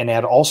paint and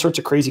add all sorts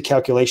of crazy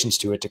calculations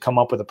to it to come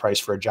up with a price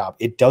for a job.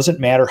 It doesn't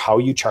matter how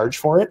you charge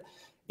for it.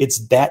 It's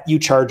that you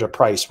charge a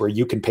price where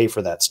you can pay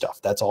for that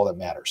stuff. That's all that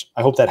matters.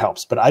 I hope that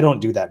helps, but I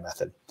don't do that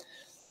method.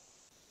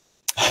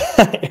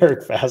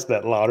 Eric, fast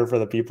that louder for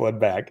the people in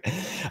back.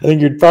 I think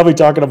you're probably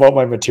talking about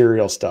my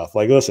material stuff.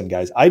 Like, listen,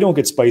 guys, I don't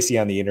get spicy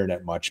on the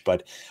internet much,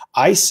 but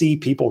I see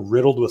people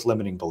riddled with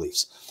limiting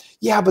beliefs.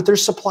 Yeah, but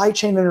there's supply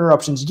chain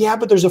interruptions. Yeah,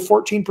 but there's a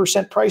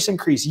 14% price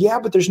increase. Yeah,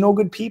 but there's no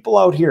good people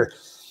out here.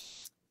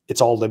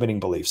 It's all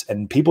limiting beliefs.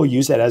 And people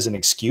use that as an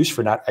excuse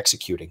for not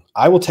executing.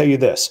 I will tell you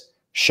this.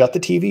 Shut the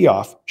TV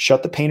off,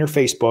 shut the painter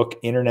Facebook,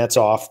 internet's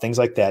off, things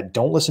like that.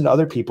 Don't listen to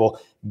other people.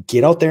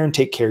 Get out there and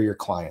take care of your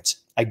clients.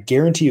 I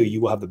guarantee you,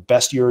 you will have the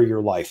best year of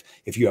your life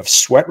if you have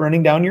sweat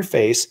running down your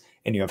face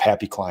and you have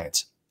happy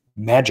clients.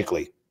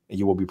 Magically,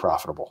 you will be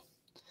profitable.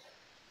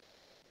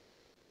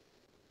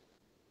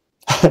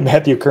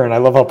 Matthew Kern, I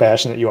love how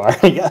passionate you are.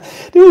 Yeah,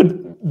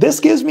 dude, this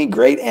gives me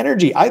great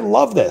energy. I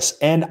love this.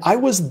 And I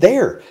was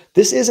there.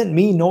 This isn't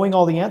me knowing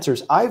all the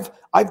answers. I've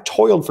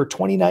toiled for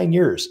 29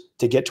 years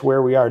to get to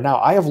where we are now.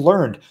 I have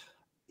learned.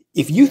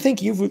 If you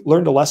think you've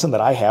learned a lesson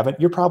that I haven't,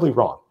 you're probably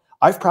wrong.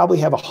 I've probably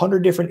have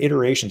 100 different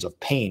iterations of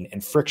pain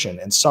and friction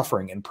and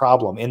suffering and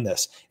problem in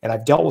this. And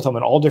I've dealt with them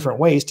in all different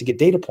ways to get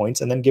data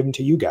points and then give them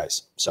to you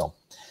guys. So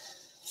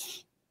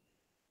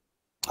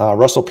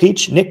Russell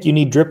Peach, Nick, you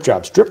need drip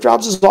jobs. Drip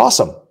jobs is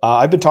awesome.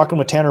 I've been talking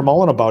with Tanner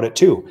Mullen about it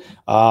too.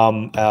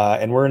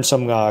 And we're in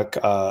some,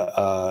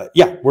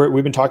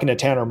 we've been talking to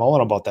Tanner Mullen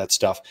about that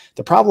stuff.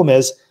 The problem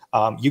is,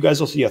 you guys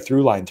will see a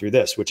through line through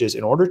this, which is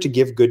in order to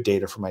give good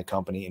data for my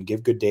company and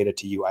give good data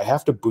to you, I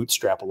have to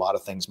bootstrap a lot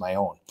of things my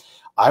own.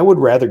 I would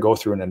rather go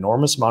through an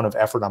enormous amount of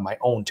effort on my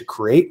own to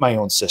create my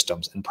own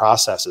systems and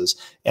processes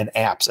and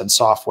apps and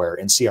software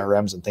and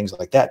CRMs and things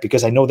like that,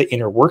 because I know the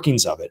inner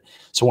workings of it.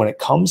 So when it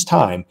comes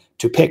time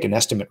to pick an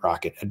estimate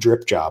rocket, a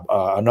drip job,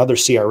 another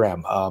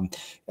CRM,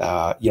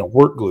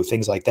 work glue,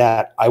 things like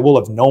that, I will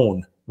have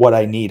known what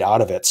I need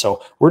out of it.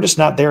 So we're just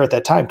not there at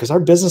that time because our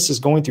business is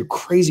going through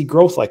crazy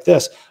growth like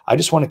this. I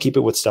just want to keep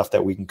it with stuff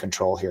that we can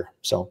control here.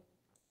 So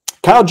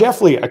Kyle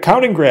Jeffley,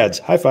 accounting grads,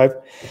 high five.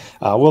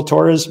 Will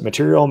Torres,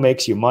 material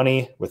makes you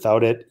money.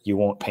 Without it, you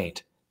won't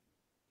paint.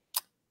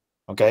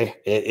 Okay,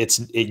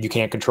 you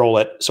can't control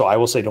it. So I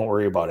will say, don't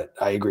worry about it.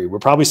 I agree. We're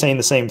probably saying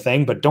the same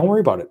thing, but don't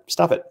worry about it.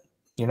 Stop it.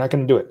 You're not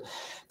going to do it.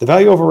 The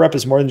value of a rep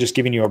is more than just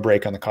giving you a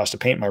break on the cost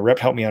of paint. My rep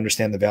helped me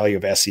understand the value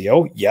of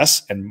SEO.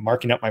 Yes. And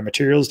marking up my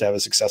materials to have a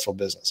successful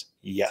business.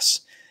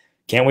 Yes.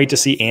 Can't wait to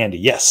see Andy.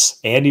 Yes.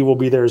 Andy will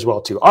be there as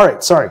well too. All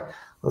right. Sorry.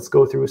 Let's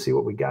go through and see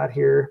what we got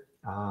here.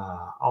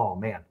 Oh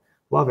man.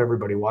 Love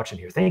everybody watching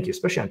here. Thank you.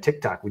 Especially on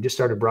TikTok. We just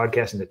started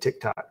broadcasting to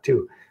TikTok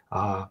too.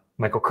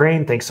 Michael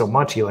Crane, thanks so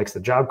much. He likes the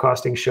job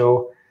costing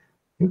show.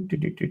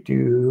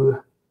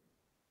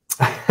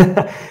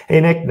 Hey,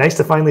 Nick, nice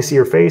to finally see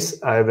your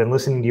face. I've been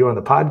listening to you on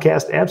the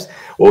podcast apps.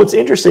 Well, what's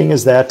interesting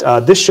is that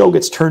this show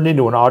gets turned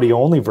into an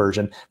audio-only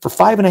version. For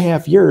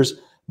 5.5 years,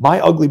 my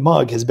ugly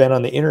mug has been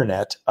on the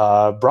internet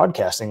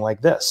broadcasting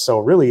like this. So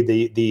really,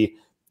 the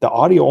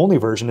audio-only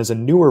version is a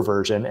newer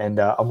version and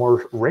a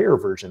more rare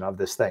version of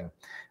this thing.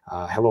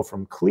 Hello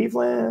from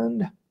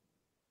Cleveland.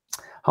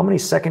 How many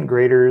second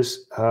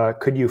graders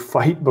could you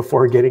fight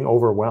before getting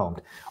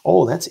overwhelmed?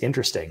 Oh, that's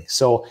interesting.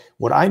 So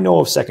what I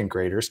know of second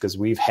graders, because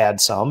we've had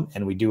some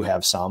and we do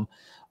have some,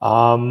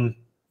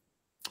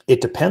 it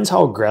depends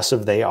how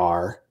aggressive they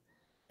are,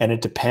 and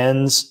it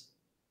depends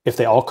if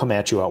they all come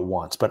at you at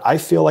once. But I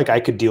feel like I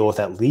could deal with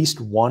at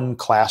least one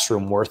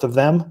classroom worth of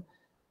them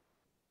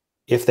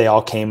if they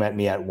all came at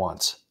me at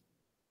once,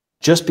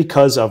 just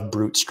because of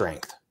brute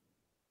strength.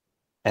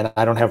 And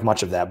I don't have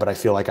much of that, but I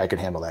feel like I could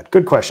handle that.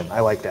 Good question. I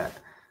like that.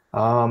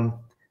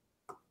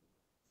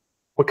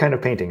 What kind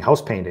of painting?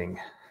 House painting.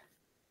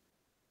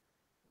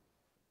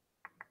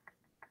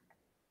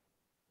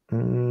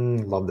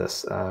 Love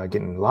this.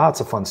 Getting lots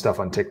of fun stuff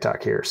on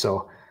TikTok here.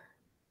 So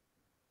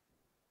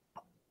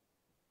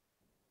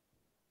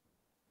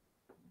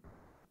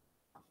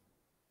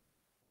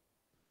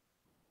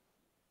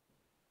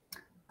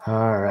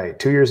all right,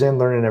 2 years in,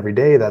 learning every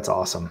day. That's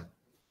awesome.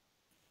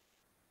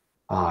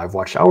 I've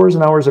watched hours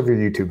and hours of your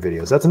YouTube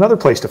videos. That's another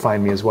place to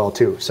find me as well,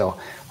 too. So, all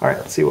right,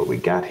 let's see what we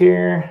got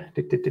here.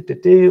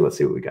 Let's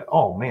see what we got.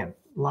 Oh, man,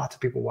 lots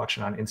of people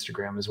watching on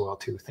Instagram as well,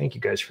 too. Thank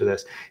you guys for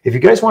this. If you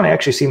guys want to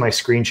actually see my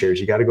screen shares,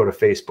 you got to go to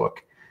Facebook.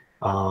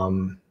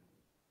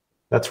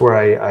 That's where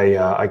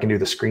I can do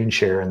the screen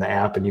share in the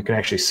app, and you can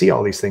actually see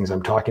all these things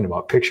I'm talking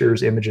about,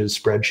 pictures, images,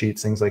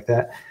 spreadsheets, things like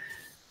that.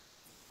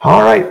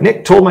 All right,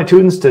 Nick told my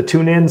students to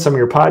tune in some of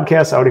your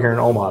podcasts out here in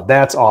Omaha.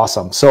 That's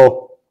awesome.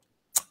 So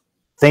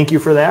thank you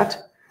for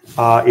that.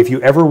 If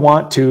you ever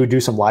want to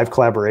do some live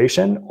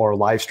collaboration or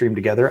live stream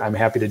together, I'm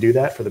happy to do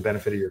that for the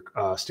benefit of your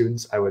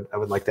students. I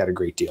would like that a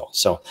great deal.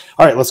 So,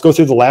 all right, let's go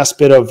through the last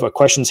bit of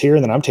questions here,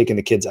 and then I'm taking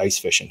the kids ice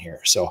fishing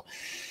here. So,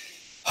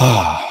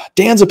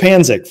 Dan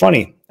Zapanzik,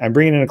 funny. I'm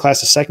bringing in a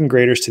class of second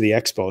graders to the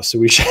expo, so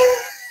we should.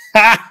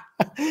 The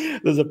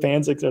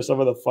Zapanziks are some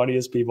of the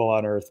funniest people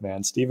on earth,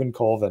 man. Stephen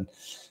Colvin.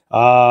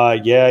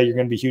 Yeah, you're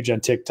going to be huge on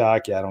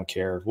TikTok. Yeah, I don't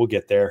care. We'll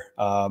get there.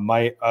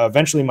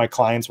 Eventually my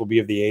clients will be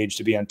of the age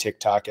to be on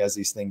TikTok as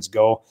these things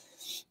go.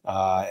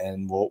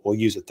 And we'll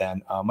use it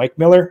then. Mike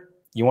Miller,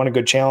 you want a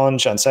good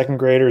challenge on second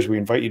graders? We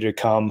invite you to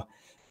come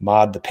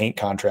mod the paint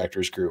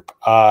contractors group.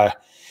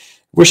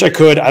 Wish I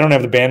could. I don't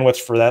have the bandwidth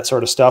for that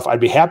sort of stuff. I'd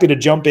be happy to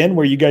jump in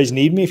where you guys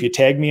need me. If you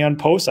tag me on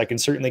posts, I can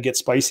certainly get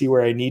spicy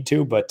where I need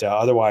to, but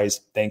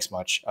otherwise, thanks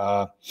much.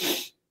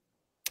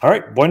 All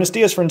right. Buenos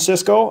dias,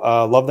 Francisco.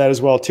 Love that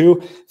as well,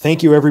 too.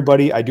 Thank you,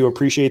 everybody. I do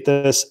appreciate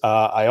this.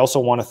 I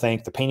also want to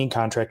thank the painting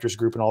contractors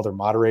group and all their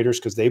moderators,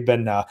 because they've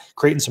been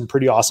creating some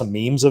pretty awesome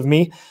memes of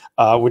me,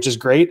 which is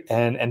great,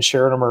 and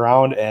sharing them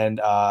around,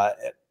 and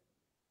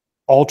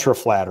ultra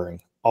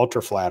flattering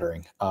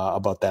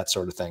about that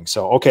sort of thing.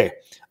 So, okay.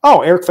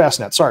 Oh, Eric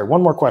Fastnet. Sorry.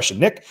 One more question.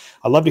 Nick,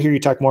 I'd love to hear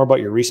you talk more about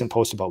your recent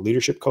post about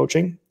leadership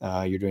coaching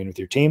you're doing with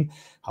your team,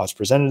 how it's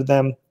presented to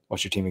them.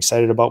 What's your team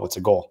excited about? What's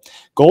the goal?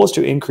 Goal is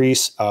to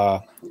increase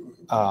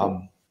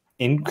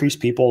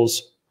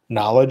people's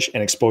knowledge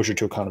and exposure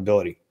to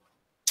accountability.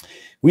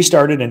 We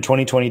started in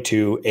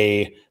 2022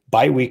 a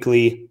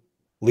bi-weekly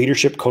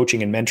leadership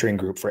coaching and mentoring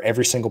group for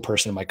every single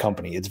person in my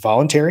company. It's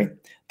voluntary.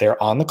 They're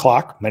on the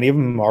clock. Many of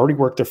them already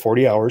work their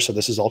 40 hours, so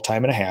this is all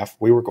time and a half.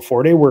 We work a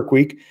 4-day work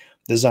week.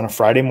 This is on a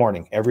Friday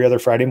morning, every other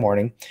Friday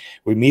morning.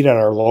 We meet at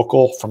our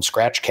local From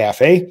Scratch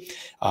Cafe.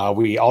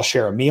 We all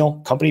share a meal.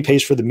 Company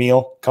pays for the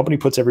meal. Company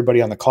puts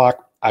everybody on the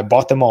clock. I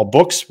bought them all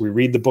books. We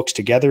read the books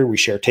together. We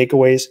share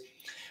takeaways.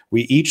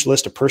 We each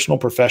list a personal,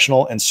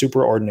 professional, and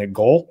superordinate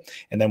goal,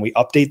 and then we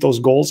update those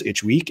goals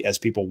each week as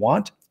people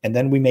want, and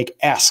then we make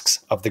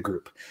asks of the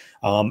group.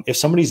 If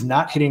somebody's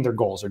not hitting their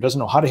goals or doesn't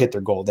know how to hit their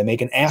goal, they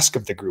make an ask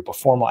of the group, a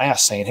formal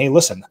ask saying, hey,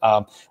 listen,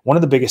 one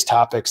of the biggest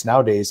topics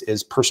nowadays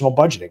is personal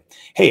budgeting.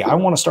 Hey, I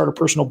want to start a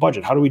personal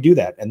budget. How do we do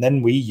that? And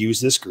then we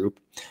use this group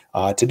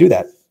to do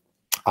that.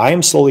 I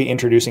am slowly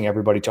introducing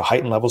everybody to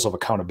heightened levels of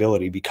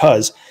accountability,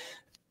 because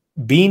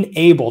being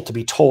able to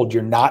be told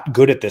you're not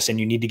good at this and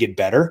you need to get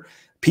better,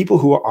 people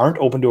who aren't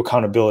open to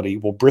accountability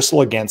will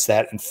bristle against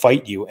that and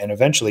fight you. And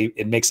eventually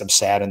it makes them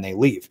sad and they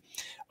leave.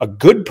 A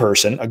good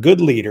person, a good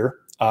leader,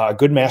 a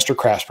good master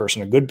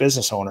craftsperson, a good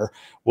business owner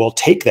will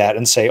take that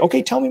and say,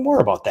 okay, tell me more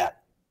about that.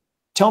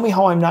 Tell me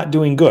how I'm not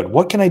doing good.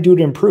 What can I do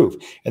to improve?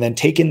 And then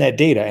take in that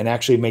data and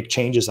actually make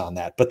changes on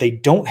that. But they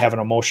don't have an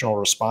emotional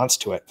response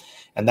to it.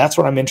 And that's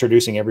what I'm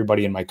introducing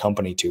everybody in my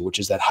company to, which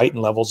is that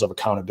heightened levels of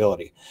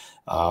accountability.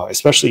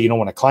 Especially,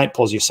 when a client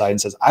pulls you aside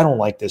and says, I don't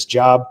like this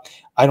job.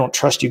 I don't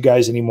trust you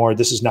guys anymore.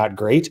 This is not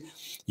great.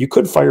 You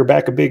could fire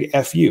back a big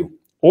F you,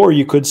 or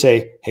you could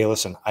say, hey,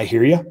 listen, I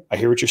hear you. I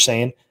hear what you're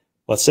saying.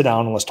 Let's sit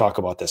down and let's talk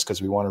about this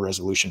because we want a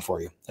resolution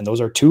for you. And those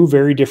are two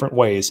very different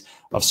ways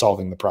of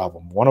solving the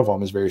problem. One of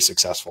them is very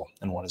successful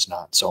and one is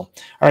not. So, all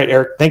right,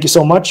 Eric, thank you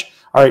so much.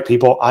 All right,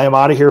 people, I am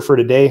out of here for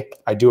today.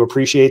 I do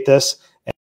appreciate this.